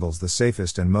struggles the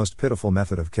safest and most pitiful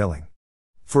method of killing.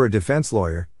 For a defense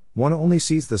lawyer, one only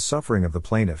sees the suffering of the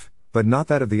plaintiff, but not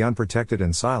that of the unprotected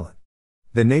and silent.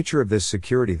 The nature of this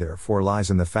security therefore lies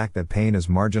in the fact that pain is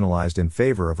marginalized in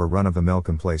favor of a run-of-the-mill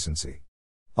complacency.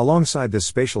 Alongside this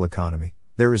spatial economy,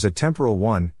 there is a temporal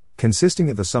one, consisting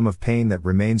of the sum of pain that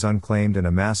remains unclaimed and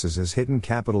amasses as hidden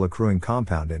capital accruing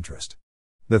compound interest.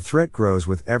 The threat grows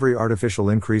with every artificial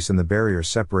increase in the barrier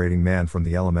separating man from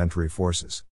the elementary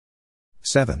forces.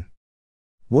 7.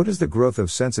 What does the growth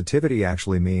of sensitivity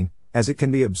actually mean, as it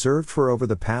can be observed for over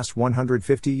the past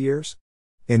 150 years?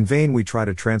 In vain we try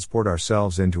to transport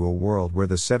ourselves into a world where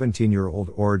the 17-year-old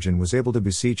Origen was able to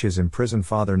beseech his imprisoned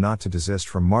father not to desist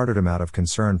from martyrdom out of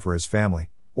concern for his family,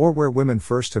 or where women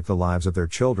first took the lives of their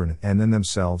children and then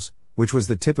themselves, which was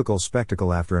the typical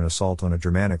spectacle after an assault on a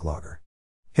Germanic lager.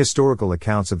 Historical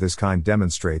accounts of this kind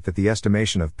demonstrate that the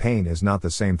estimation of pain is not the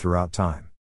same throughout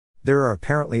time. There are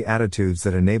apparently attitudes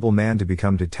that enable man to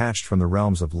become detached from the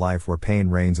realms of life where pain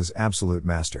reigns as absolute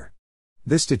master.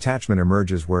 This detachment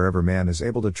emerges wherever man is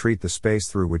able to treat the space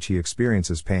through which he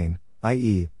experiences pain,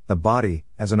 i.e., the body,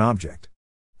 as an object.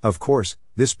 Of course,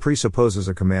 this presupposes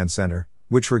a command center,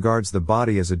 which regards the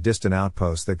body as a distant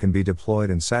outpost that can be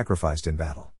deployed and sacrificed in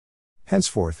battle.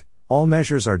 Henceforth, all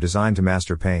measures are designed to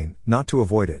master pain, not to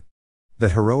avoid it. The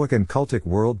heroic and cultic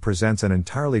world presents an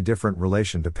entirely different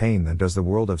relation to pain than does the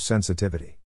world of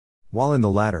sensitivity. While in the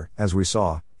latter, as we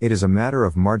saw, it is a matter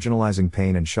of marginalizing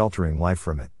pain and sheltering life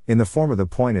from it, in the former the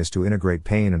point is to integrate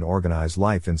pain and organize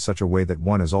life in such a way that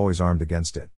one is always armed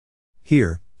against it.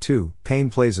 Here, too, pain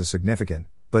plays a significant,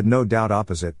 but no doubt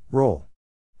opposite, role.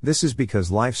 This is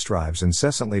because life strives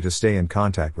incessantly to stay in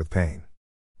contact with pain.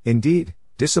 Indeed,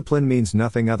 discipline means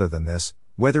nothing other than this,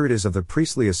 whether it is of the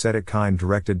priestly ascetic kind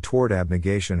directed toward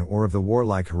abnegation or of the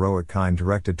warlike heroic kind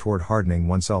directed toward hardening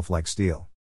oneself like steel.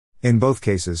 In both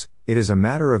cases, it is a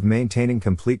matter of maintaining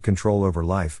complete control over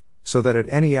life, so that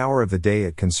at any hour of the day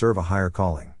it can serve a higher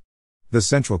calling. The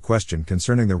central question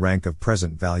concerning the rank of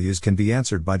present values can be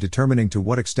answered by determining to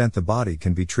what extent the body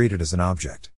can be treated as an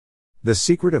object. The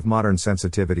secret of modern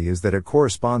sensitivity is that it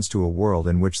corresponds to a world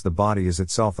in which the body is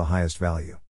itself the highest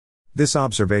value. This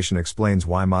observation explains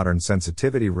why modern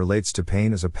sensitivity relates to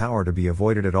pain as a power to be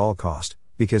avoided at all cost,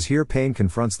 because here pain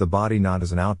confronts the body not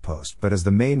as an outpost but as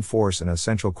the main force and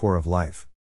essential core of life.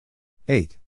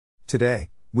 8. Today,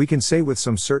 we can say with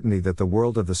some certainty that the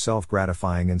world of the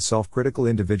self-gratifying and self-critical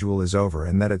individual is over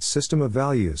and that its system of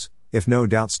values, if no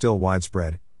doubt still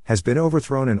widespread, has been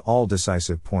overthrown in all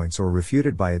decisive points or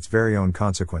refuted by its very own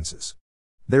consequences.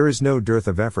 There is no dearth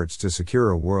of efforts to secure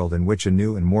a world in which a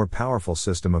new and more powerful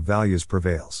system of values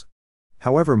prevails.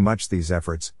 However much these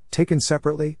efforts, taken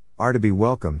separately, are to be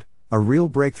welcomed, a real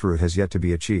breakthrough has yet to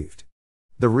be achieved.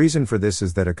 The reason for this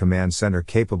is that a command center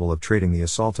capable of treating the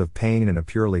assault of pain in a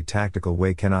purely tactical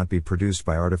way cannot be produced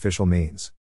by artificial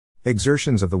means.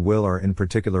 Exertions of the will are in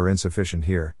particular insufficient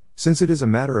here, since it is a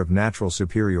matter of natural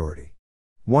superiority.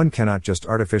 One cannot just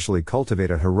artificially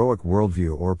cultivate a heroic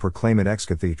worldview or proclaim it ex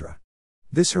cathedra.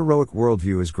 This heroic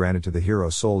worldview is granted to the hero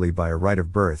solely by a right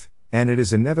of birth, and it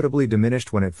is inevitably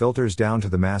diminished when it filters down to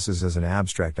the masses as an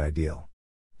abstract ideal.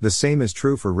 The same is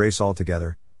true for race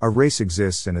altogether. A race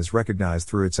exists and is recognized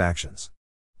through its actions.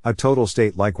 A total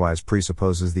state likewise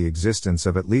presupposes the existence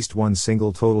of at least one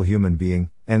single total human being,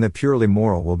 and the purely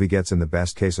moral will begets in the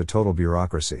best case a total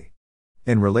bureaucracy.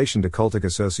 In relation to cultic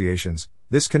associations,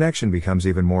 this connection becomes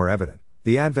even more evident.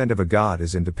 The advent of a god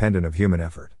is independent of human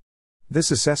effort. This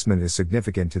assessment is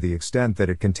significant to the extent that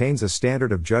it contains a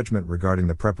standard of judgment regarding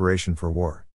the preparation for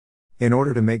war. In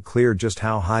order to make clear just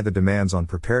how high the demands on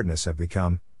preparedness have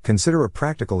become, consider a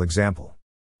practical example.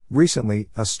 Recently,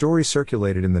 a story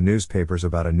circulated in the newspapers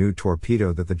about a new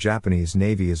torpedo that the Japanese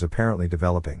Navy is apparently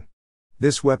developing.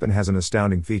 This weapon has an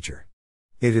astounding feature.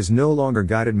 It is no longer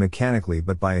guided mechanically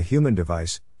but by a human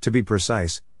device, to be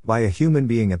precise, by a human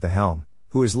being at the helm,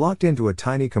 who is locked into a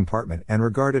tiny compartment and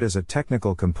regarded as a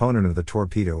technical component of the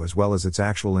torpedo as well as its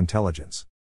actual intelligence.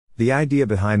 The idea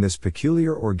behind this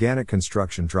peculiar organic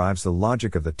construction drives the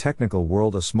logic of the technical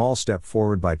world a small step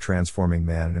forward by transforming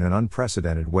man in an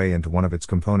unprecedented way into one of its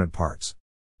component parts.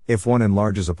 If one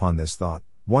enlarges upon this thought,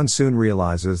 one soon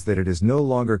realizes that it is no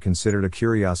longer considered a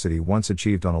curiosity once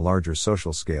achieved on a larger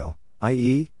social scale,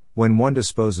 i.e., when one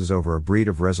disposes over a breed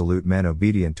of resolute men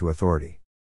obedient to authority.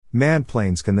 Manned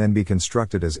planes can then be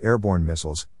constructed as airborne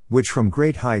missiles, which from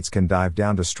great heights can dive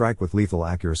down to strike with lethal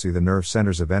accuracy the nerve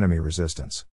centers of enemy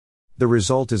resistance. The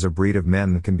result is a breed of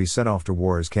men that can be sent off to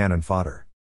war as cannon fodder.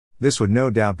 This would no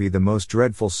doubt be the most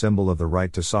dreadful symbol of the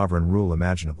right to sovereign rule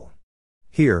imaginable.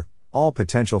 Here, all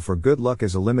potential for good luck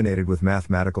is eliminated with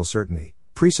mathematical certainty,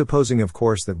 presupposing of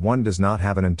course that one does not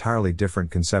have an entirely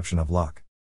different conception of luck.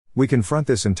 We confront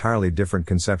this entirely different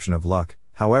conception of luck,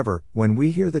 however, when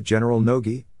we hear that General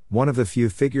Nogi, one of the few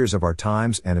figures of our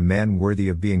times and a man worthy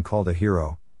of being called a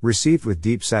hero, received with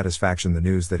deep satisfaction the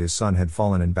news that his son had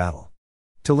fallen in battle.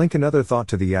 To link another thought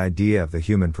to the idea of the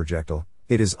human projectile,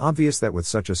 it is obvious that with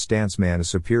such a stance man is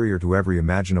superior to every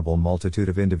imaginable multitude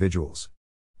of individuals.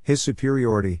 His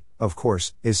superiority, of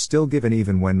course, is still given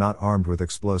even when not armed with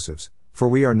explosives, for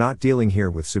we are not dealing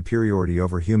here with superiority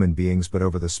over human beings but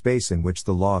over the space in which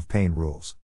the law of pain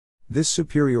rules. This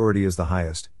superiority is the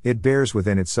highest, it bears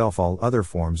within itself all other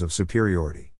forms of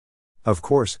superiority. Of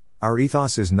course, our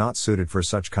ethos is not suited for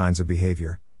such kinds of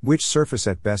behavior, which surface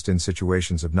at best in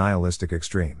situations of nihilistic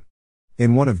extreme.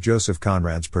 In one of Joseph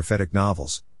Conrad's prophetic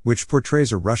novels, which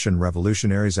portrays a Russian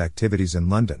revolutionary's activities in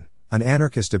London. An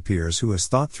anarchist appears who has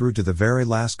thought through to the very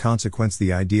last consequence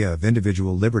the idea of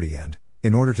individual liberty and,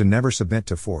 in order to never submit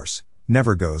to force,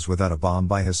 never goes without a bomb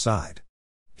by his side.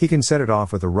 He can set it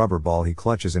off with a rubber ball he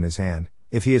clutches in his hand,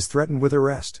 if he is threatened with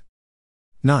arrest.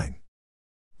 9.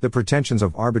 The pretensions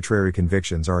of arbitrary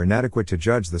convictions are inadequate to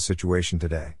judge the situation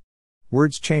today.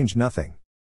 Words change nothing.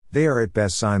 They are at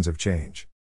best signs of change.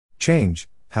 Change,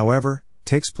 however,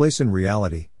 takes place in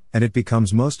reality, and it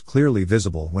becomes most clearly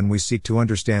visible when we seek to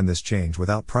understand this change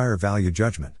without prior value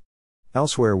judgment.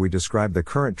 Elsewhere we describe the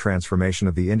current transformation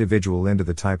of the individual into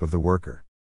the type of the worker.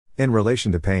 In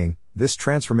relation to pain, this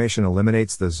transformation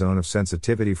eliminates the zone of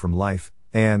sensitivity from life,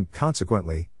 and,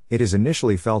 consequently, it is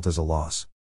initially felt as a loss.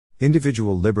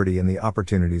 Individual liberty and the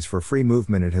opportunities for free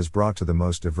movement it has brought to the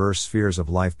most diverse spheres of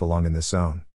life belong in this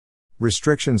zone.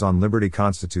 Restrictions on liberty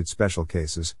constitute special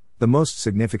cases, the most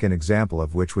significant example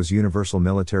of which was universal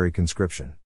military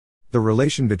conscription. The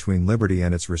relation between liberty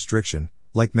and its restriction,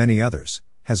 like many others,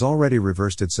 has already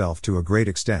reversed itself to a great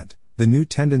extent. The new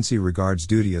tendency regards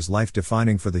duty as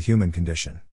life-defining for the human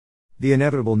condition. The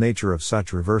inevitable nature of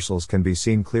such reversals can be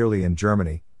seen clearly in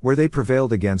Germany, where they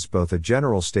prevailed against both a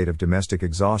general state of domestic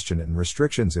exhaustion and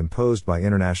restrictions imposed by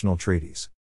international treaties.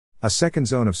 A second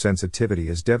zone of sensitivity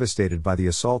is devastated by the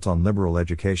assault on liberal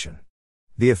education.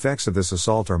 The effects of this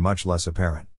assault are much less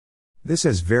apparent. This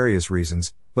has various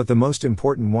reasons, but the most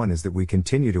important one is that we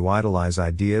continue to idolize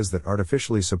ideas that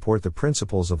artificially support the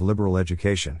principles of liberal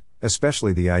education,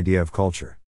 especially the idea of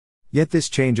culture. Yet this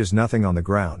changes nothing on the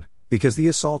ground, because the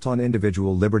assault on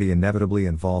individual liberty inevitably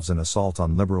involves an assault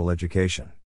on liberal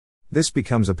education. This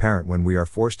becomes apparent when we are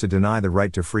forced to deny the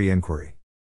right to free inquiry.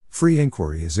 Free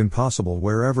inquiry is impossible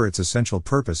wherever its essential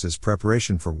purpose is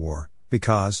preparation for war,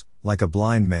 because, like a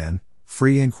blind man,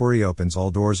 free inquiry opens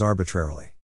all doors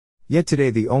arbitrarily. Yet today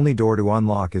the only door to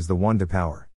unlock is the one to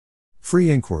power. Free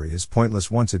inquiry is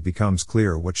pointless once it becomes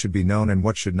clear what should be known and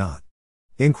what should not.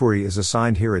 Inquiry is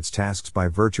assigned here its tasks by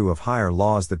virtue of higher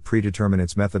laws that predetermine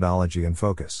its methodology and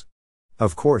focus.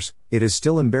 Of course, it is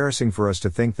still embarrassing for us to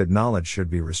think that knowledge should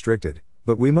be restricted,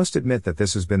 but we must admit that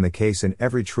this has been the case in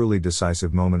every truly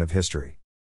decisive moment of history.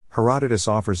 Herodotus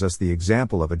offers us the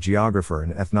example of a geographer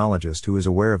and ethnologist who is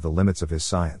aware of the limits of his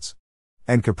science.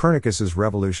 And Copernicus's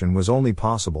revolution was only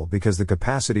possible because the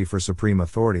capacity for supreme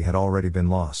authority had already been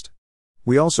lost.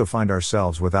 We also find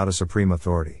ourselves without a supreme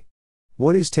authority.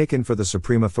 What is taken for the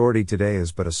supreme authority today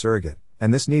is but a surrogate,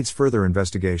 and this needs further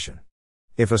investigation.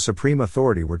 If a supreme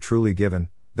authority were truly given,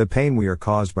 the pain we are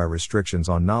caused by restrictions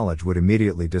on knowledge would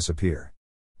immediately disappear.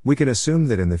 We can assume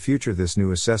that in the future this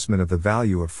new assessment of the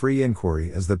value of free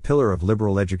inquiry as the pillar of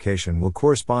liberal education will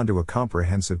correspond to a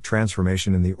comprehensive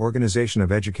transformation in the organization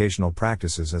of educational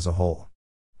practices as a whole.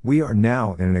 We are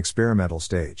now in an experimental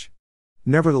stage.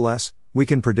 Nevertheless, we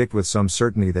can predict with some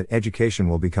certainty that education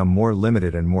will become more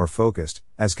limited and more focused,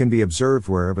 as can be observed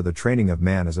wherever the training of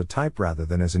man as a type rather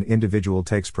than as an individual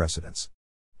takes precedence.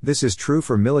 This is true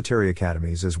for military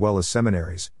academies as well as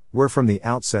seminaries, where from the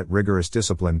outset rigorous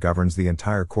discipline governs the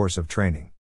entire course of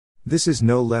training. This is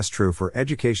no less true for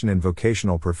education in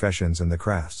vocational professions and the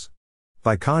crafts.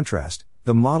 By contrast,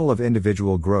 the model of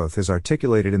individual growth is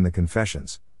articulated in the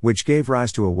Confessions, which gave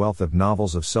rise to a wealth of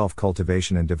novels of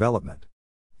self-cultivation and development.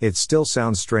 It still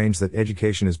sounds strange that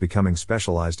education is becoming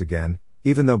specialized again,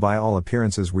 even though by all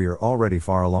appearances we are already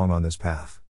far along on this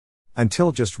path.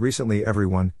 Until just recently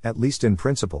everyone, at least in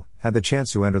principle, had the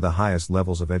chance to enter the highest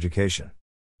levels of education.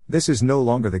 This is no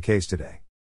longer the case today.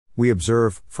 We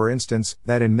observe, for instance,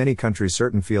 that in many countries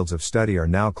certain fields of study are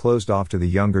now closed off to the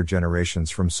younger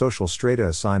generations from social strata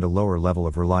assigned a lower level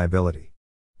of reliability.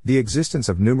 The existence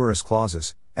of numerous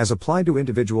clauses, as applied to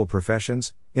individual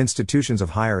professions, institutions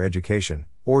of higher education,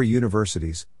 or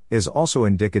universities, is also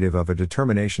indicative of a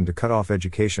determination to cut off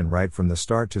education right from the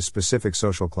start to specific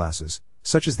social classes,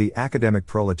 such as the academic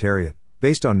proletariat,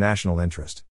 based on national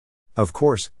interest. Of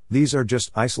course, these are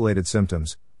just isolated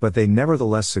symptoms, but they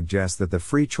nevertheless suggest that the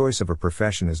free choice of a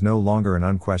profession is no longer an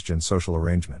unquestioned social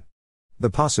arrangement. The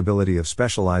possibility of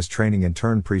specialized training in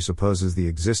turn presupposes the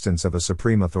existence of a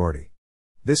supreme authority.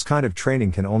 This kind of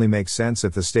training can only make sense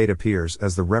if the state appears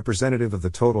as the representative of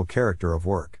the total character of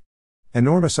work.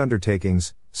 Enormous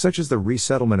undertakings, such as the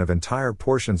resettlement of entire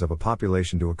portions of a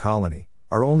population to a colony,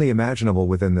 are only imaginable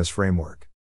within this framework.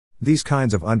 These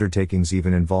kinds of undertakings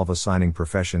even involve assigning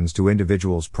professions to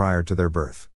individuals prior to their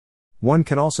birth. One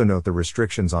can also note the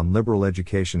restrictions on liberal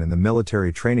education and the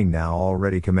military training now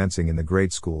already commencing in the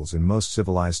grade schools in most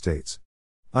civilized states.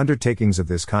 Undertakings of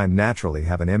this kind naturally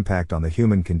have an impact on the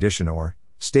human condition or,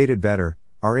 stated better,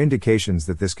 are indications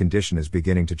that this condition is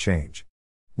beginning to change.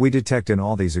 We detect in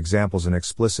all these examples an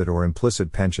explicit or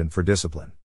implicit penchant for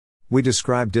discipline. We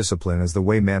describe discipline as the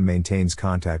way man maintains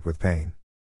contact with pain.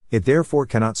 It therefore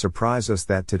cannot surprise us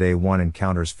that today one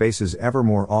encounters faces ever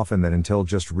more often that until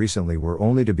just recently were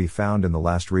only to be found in the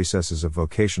last recesses of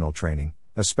vocational training,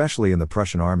 especially in the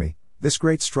Prussian army, this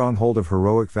great stronghold of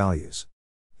heroic values.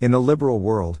 In the liberal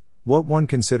world, what one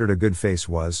considered a good face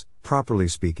was, properly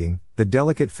speaking, the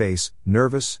delicate face,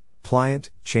 nervous, pliant,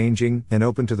 changing, and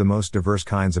open to the most diverse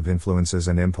kinds of influences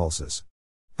and impulses.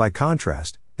 By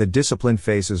contrast, the disciplined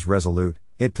face is resolute,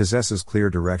 it possesses clear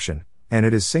direction, and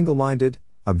it is single-minded,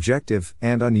 objective,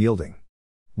 and unyielding.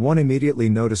 One immediately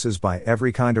notices by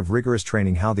every kind of rigorous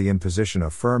training how the imposition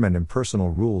of firm and impersonal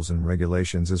rules and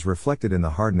regulations is reflected in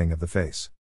the hardening of the face.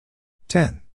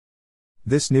 10.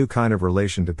 This new kind of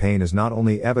relation to pain is not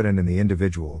only evident in the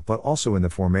individual but also in the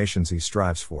formations he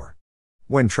strives for.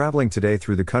 When traveling today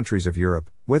through the countries of Europe,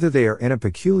 whether they are in a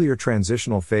peculiar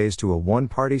transitional phase to a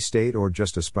one-party state or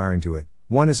just aspiring to it,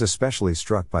 one is especially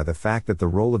struck by the fact that the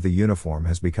role of the uniform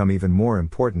has become even more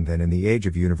important than in the age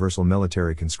of universal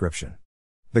military conscription.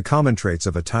 The common traits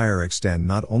of attire extend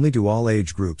not only to all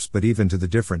age groups but even to the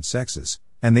different sexes,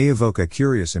 and they evoke a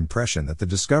curious impression that the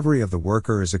discovery of the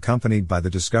worker is accompanied by the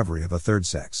discovery of a third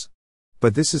sex.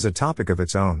 But this is a topic of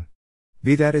its own.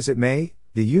 Be that as it may,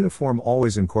 the uniform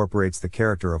always incorporates the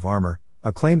character of armor,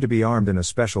 a claim to be armed in a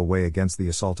special way against the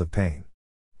assault of pain.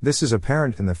 This is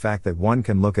apparent in the fact that one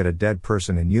can look at a dead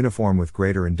person in uniform with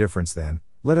greater indifference than,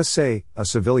 let us say, a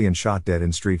civilian shot dead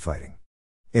in street fighting.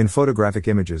 In photographic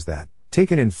images that,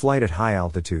 taken in flight at high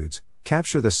altitudes,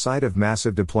 capture the sight of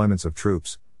massive deployments of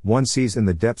troops, one sees in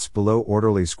the depths below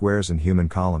orderly squares and human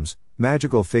columns,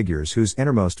 magical figures whose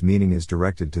innermost meaning is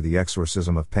directed to the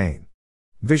exorcism of pain.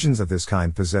 Visions of this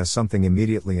kind possess something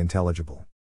immediately intelligible.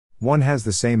 One has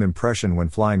the same impression when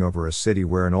flying over a city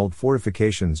where an old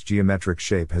fortification's geometric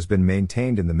shape has been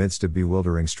maintained in the midst of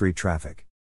bewildering street traffic.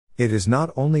 It is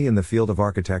not only in the field of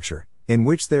architecture, in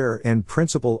which there are in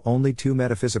principle only two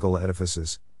metaphysical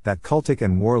edifices, that cultic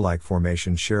and warlike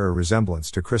formations share a resemblance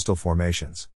to crystal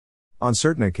formations. On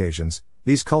certain occasions,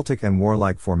 these cultic and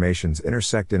warlike formations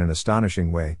intersect in an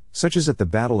astonishing way, such as at the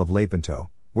Battle of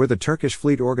Lepanto, where the Turkish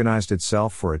fleet organized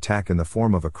itself for attack in the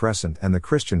form of a crescent and the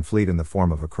Christian fleet in the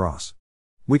form of a cross.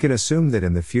 We can assume that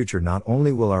in the future not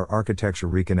only will our architecture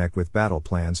reconnect with battle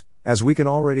plans, as we can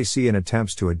already see in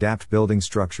attempts to adapt building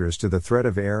structures to the threat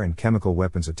of air and chemical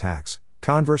weapons attacks,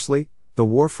 conversely, the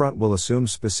war front will assume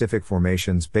specific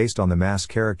formations based on the mass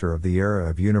character of the era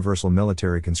of universal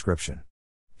military conscription.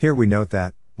 Here we note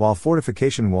that, while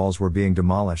fortification walls were being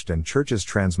demolished and churches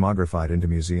transmogrified into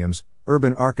museums,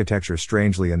 urban architecture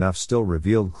strangely enough still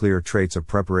revealed clear traits of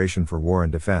preparation for war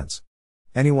and defense.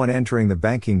 Anyone entering the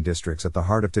banking districts at the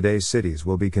heart of today's cities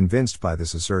will be convinced by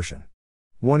this assertion.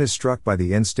 One is struck by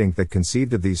the instinct that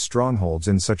conceived of these strongholds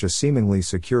in such a seemingly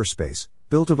secure space,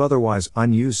 built of otherwise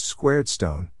unused squared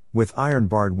stone, with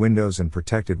iron-barred windows and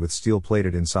protected with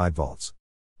steel-plated inside vaults.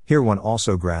 Here one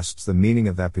also grasps the meaning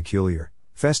of that peculiar,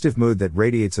 festive mood that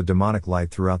radiates a demonic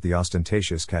light throughout the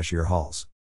ostentatious cashier halls.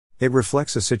 It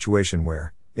reflects a situation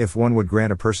where, if one would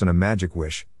grant a person a magic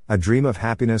wish, a dream of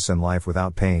happiness and life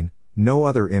without pain, no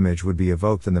other image would be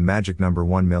evoked than the magic number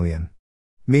 1,000,000.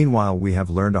 Meanwhile, we have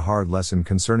learned a hard lesson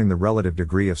concerning the relative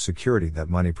degree of security that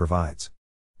money provides.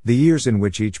 The years in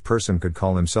which each person could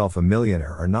call himself a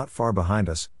millionaire are not far behind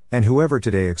us, and whoever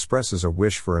today expresses a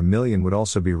wish for 1,000,000 would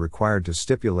also be required to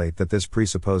stipulate that this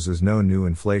presupposes no new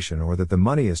inflation or that the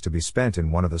money is to be spent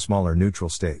in one of the smaller neutral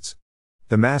states.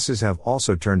 The masses have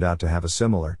also turned out to have a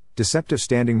similar, deceptive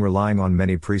standing relying on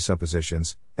many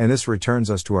presuppositions, and this returns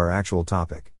us to our actual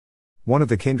topic. One of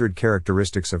the kindred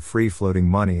characteristics of free-floating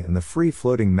money and the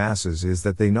free-floating masses is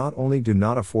that they not only do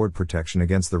not afford protection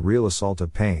against the real assault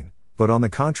of pain, but on the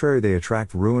contrary they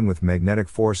attract ruin with magnetic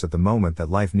force at the moment that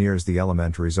life nears the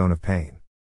elementary zone of pain.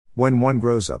 When one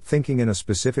grows up thinking in a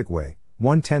specific way,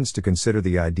 one tends to consider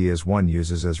the ideas one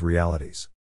uses as realities.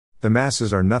 The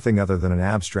masses are nothing other than an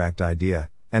abstract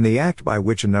idea, and the act by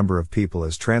which a number of people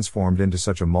is transformed into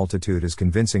such a multitude is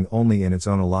convincing only in its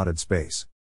own allotted space.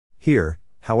 Here,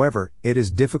 however, it is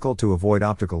difficult to avoid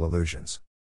optical illusions.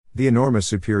 The enormous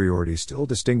superiority still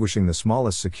distinguishing the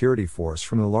smallest security force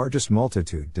from the largest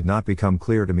multitude did not become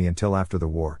clear to me until after the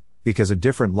war, because a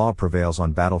different law prevails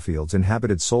on battlefields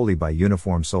inhabited solely by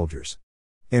uniformed soldiers.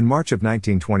 In March of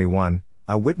 1921,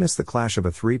 I witnessed the clash of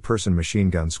a 3-person machine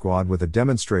gun squad with a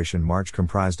demonstration march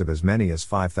comprised of as many as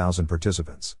 5,000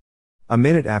 participants. A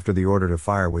minute after the order to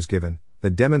fire was given, the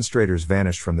demonstrators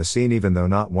vanished from the scene even though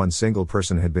not one single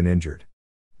person had been injured.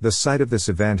 The sight of this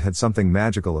event had something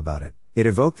magical about it, It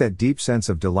evoked that deep sense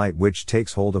of delight which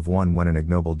takes hold of one when an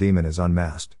ignoble demon is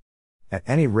unmasked. At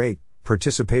any rate,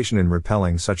 participation in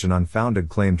repelling such an unfounded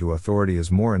claim to authority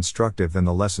is more instructive than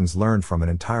the lessons learned from an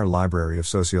entire library of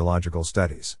sociological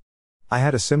studies. I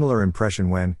had a similar impression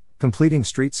when, completing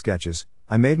street sketches,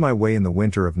 I made my way in the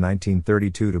winter of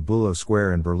 1932 to Bülow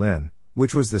Square in Berlin,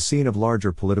 which was the scene of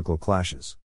larger political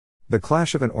clashes. The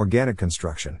clash of an organic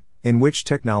construction, in which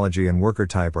technology and worker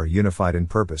type are unified in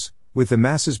purpose, with the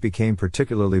masses became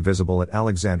particularly visible at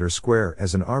Alexander Square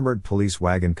as an armored police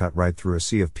wagon cut right through a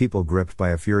sea of people gripped by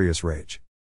a furious rage.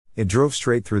 It drove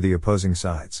straight through the opposing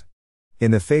sides.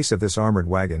 In the face of this armored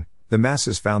wagon, the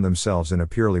masses found themselves in a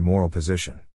purely moral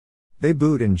position. They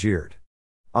booed and jeered.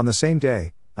 On the same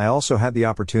day, I also had the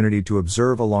opportunity to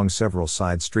observe along several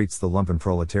side streets the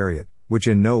lumpenproletariat, which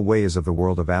in no way is of the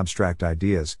world of abstract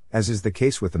ideas, as is the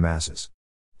case with the masses.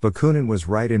 Bakunin was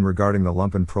right in regarding the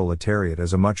lumpenproletariat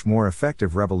as a much more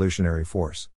effective revolutionary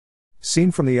force. Seen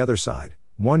from the other side,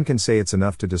 one can say it's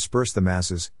enough to disperse the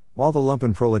masses, while the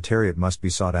lumpenproletariat must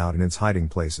be sought out in its hiding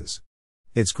places.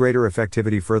 Its greater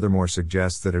effectivity furthermore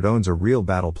suggests that it owns a real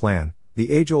battle plan,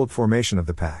 the age-old formation of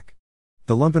the pack.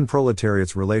 The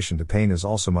lumpenproletariat's relation to pain is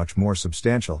also much more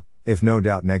substantial, if no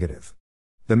doubt negative.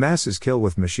 The masses kill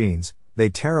with machines, they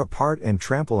tear apart and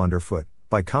trample underfoot.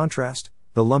 By contrast,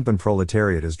 the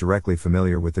lumpenproletariat is directly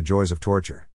familiar with the joys of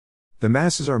torture. The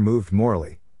masses are moved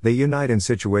morally, they unite in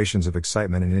situations of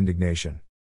excitement and indignation.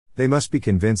 They must be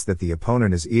convinced that the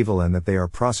opponent is evil and that they are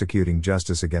prosecuting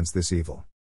justice against this evil.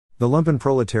 The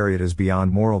lumpenproletariat is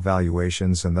beyond moral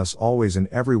valuations and thus always and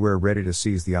everywhere ready to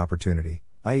seize the opportunity,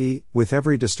 i.e., with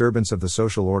every disturbance of the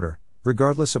social order,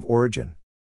 regardless of origin.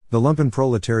 The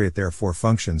lumpenproletariat therefore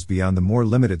functions beyond the more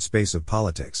limited space of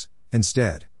politics.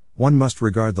 Instead, one must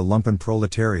regard the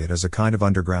lumpenproletariat as a kind of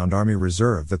underground army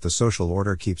reserve that the social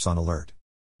order keeps on alert.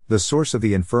 The source of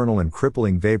the infernal and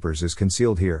crippling vapors is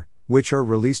concealed here, which are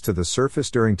released to the surface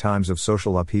during times of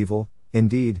social upheaval.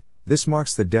 Indeed, this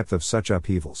marks the depth of such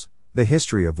upheavals, the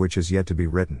history of which is yet to be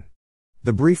written.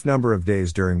 The brief number of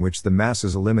days during which the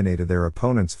masses eliminated their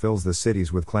opponents fills the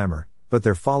cities with clamor, but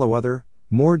there follow other,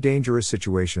 more dangerous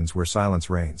situations where silence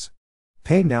reigns.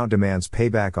 Pain now demands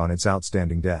payback on its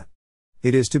outstanding debt.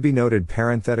 It is to be noted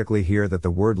parenthetically here that the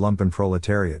word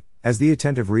lumpenproletariat, as the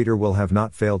attentive reader will have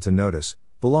not failed to notice,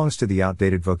 belongs to the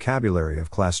outdated vocabulary of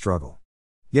class struggle.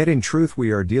 Yet in truth we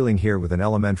are dealing here with an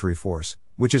elementary force,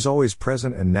 which is always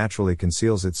present and naturally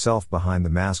conceals itself behind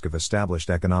the mask of established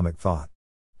economic thought.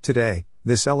 Today,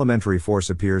 this elementary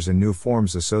force appears in new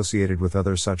forms associated with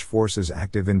other such forces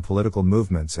active in political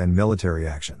movements and military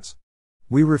actions.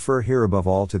 We refer here above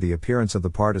all to the appearance of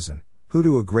the partisan, who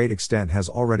to a great extent has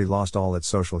already lost all its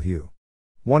social hue.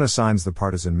 One assigns the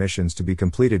partisan missions to be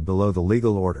completed below the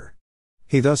legal order.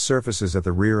 He thus surfaces at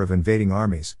the rear of invading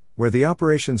armies, where the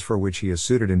operations for which he is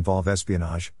suited involve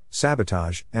espionage,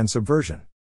 sabotage, and subversion.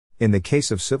 In the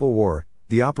case of civil war,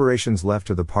 the operations left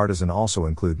to the partisan also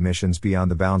include missions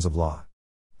beyond the bounds of law.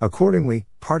 Accordingly,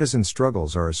 partisan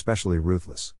struggles are especially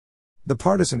ruthless. The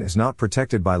partisan is not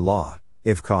protected by law.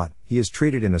 If caught, he is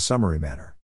treated in a summary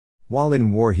manner. While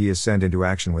in war he is sent into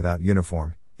action without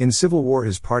uniform, in civil war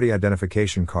his party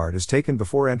identification card is taken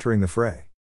before entering the fray.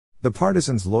 The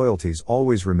partisan's loyalties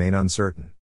always remain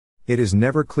uncertain. It is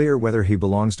never clear whether he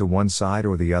belongs to one side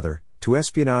or the other, to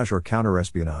espionage or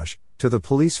counter-espionage, to the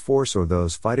police force or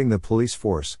those fighting the police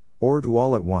force, or to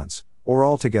all at once, or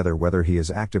altogether, whether he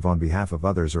is active on behalf of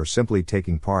others or simply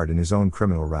taking part in his own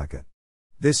criminal racket.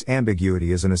 This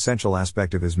ambiguity is an essential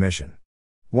aspect of his mission.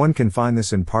 One can find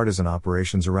this in partisan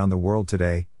operations around the world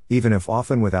today, even if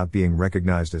often without being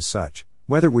recognized as such,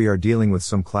 whether we are dealing with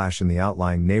some clash in the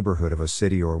outlying neighborhood of a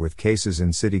city or with cases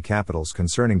in city capitals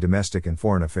concerning domestic and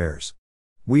foreign affairs.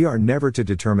 We are never to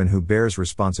determine who bears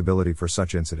responsibility for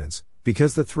such incidents,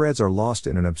 because the threads are lost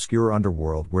in an obscure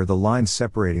underworld where the lines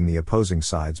separating the opposing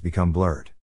sides become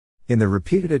blurred. In the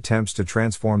repeated attempts to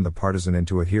transform the partisan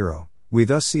into a hero, we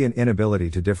thus see an inability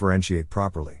to differentiate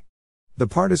properly. The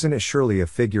partisan is surely a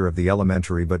figure of the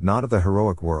elementary but not of the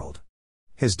heroic world.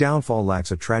 His downfall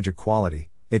lacks a tragic quality.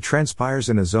 It transpires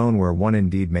in a zone where one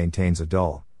indeed maintains a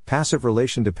dull, passive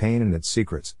relation to pain and its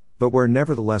secrets, but where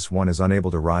nevertheless one is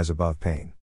unable to rise above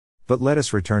pain. But let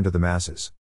us return to the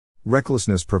masses.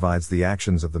 Recklessness provides the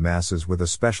actions of the masses with a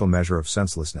special measure of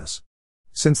senselessness.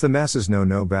 Since the masses know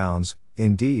no bounds,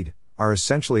 indeed, are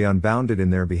essentially unbounded in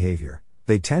their behavior,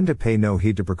 they tend to pay no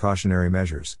heed to precautionary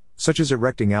measures, such as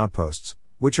erecting outposts,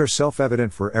 which are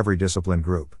self-evident for every disciplined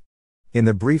group. In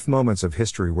the brief moments of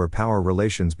history where power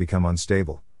relations become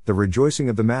unstable, the rejoicing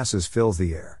of the masses fills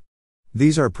the air.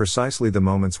 These are precisely the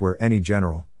moments where any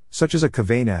general, such as a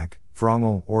Kavainak,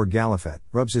 Frongel, or Galifet,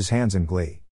 rubs his hands in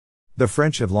glee. The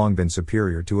French have long been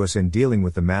superior to us in dealing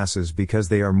with the masses because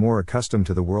they are more accustomed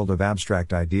to the world of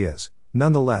abstract ideas.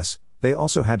 Nonetheless, they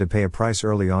also had to pay a price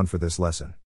early on for this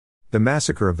lesson. The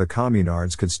massacre of the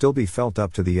communards could still be felt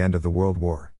up to the end of the World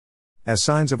War. As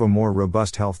signs of a more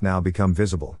robust health now become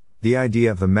visible, the idea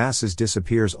of the masses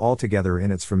disappears altogether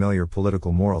in its familiar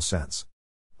political moral sense.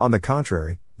 On the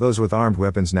contrary, those with armed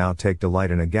weapons now take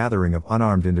delight in a gathering of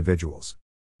unarmed individuals.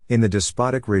 In the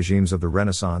despotic regimes of the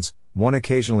Renaissance, one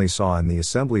occasionally saw in the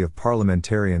assembly of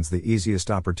parliamentarians the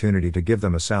easiest opportunity to give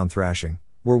them a sound thrashing,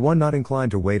 were one not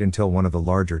inclined to wait until one of the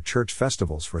larger church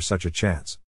festivals for such a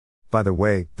chance. By the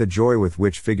way, the joy with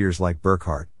which figures like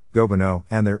Burckhardt, Gobineau,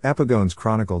 and their epigones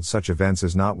chronicled such events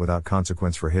is not without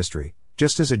consequence for history,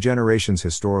 just as a generation's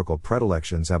historical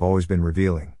predilections have always been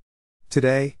revealing.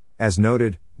 Today, as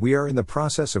noted, we are in the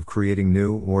process of creating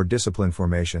new or disciplined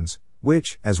formations,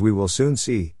 which, as we will soon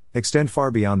see, extend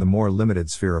far beyond the more limited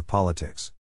sphere of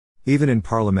politics. Even in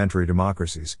parliamentary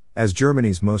democracies, as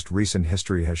Germany's most recent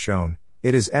history has shown,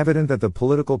 it is evident that the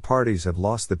political parties have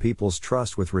lost the people's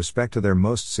trust with respect to their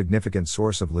most significant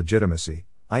source of legitimacy,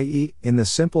 i.e., in the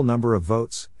simple number of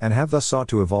votes, and have thus sought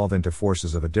to evolve into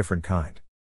forces of a different kind.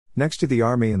 Next to the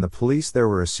army and the police, there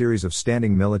were a series of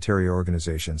standing military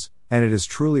organizations, and it is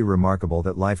truly remarkable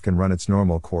that life can run its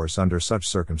normal course under such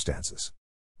circumstances.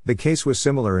 The case was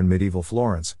similar in medieval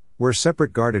Florence, where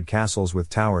separate guarded castles with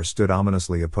towers stood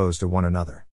ominously opposed to one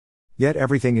another. Yet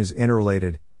everything is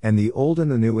interrelated, and the old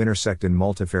and the new intersect in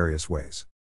multifarious ways.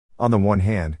 On the one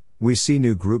hand, we see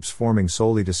new groups forming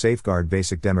solely to safeguard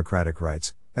basic democratic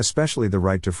rights, especially the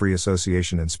right to free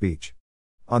association and speech.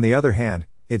 On the other hand,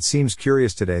 it seems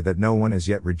curious today that no one has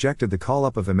yet rejected the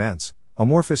call-up of immense,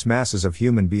 amorphous masses of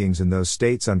human beings in those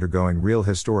states undergoing real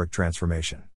historic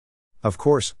transformation. Of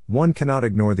course, one cannot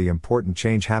ignore the important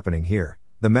change happening here.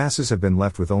 The masses have been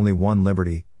left with only one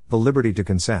liberty, the liberty to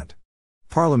consent.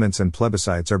 Parliaments and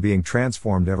plebiscites are being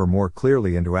transformed ever more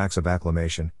clearly into acts of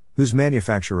acclamation, whose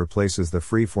manufacture replaces the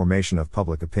free formation of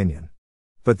public opinion.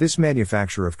 But this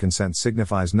manufacture of consent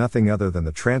signifies nothing other than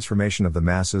the transformation of the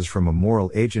masses from a moral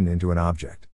agent into an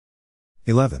object.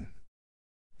 11.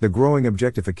 The growing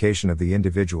objectification of the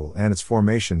individual and its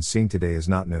formation seen today is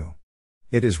not new.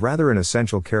 It is rather an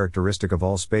essential characteristic of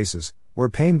all spaces, where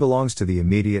pain belongs to the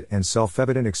immediate and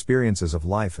self-evident experiences of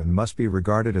life and must be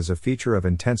regarded as a feature of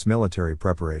intense military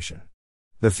preparation.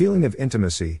 The feeling of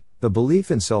intimacy, the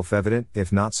belief in self-evident,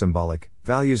 if not symbolic,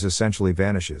 values essentially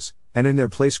vanishes, and in their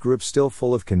place groups still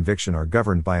full of conviction are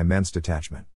governed by immense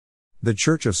detachment. The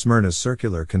Church of Smyrna's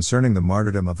circular concerning the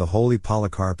martyrdom of the holy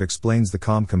Polycarp explains the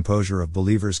calm composure of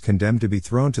believers condemned to be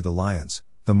thrown to the lions.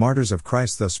 The martyrs of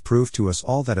Christ thus prove to us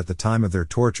all that at the time of their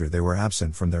torture they were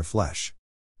absent from their flesh.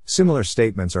 Similar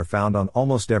statements are found on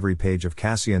almost every page of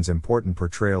Cassian's important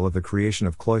portrayal of the creation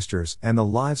of cloisters and the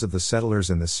lives of the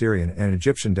settlers in the Syrian and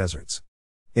Egyptian deserts.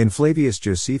 In Flavius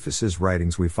Josephus's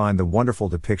writings we find the wonderful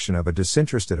depiction of a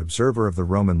disinterested observer of the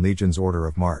Roman legion's order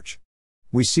of march.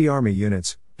 We see army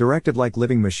units, directed like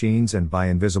living machines and by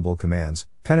invisible commands,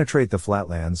 penetrate the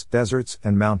flatlands, deserts,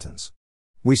 and mountains.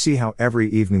 We see how every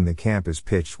evening the camp is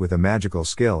pitched with a magical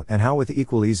skill and how with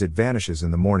equal ease it vanishes in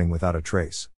the morning without a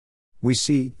trace. We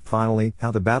see, finally,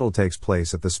 how the battle takes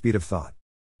place at the speed of thought.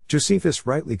 Josephus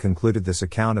rightly concluded this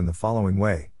account in the following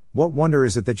way: what wonder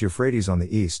is it that Euphrates on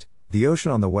the east, the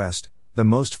ocean on the west, the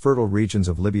most fertile regions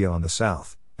of Libya on the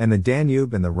south, and the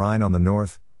Danube and the Rhine on the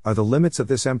north, are the limits of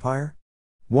this empire?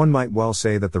 One might well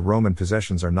say that the Roman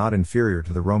possessions are not inferior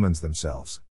to the Romans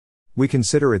themselves. We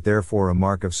consider it therefore a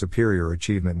mark of superior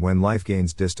achievement when life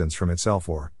gains distance from itself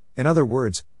or, in other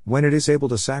words, when it is able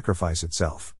to sacrifice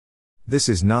itself. This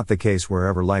is not the case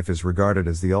wherever life is regarded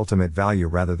as the ultimate value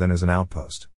rather than as an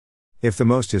outpost. If the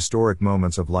most historic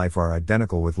moments of life are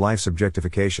identical with life's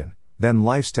objectification, then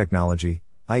life's technology,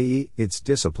 i.e., its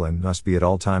discipline, must be at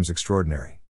all times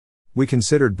extraordinary. We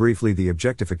considered briefly the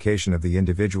objectification of the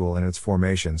individual and its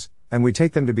formations, and we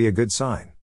take them to be a good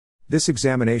sign. This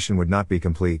examination would not be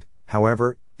complete,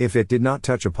 however, if it did not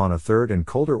touch upon a third and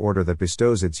colder order that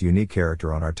bestows its unique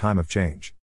character on our time of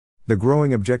change. The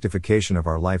growing objectification of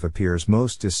our life appears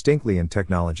most distinctly in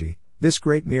technology, this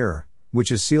great mirror,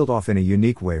 which is sealed off in a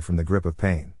unique way from the grip of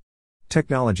pain.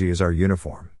 Technology is our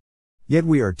uniform. Yet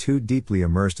we are too deeply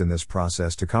immersed in this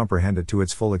process to comprehend it to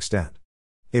its full extent.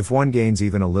 If one gains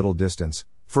even a little distance,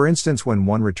 for instance when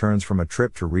one returns from a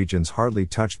trip to regions hardly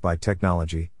touched by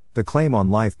technology, the claim on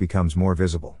life becomes more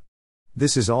visible.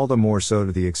 This is all the more so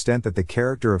to the extent that the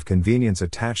character of convenience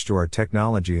attached to our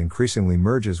technology increasingly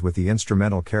merges with the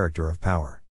instrumental character of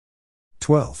power.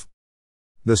 12.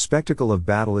 The spectacle of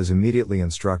battle is immediately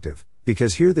instructive,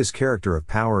 because here this character of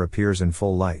power appears in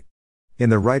full light. In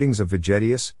the writings of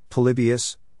Vegetius,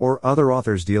 Polybius, or other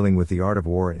authors dealing with the art of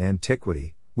war in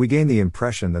antiquity, we gain the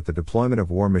impression that the deployment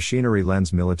of war machinery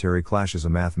lends military clashes a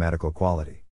mathematical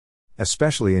quality.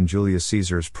 Especially in Julius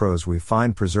Caesar's prose we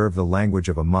find preserved the language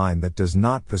of a mind that does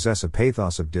not possess a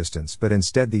pathos of distance but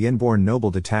instead the inborn noble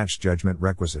detached judgment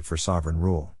requisite for sovereign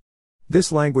rule.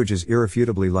 This language is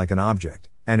irrefutably like an object,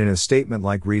 and in a statement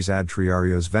like res ad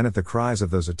triarios venit the cries of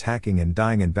those attacking and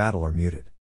dying in battle are muted.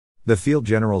 The field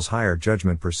general's higher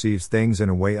judgment perceives things in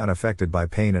a way unaffected by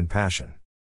pain and passion.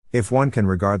 If one can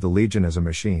regard the legion as a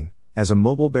machine, as a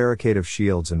mobile barricade of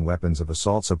shields and weapons of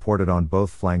assault supported on both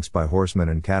flanks by horsemen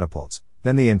and catapults,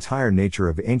 then the entire nature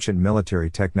of ancient military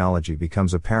technology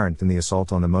becomes apparent in the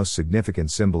assault on the most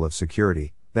significant symbol of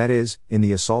security, that is, in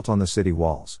the assault on the city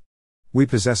walls. We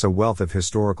possess a wealth of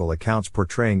historical accounts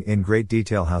portraying in great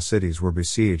detail how cities were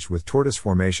besieged with tortoise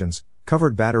formations,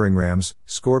 covered battering rams,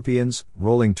 scorpions,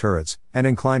 rolling turrets, and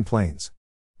inclined planes.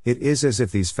 It is as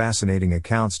if these fascinating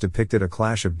accounts depicted a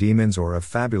clash of demons or of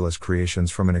fabulous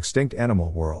creations from an extinct animal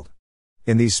world.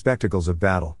 In these spectacles of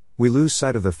battle, we lose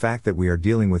sight of the fact that we are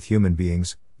dealing with human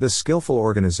beings. The skillful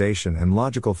organization and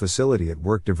logical facility at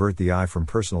work divert the eye from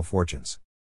personal fortunes.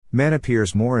 Man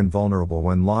appears more invulnerable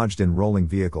when lodged in rolling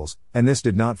vehicles, and this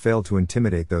did not fail to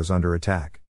intimidate those under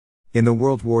attack. In the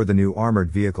World War the new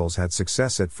armored vehicles had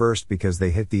success at first because they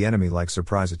hit the enemy like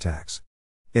surprise attacks.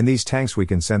 In these tanks we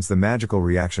can sense the magical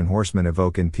reaction horsemen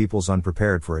evoke in peoples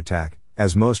unprepared for attack,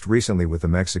 as most recently with the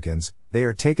Mexicans, they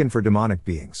are taken for demonic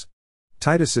beings.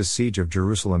 Titus's siege of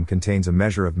Jerusalem contains a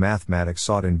measure of mathematics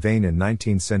sought in vain in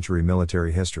 19th century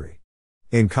military history.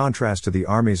 In contrast to the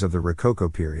armies of the Rococo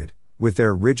period, with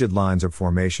their rigid lines of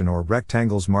formation or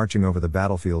rectangles marching over the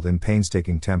battlefield in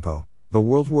painstaking tempo, the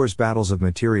World War's battles of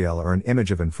materiel are an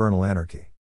image of infernal anarchy.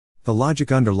 The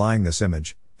logic underlying this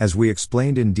image, as we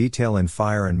explained in detail in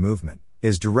Fire and Movement,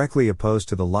 is directly opposed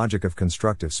to the logic of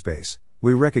constructive space.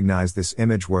 We recognize this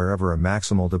image wherever a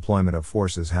maximal deployment of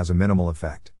forces has a minimal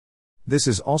effect. This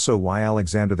is also why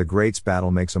Alexander the Great's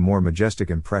battle makes a more majestic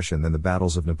impression than the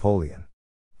battles of Napoleon.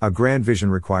 A grand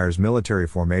vision requires military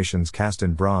formations cast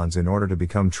in bronze in order to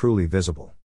become truly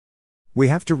visible. We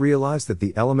have to realize that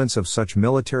the elements of such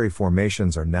military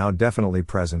formations are now definitely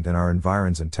present in our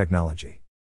environs and technology.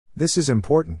 This is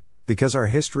important, because our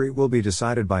history will be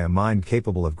decided by a mind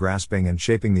capable of grasping and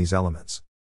shaping these elements.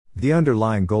 The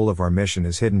underlying goal of our mission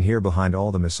is hidden here behind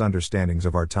all the misunderstandings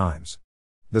of our times.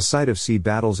 The sight of sea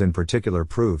battles in particular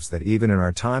proves that even in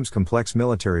our times complex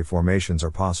military formations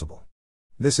are possible.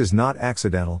 This is not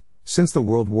accidental, since the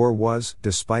World War was,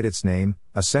 despite its name,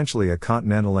 essentially a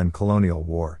continental and colonial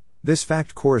war. This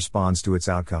fact corresponds to its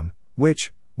outcome,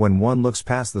 which, when one looks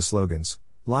past the slogans,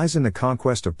 lies in the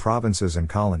conquest of provinces and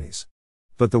colonies.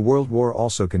 But the World War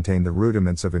also contained the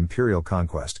rudiments of imperial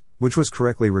conquest, which was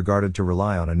correctly regarded to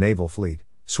rely on a naval fleet,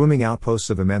 swimming outposts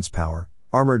of immense power,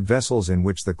 armored vessels in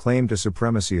which the claim to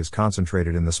supremacy is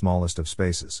concentrated in the smallest of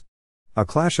spaces. A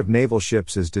clash of naval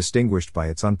ships is distinguished by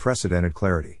its unprecedented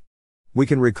clarity. We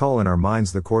can recall in our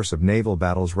minds the course of naval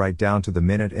battles right down to the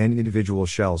minute and individual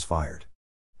shells fired.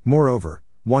 Moreover,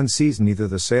 one sees neither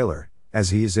the sailor,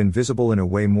 as he is invisible in a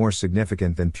way more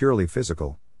significant than purely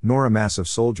physical, nor a mass of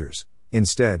soldiers.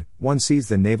 Instead, one sees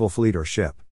the naval fleet or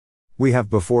ship. We have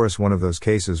before us one of those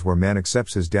cases where man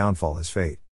accepts his downfall as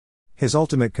fate. His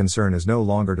ultimate concern is no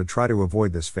longer to try to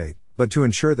avoid this fate, but to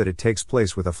ensure that it takes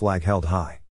place with a flag held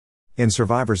high. In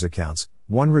survivors' accounts,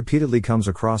 one repeatedly comes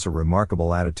across a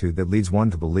remarkable attitude that leads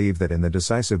one to believe that in the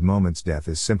decisive moments death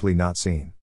is simply not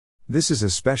seen. This is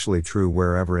especially true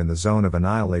wherever in the zone of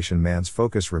annihilation man's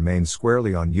focus remains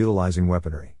squarely on utilizing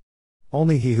weaponry.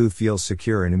 Only he who feels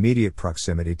secure in immediate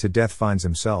proximity to death finds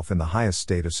himself in the highest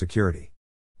state of security.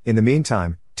 In the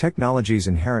meantime, technology's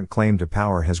inherent claim to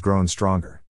power has grown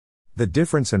stronger. The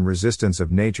difference and resistance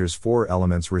of nature's four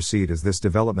elements recede as this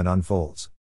development unfolds.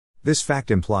 This fact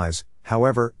implies,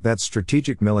 however, that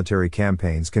strategic military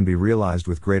campaigns can be realized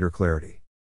with greater clarity.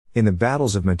 In the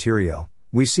battles of materiel,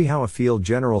 we see how a field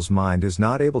general's mind is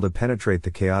not able to penetrate the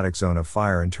chaotic zone of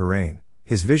fire and terrain.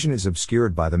 His vision is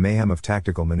obscured by the mayhem of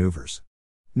tactical maneuvers.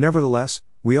 Nevertheless,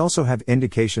 we also have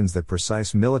indications that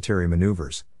precise military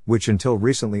maneuvers, which until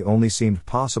recently only seemed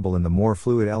possible in the more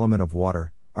fluid element of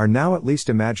water, are now at least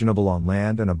imaginable on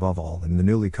land and above all in the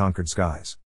newly conquered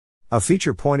skies. A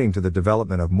feature pointing to the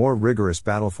development of more rigorous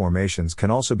battle formations can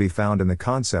also be found in the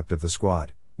concept of the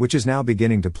squad, which is now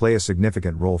beginning to play a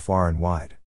significant role far and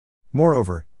wide.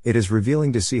 Moreover, it is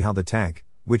revealing to see how the tank,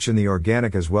 which in the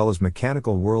organic as well as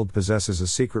mechanical world possesses a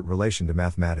secret relation to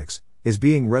mathematics, is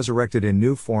being resurrected in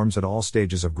new forms at all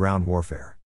stages of ground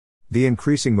warfare. The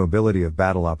increasing mobility of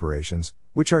battle operations,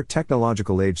 which our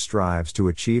technological age strives to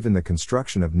achieve in the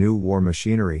construction of new war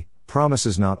machinery,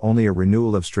 promises not only a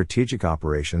renewal of strategic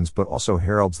operations but also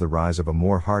heralds the rise of a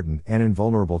more hardened and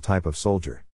invulnerable type of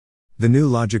soldier. The new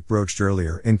logic broached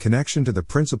earlier in connection to the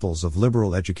principles of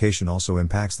liberal education also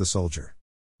impacts the soldier.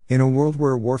 In a world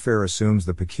where warfare assumes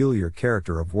the peculiar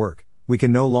character of work, we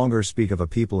can no longer speak of a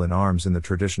people in arms in the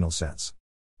traditional sense.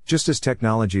 Just as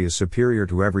technology is superior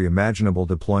to every imaginable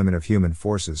deployment of human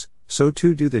forces, so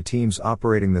too do the teams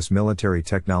operating this military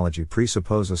technology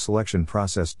presuppose a selection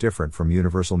process different from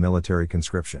universal military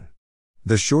conscription.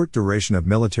 The short duration of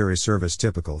military service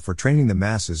typical for training the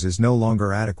masses is no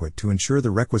longer adequate to ensure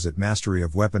the requisite mastery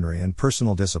of weaponry and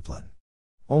personal discipline.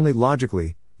 Only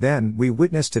logically, then, we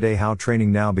witness today how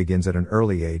training now begins at an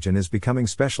early age and is becoming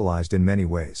specialized in many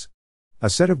ways. A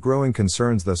set of growing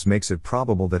concerns thus makes it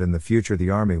probable that in the future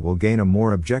the Army will gain a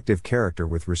more objective character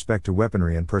with respect to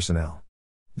weaponry and personnel.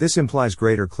 This implies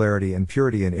greater clarity and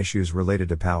purity in issues related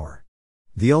to power.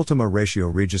 The Ultima Ratio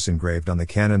Regis engraved on the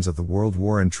cannons of the World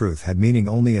War in truth had meaning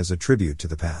only as a tribute to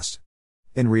the past.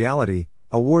 In reality,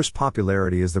 a war's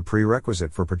popularity is the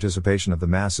prerequisite for participation of the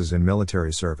masses in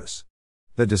military service.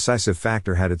 The decisive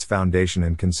factor had its foundation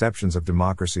in conceptions of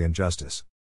democracy and justice.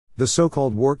 The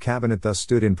so-called war cabinet thus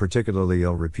stood in particularly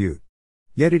ill repute.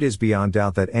 Yet it is beyond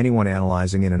doubt that anyone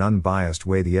analyzing in an unbiased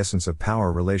way the essence of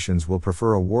power relations will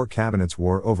prefer a war cabinet's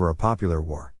war over a popular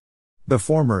war. The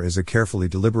former is a carefully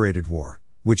deliberated war,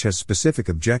 which has specific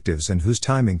objectives and whose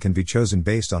timing can be chosen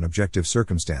based on objective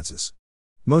circumstances.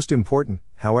 Most important,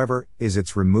 however, is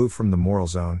its remove from the moral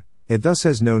zone. It thus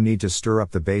has no need to stir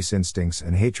up the base instincts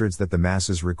and hatreds that the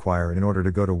masses require in order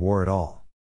to go to war at all.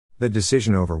 The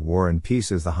decision over war and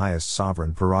peace is the highest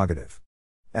sovereign prerogative.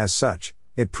 As such,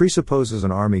 it presupposes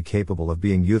an army capable of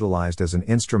being utilized as an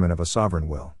instrument of a sovereign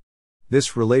will.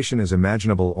 This relation is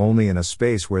imaginable only in a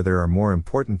space where there are more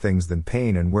important things than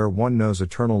pain and where one knows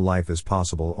eternal life is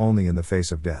possible only in the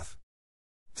face of death.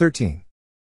 13.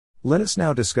 Let us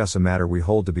now discuss a matter we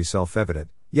hold to be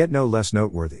self-evident, yet no less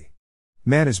noteworthy.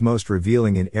 Man is most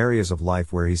revealing in areas of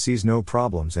life where he sees no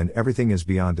problems and everything is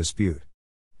beyond dispute.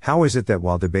 How is it that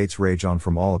while debates rage on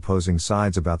from all opposing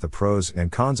sides about the pros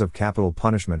and cons of capital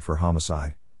punishment for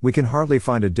homicide, we can hardly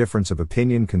find a difference of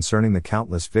opinion concerning the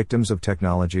countless victims of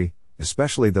technology,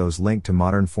 especially those linked to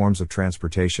modern forms of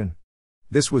transportation?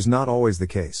 This was not always the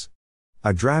case.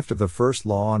 A draft of the first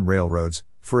law on railroads,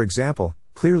 for example,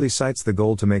 clearly cites the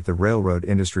goal to make the railroad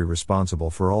industry responsible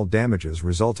for all damages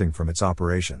resulting from its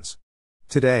operations.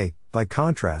 Today, by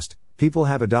contrast, people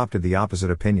have adopted the opposite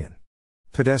opinion.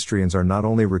 Pedestrians are not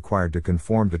only required to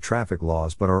conform to traffic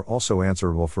laws but are also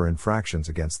answerable for infractions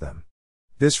against them.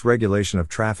 This regulation of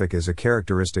traffic is a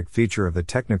characteristic feature of the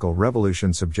technical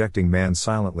revolution subjecting man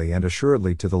silently and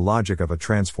assuredly to the logic of a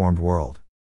transformed world.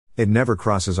 It never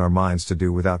crosses our minds to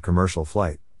do without commercial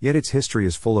flight, yet its history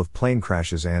is full of plane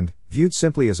crashes and, viewed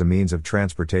simply as a means of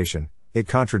transportation, it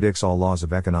contradicts all laws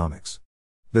of economics.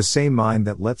 The same mind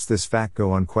that lets this fact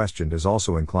go unquestioned is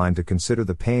also inclined to consider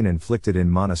the pain inflicted in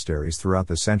monasteries throughout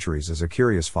the centuries as a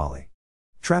curious folly.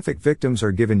 Traffic victims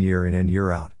are given year in and year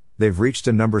out, they've reached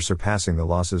a number surpassing the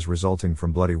losses resulting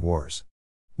from bloody wars.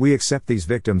 We accept these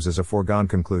victims as a foregone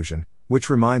conclusion, which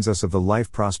reminds us of the life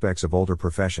prospects of older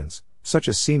professions, such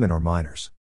as seamen or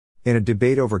miners. In a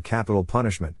debate over capital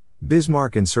punishment,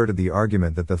 Bismarck inserted the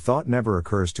argument that the thought never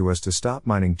occurs to us to stop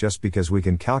mining just because we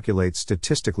can calculate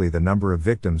statistically the number of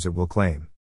victims it will claim.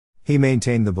 He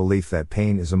maintained the belief that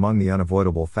pain is among the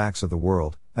unavoidable facts of the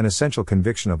world, an essential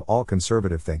conviction of all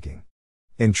conservative thinking.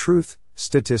 In truth,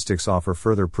 statistics offer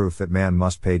further proof that man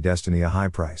must pay destiny a high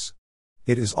price.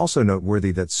 It is also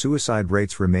noteworthy that suicide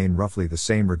rates remain roughly the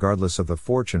same regardless of the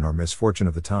fortune or misfortune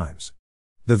of the times.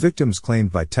 The victims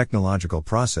claimed by technological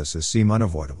processes seem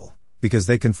unavoidable, because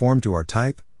they conform to our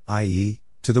type, i.e.,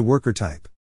 to the worker type.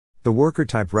 The worker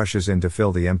type rushes in to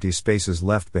fill the empty spaces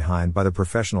left behind by the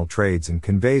professional trades and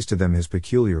conveys to them his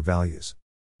peculiar values.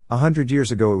 100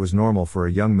 years ago it was normal for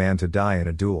a young man to die in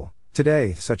a duel.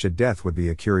 Today, such a death would be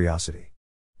a curiosity.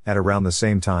 At around the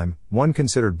same time, one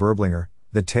considered Berblinger,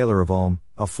 the tailor of Ulm,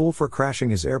 a fool for crashing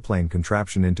his airplane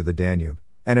contraption into the Danube,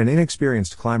 and an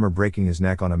inexperienced climber breaking his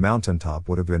neck on a mountaintop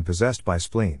would have been possessed by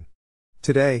spleen.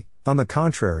 Today, on the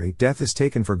contrary, death is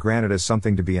taken for granted as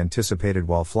something to be anticipated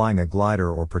while flying a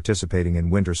glider or participating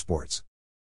in winter sports.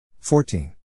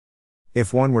 14.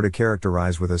 If one were to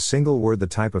characterize with a single word the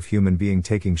type of human being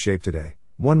taking shape today,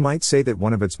 one might say that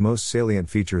one of its most salient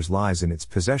features lies in its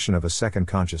possession of a second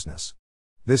consciousness.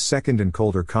 This second and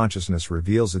colder consciousness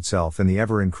reveals itself in the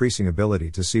ever-increasing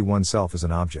ability to see oneself as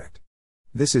an object.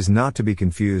 This is not to be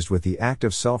confused with the act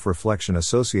of self-reflection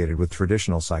associated with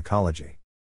traditional psychology.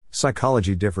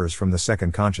 Psychology differs from the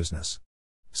second consciousness.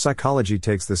 Psychology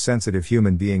takes the sensitive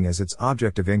human being as its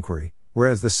object of inquiry,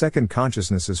 whereas the second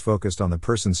consciousness is focused on the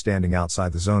person standing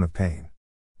outside the zone of pain.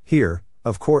 Here,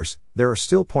 of course, there are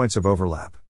still points of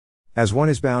overlap. As one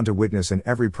is bound to witness in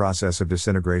every process of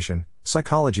disintegration,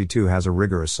 psychology too has a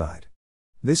rigorous side.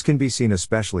 This can be seen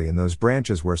especially in those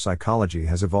branches where psychology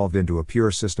has evolved into a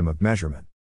pure system of measurement.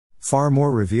 Far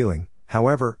more revealing,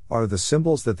 however, are the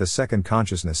symbols that the second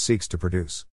consciousness seeks to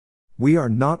produce. We are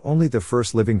not only the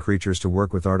first living creatures to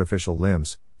work with artificial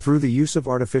limbs, through the use of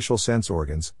artificial sense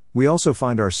organs, we also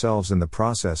find ourselves in the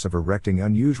process of erecting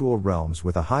unusual realms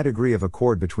with a high degree of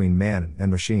accord between man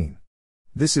and machine.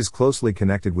 This is closely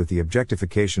connected with the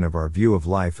objectification of our view of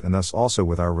life and thus also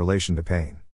with our relation to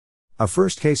pain. A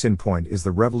first case in point is the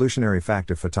revolutionary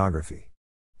fact of photography.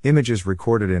 Images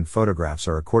recorded in photographs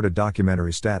are accorded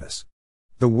documentary status.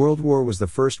 The World War was the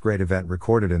first great event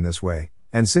recorded in this way,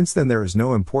 and since then there is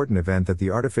no important event that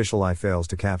the artificial eye fails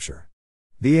to capture.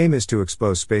 The aim is to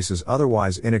expose spaces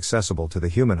otherwise inaccessible to the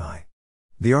human eye.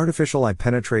 The artificial eye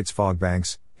penetrates fog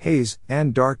banks, haze,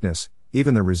 and darkness,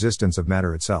 even the resistance of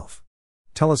matter itself.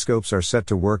 Telescopes are set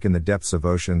to work in the depths of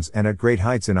oceans and at great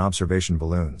heights in observation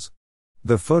balloons.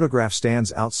 The photograph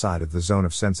stands outside of the zone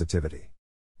of sensitivity.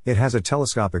 It has a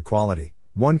telescopic quality.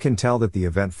 One can tell that the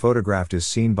event photographed is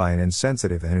seen by an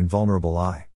insensitive and invulnerable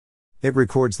eye. It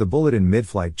records the bullet in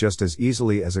mid-flight just as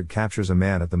easily as it captures a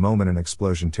man at the moment an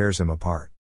explosion tears him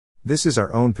apart. This is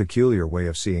our own peculiar way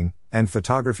of seeing, and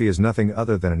photography is nothing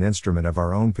other than an instrument of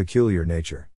our own peculiar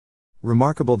nature.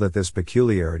 Remarkable that this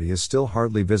peculiarity is still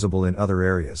hardly visible in other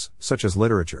areas, such as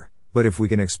literature, but if we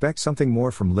can expect something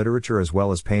more from literature as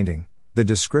well as painting, the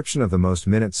description of the most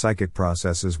minute psychic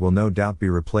processes will no doubt be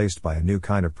replaced by a new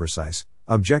kind of precise,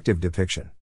 objective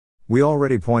depiction. We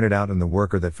already pointed out in The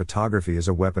Worker that photography is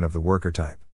a weapon of the worker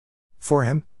type. For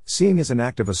him, seeing is an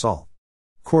act of assault.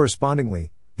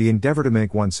 Correspondingly, the endeavor to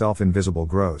make oneself invisible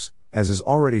grows, as is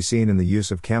already seen in the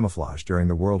use of camouflage during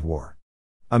the World War.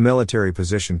 A military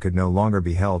position could no longer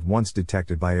be held once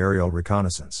detected by aerial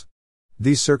reconnaissance.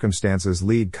 These circumstances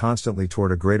lead constantly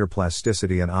toward a greater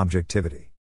plasticity and objectivity.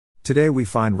 Today we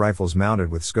find rifles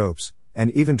mounted with scopes, and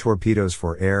even torpedoes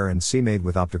for air and sea made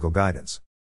with optical guidance.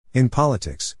 In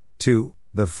politics, too,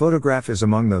 the photograph is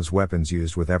among those weapons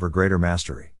used with ever greater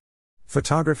mastery.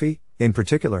 Photography, in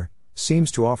particular,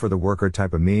 seems to offer the worker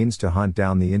type a means to hunt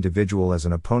down the individual as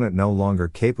an opponent no longer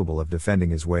capable of defending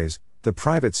his ways. The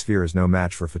private sphere is no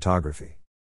match for photography.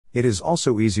 It is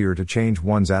also easier to change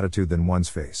one's attitude than one's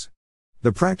face.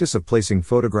 The practice of placing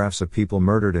photographs of people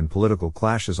murdered in political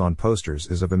clashes on posters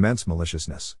is of immense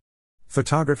maliciousness.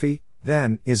 Photography,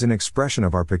 then, is an expression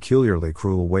of our peculiarly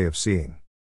cruel way of seeing.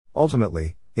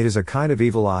 Ultimately, it is a kind of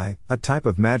evil eye, a type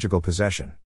of magical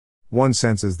possession. One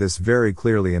senses this very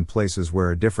clearly in places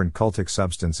where a different cultic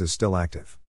substance is still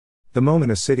active. The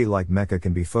moment a city like Mecca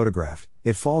can be photographed,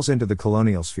 it falls into the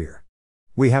colonial sphere.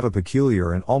 We have a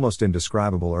peculiar and almost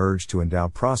indescribable urge to endow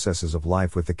processes of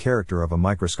life with the character of a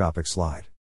microscopic slide.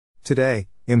 Today,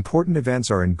 important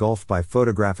events are engulfed by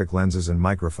photographic lenses and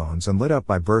microphones and lit up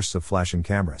by bursts of flashing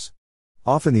cameras.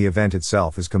 Often the event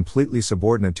itself is completely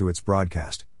subordinate to its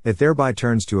broadcast. It thereby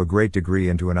turns to a great degree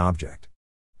into an object.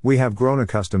 We have grown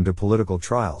accustomed to political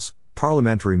trials,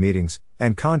 parliamentary meetings,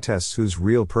 and contests whose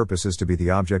real purpose is to be the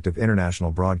object of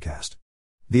international broadcast.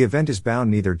 The event is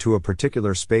bound neither to a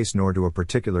particular space nor to a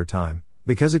particular time,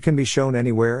 because it can be shown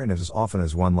anywhere and as often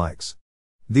as one likes.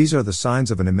 These are the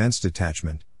signs of an immense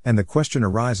detachment, and the question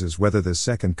arises whether this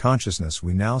second consciousness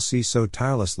we now see so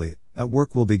tirelessly at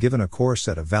work will be given a core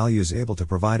set of values able to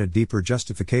provide a deeper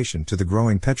justification to the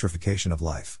growing petrification of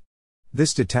life.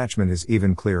 This detachment is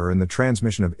even clearer in the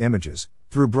transmission of images,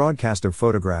 through broadcast of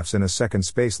photographs in a second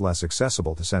space less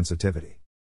accessible to sensitivity.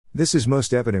 This is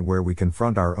most evident where we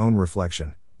confront our own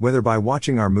reflection, whether by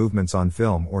watching our movements on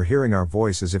film or hearing our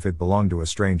voice as if it belonged to a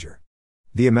stranger.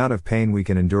 The amount of pain we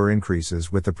can endure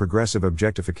increases with the progressive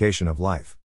objectification of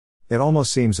life. It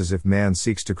almost seems as if man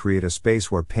seeks to create a space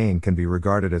where pain can be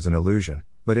regarded as an illusion,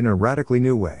 but in a radically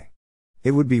new way.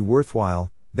 It would be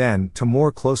worthwhile, then, to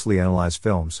more closely analyze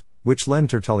films, which lend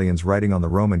Tertullian's writing on the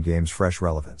Roman games fresh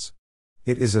relevance.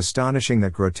 It is astonishing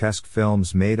that grotesque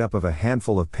films made up of a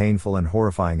handful of painful and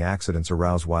horrifying accidents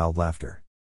arouse wild laughter.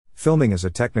 Filming is a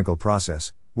technical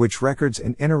process, which records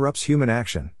and interrupts human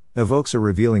action, evokes a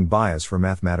revealing bias for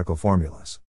mathematical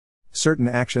formulas. Certain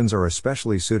actions are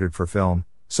especially suited for film,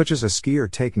 such as a skier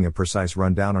taking a precise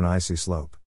run down an icy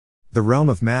slope. The realm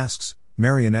of masks,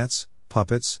 marionettes,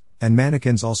 puppets, and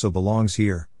mannequins also belongs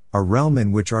here, a realm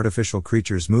in which artificial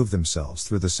creatures move themselves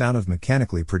through the sound of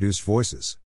mechanically produced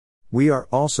voices. We are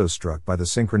also struck by the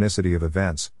synchronicity of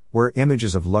events, where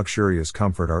images of luxurious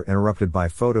comfort are interrupted by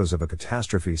photos of a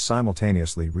catastrophe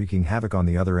simultaneously wreaking havoc on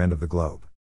the other end of the globe.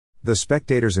 The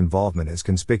spectator's involvement is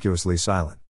conspicuously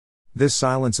silent. This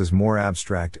silence is more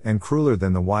abstract and crueler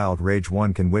than the wild rage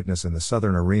one can witness in the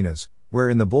southern arenas, where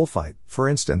in the bullfight, for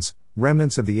instance,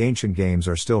 remnants of the ancient games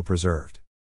are still preserved.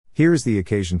 Here is the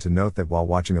occasion to note that while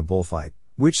watching a bullfight,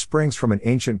 which springs from an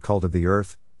ancient cult of the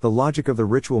earth, the logic of the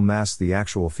ritual masks the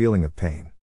actual feeling of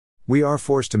pain. We are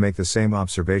forced to make the same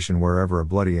observation wherever a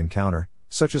bloody encounter,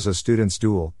 such as a student's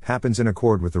duel, happens in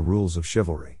accord with the rules of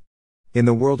chivalry. In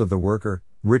the world of the worker,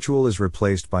 ritual is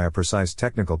replaced by a precise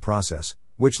technical process,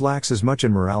 which lacks as much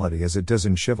in morality as it does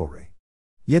in chivalry.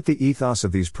 Yet the ethos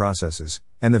of these processes,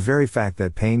 and the very fact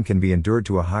that pain can be endured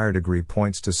to a higher degree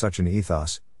points to such an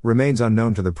ethos, remains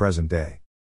unknown to the present day.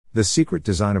 The secret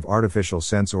design of artificial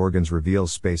sense organs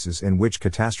reveals spaces in which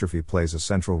catastrophe plays a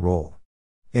central role.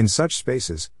 In such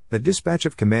spaces, the dispatch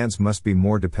of commands must be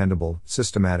more dependable,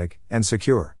 systematic, and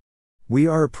secure. We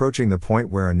are approaching the point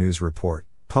where a news report,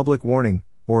 public warning,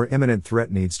 or imminent threat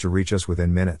needs to reach us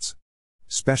within minutes.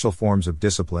 Special forms of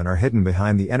discipline are hidden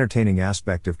behind the entertaining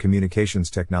aspect of communications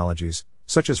technologies,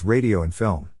 such as radio and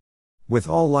film. With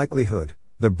all likelihood,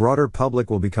 the broader public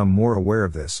will become more aware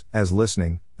of this, as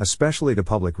listening, especially to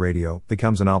public radio,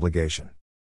 becomes an obligation.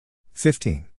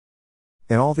 15.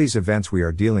 In all these events we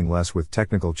are dealing less with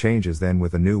technical changes than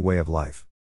with a new way of life.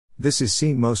 This is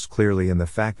seen most clearly in the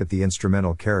fact that the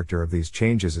instrumental character of these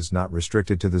changes is not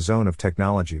restricted to the zone of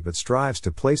technology but strives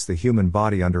to place the human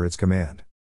body under its command.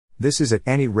 This is at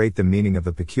any rate the meaning of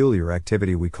the peculiar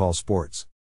activity we call sports.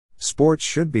 Sports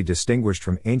should be distinguished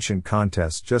from ancient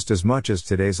contests just as much as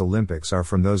today's Olympics are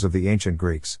from those of the ancient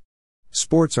Greeks.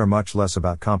 Sports are much less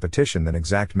about competition than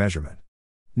exact measurement.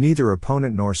 Neither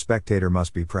opponent nor spectator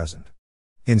must be present.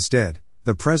 Instead,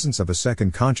 the presence of a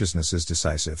second consciousness is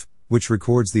decisive, which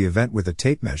records the event with a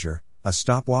tape measure, a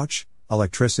stopwatch,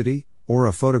 electricity, or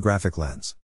a photographic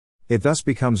lens. It thus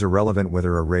becomes irrelevant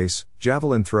whether a race,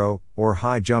 javelin throw, or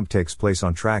high jump takes place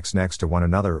on tracks next to one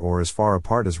another or as far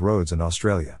apart as Rhodes and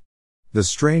Australia. The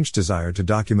strange desire to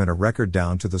document a record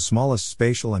down to the smallest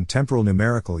spatial and temporal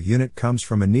numerical unit comes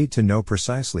from a need to know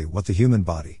precisely what the human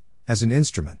body, as an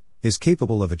instrument, is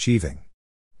capable of achieving.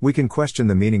 We can question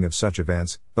the meaning of such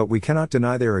events, but we cannot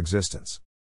deny their existence.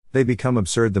 They become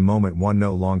absurd the moment one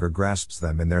no longer grasps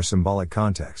them in their symbolic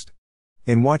context.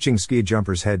 In watching ski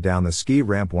jumpers head down the ski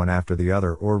ramp one after the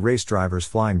other or race drivers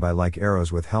flying by like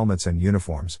arrows with helmets and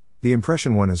uniforms, the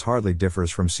impression one has hardly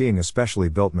differs from seeing a specially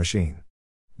built machine.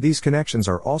 These connections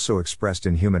are also expressed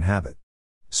in human habit.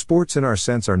 Sports in our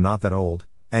sense are not that old,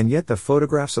 and yet the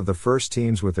photographs of the first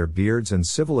teams with their beards and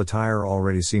civil attire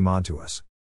already seem odd to us.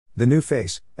 The new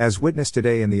face, as witnessed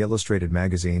today in the illustrated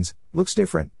magazines, looks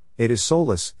different. It is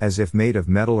soulless, as if made of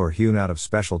metal or hewn out of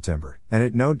special timber, and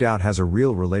it no doubt has a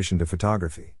real relation to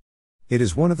photography. It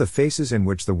is one of the faces in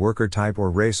which the worker type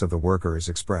or race of the worker is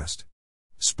expressed.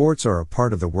 Sports are a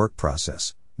part of the work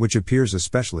process, which appears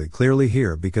especially clearly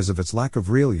here because of its lack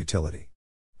of real utility.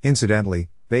 Incidentally,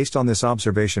 based on this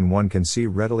observation one can see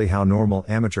readily how normal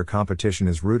amateur competition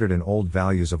is rooted in old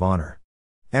values of honor.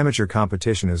 Amateur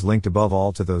competition is linked above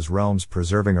all to those realms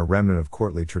preserving a remnant of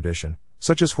courtly tradition,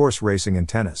 such as horse racing and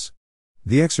tennis.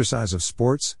 The exercise of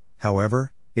sports,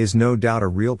 however, is no doubt a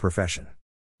real profession.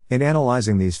 In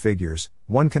analyzing these figures,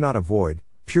 one cannot avoid,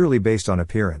 purely based on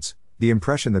appearance, the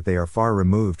impression that they are far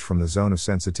removed from the zone of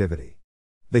sensitivity.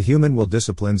 The human will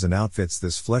disciplines and outfits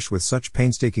this flesh with such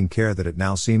painstaking care that it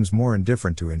now seems more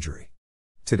indifferent to injury.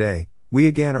 Today, we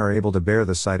again are able to bear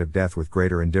the sight of death with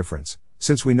greater indifference,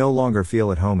 since we no longer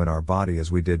feel at home in our body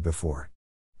as we did before.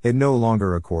 It no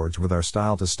longer accords with our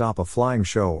style to stop a flying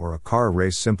show or a car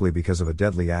race simply because of a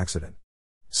deadly accident.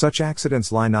 Such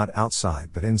accidents lie not outside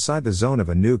but inside the zone of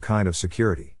a new kind of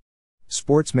security.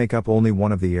 Sports make up only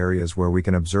one of the areas where we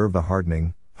can observe the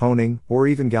hardening, honing, or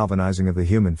even galvanizing of the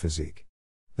human physique.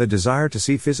 The desire to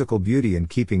see physical beauty in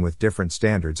keeping with different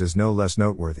standards is no less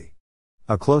noteworthy.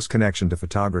 A close connection to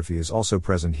photography is also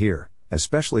present here,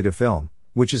 especially to film,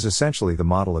 which is essentially the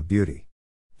model of beauty.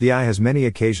 The eye has many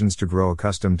occasions to grow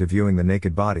accustomed to viewing the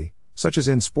naked body, such as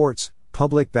in sports,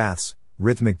 public baths,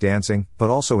 rhythmic dancing, but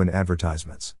also in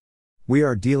advertisements. We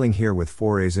are dealing here with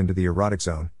forays into the erotic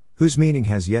zone, whose meaning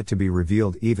has yet to be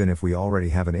revealed even if we already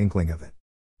have an inkling of it.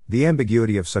 The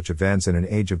ambiguity of such events in an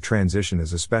age of transition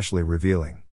is especially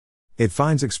revealing. It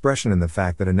finds expression in the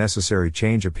fact that a necessary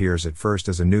change appears at first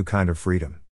as a new kind of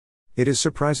freedom. It is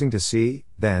surprising to see,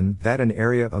 then, that an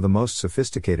area of the most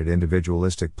sophisticated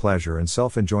individualistic pleasure and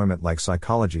self-enjoyment like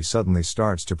psychology suddenly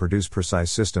starts to produce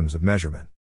precise systems of measurement.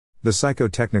 The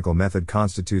psychotechnical method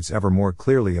constitutes ever more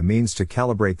clearly a means to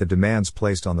calibrate the demands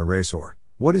placed on the race, or,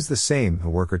 what is the same, a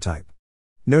worker type.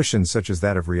 Notions such as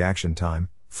that of reaction time,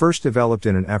 first developed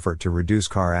in an effort to reduce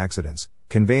car accidents,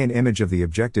 convey an image of the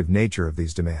objective nature of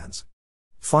these demands.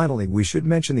 Finally, we should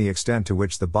mention the extent to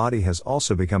which the body has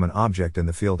also become an object in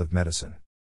the field of medicine.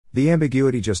 The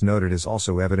ambiguity just noted is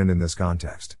also evident in this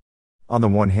context. On the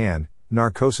one hand,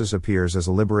 narcosis appears as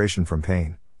a liberation from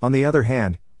pain; on the other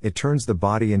hand, it turns the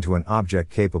body into an object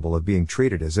capable of being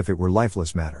treated as if it were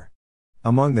lifeless matter.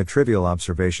 Among the trivial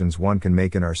observations one can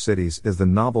make in our cities is the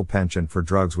novel penchant for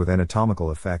drugs with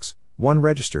anatomical effects. One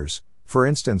registers, for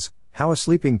instance, how a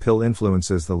sleeping pill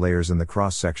influences the layers in the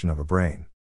cross-section of a brain.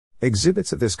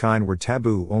 Exhibits of this kind were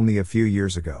taboo only a few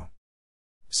years ago.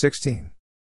 16.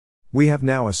 We have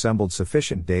now assembled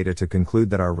sufficient data to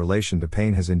conclude that our relation to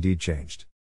pain has indeed changed.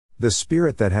 The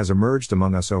spirit that has emerged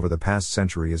among us over the past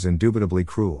century is indubitably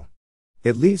cruel.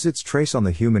 It leaves its trace on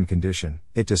the human condition,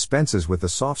 it dispenses with the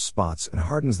soft spots and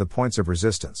hardens the points of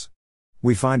resistance.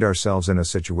 We find ourselves in a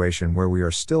situation where we are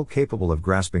still capable of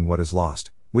grasping what is lost,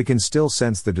 we can still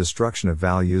sense the destruction of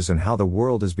values and how the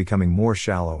world is becoming more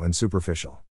shallow and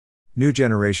superficial. New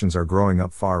generations are growing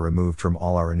up far removed from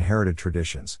all our inherited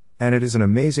traditions, and it is an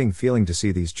amazing feeling to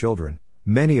see these children,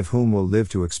 many of whom will live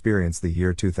to experience the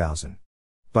year 2000.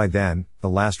 By then, the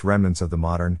last remnants of the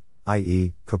modern,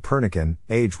 i.e., Copernican,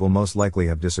 age will most likely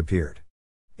have disappeared.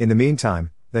 In the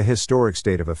meantime, the historic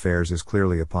state of affairs is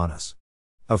clearly upon us.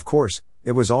 Of course,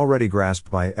 it was already grasped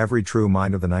by every true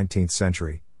mind of the 19th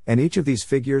century, and each of these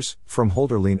figures, from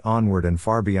Hölderlin onward and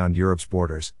far beyond Europe's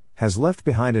borders, has left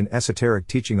behind an esoteric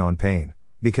teaching on pain,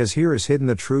 because here is hidden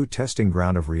the true testing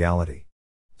ground of reality.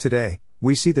 Today,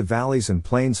 we see the valleys and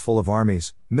plains full of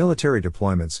armies, military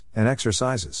deployments, and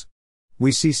exercises.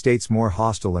 We see states more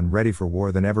hostile and ready for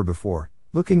war than ever before,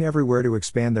 looking everywhere to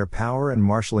expand their power and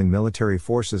marshalling military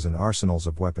forces and arsenals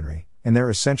of weaponry, and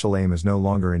their essential aim is no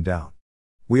longer in doubt.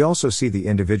 We also see the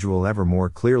individual ever more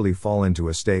clearly fall into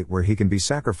a state where he can be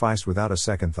sacrificed without a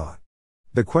second thought.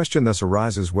 The question thus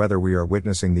arises whether we are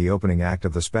witnessing the opening act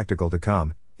of the spectacle to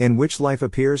come, in which life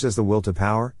appears as the will to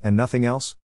power, and nothing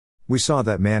else. We saw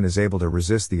that man is able to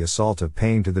resist the assault of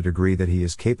pain to the degree that he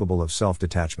is capable of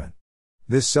self-detachment.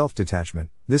 This self-detachment,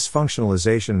 this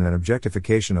functionalization and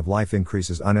objectification of life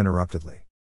increases uninterruptedly.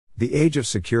 The age of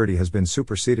security has been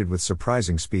superseded with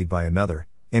surprising speed by another,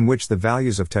 in which the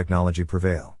values of technology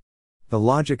prevail. The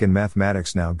logic and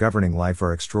mathematics now governing life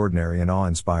are extraordinary and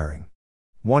awe-inspiring.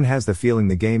 One has the feeling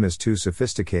the game is too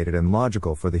sophisticated and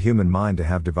logical for the human mind to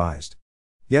have devised.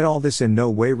 Yet all this in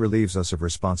no way relieves us of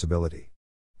responsibility.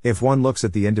 If one looks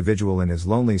at the individual in his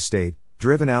lonely state,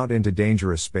 driven out into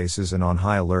dangerous spaces and on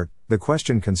high alert, the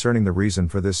question concerning the reason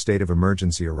for this state of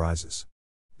emergency arises.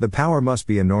 The power must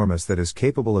be enormous that is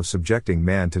capable of subjecting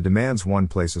man to demands one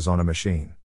places on a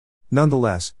machine.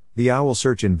 Nonetheless, the owl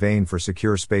search in vain for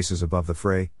secure spaces above the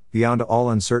fray, beyond all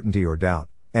uncertainty or doubt,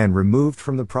 and removed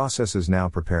from the processes now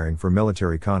preparing for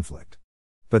military conflict.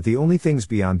 But the only things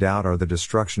beyond doubt are the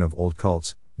destruction of old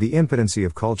cults, the impotency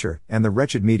of culture, and the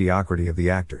wretched mediocrity of the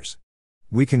actors.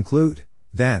 We conclude,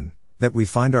 then, that we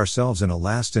find ourselves in a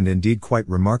last and indeed quite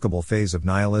remarkable phase of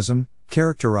nihilism,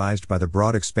 characterized by the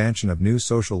broad expansion of new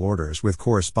social orders with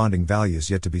corresponding values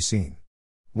yet to be seen.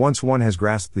 Once one has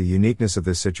grasped the uniqueness of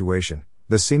this situation,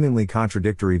 the seemingly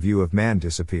contradictory view of man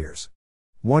disappears.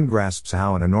 One grasps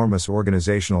how an enormous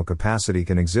organizational capacity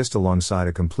can exist alongside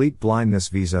a complete blindness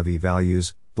vis-à-vis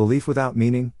values, belief without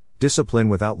meaning, discipline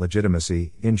without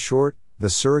legitimacy, in short,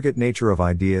 the surrogate nature of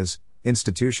ideas,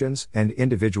 institutions, and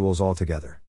individuals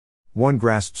altogether. One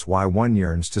grasps why one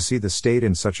yearns to see the state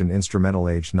in such an instrumental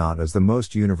age not as the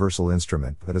most universal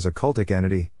instrument but as a cultic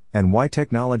entity, and why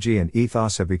technology and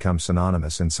ethos have become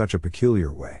synonymous in such a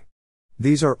peculiar way.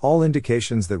 These are all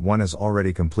indications that one has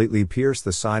already completely pierced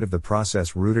the side of the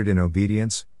process rooted in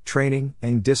obedience, training,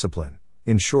 and discipline,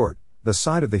 in short, the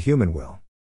side of the human will.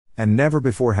 And never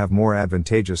before have more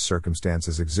advantageous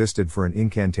circumstances existed for an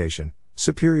incantation,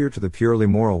 superior to the purely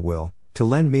moral will, to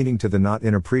lend meaning to the not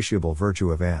inappreciable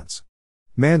virtue of ants.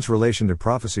 Man's relation to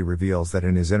prophecy reveals that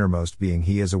in his innermost being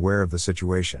he is aware of the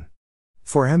situation.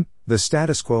 For him, the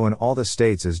status quo in all the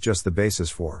states is just the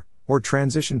basis for, or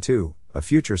transition to, a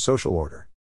future social order.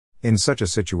 In such a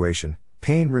situation,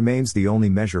 pain remains the only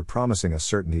measure promising a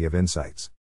certainty of insights.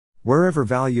 Wherever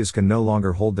values can no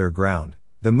longer hold their ground,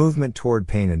 the movement toward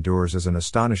pain endures as an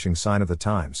astonishing sign of the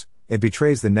times. It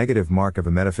betrays the negative mark of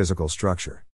a metaphysical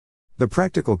structure. The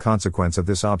practical consequence of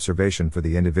this observation for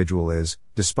the individual is,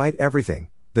 despite everything,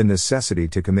 the necessity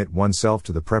to commit oneself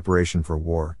to the preparation for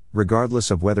war,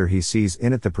 regardless of whether he sees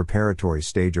in it the preparatory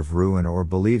stage of ruin or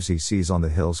believes he sees on the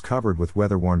hills covered with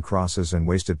weather-worn crosses and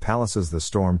wasted palaces the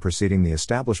storm preceding the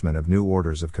establishment of new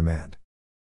orders of command.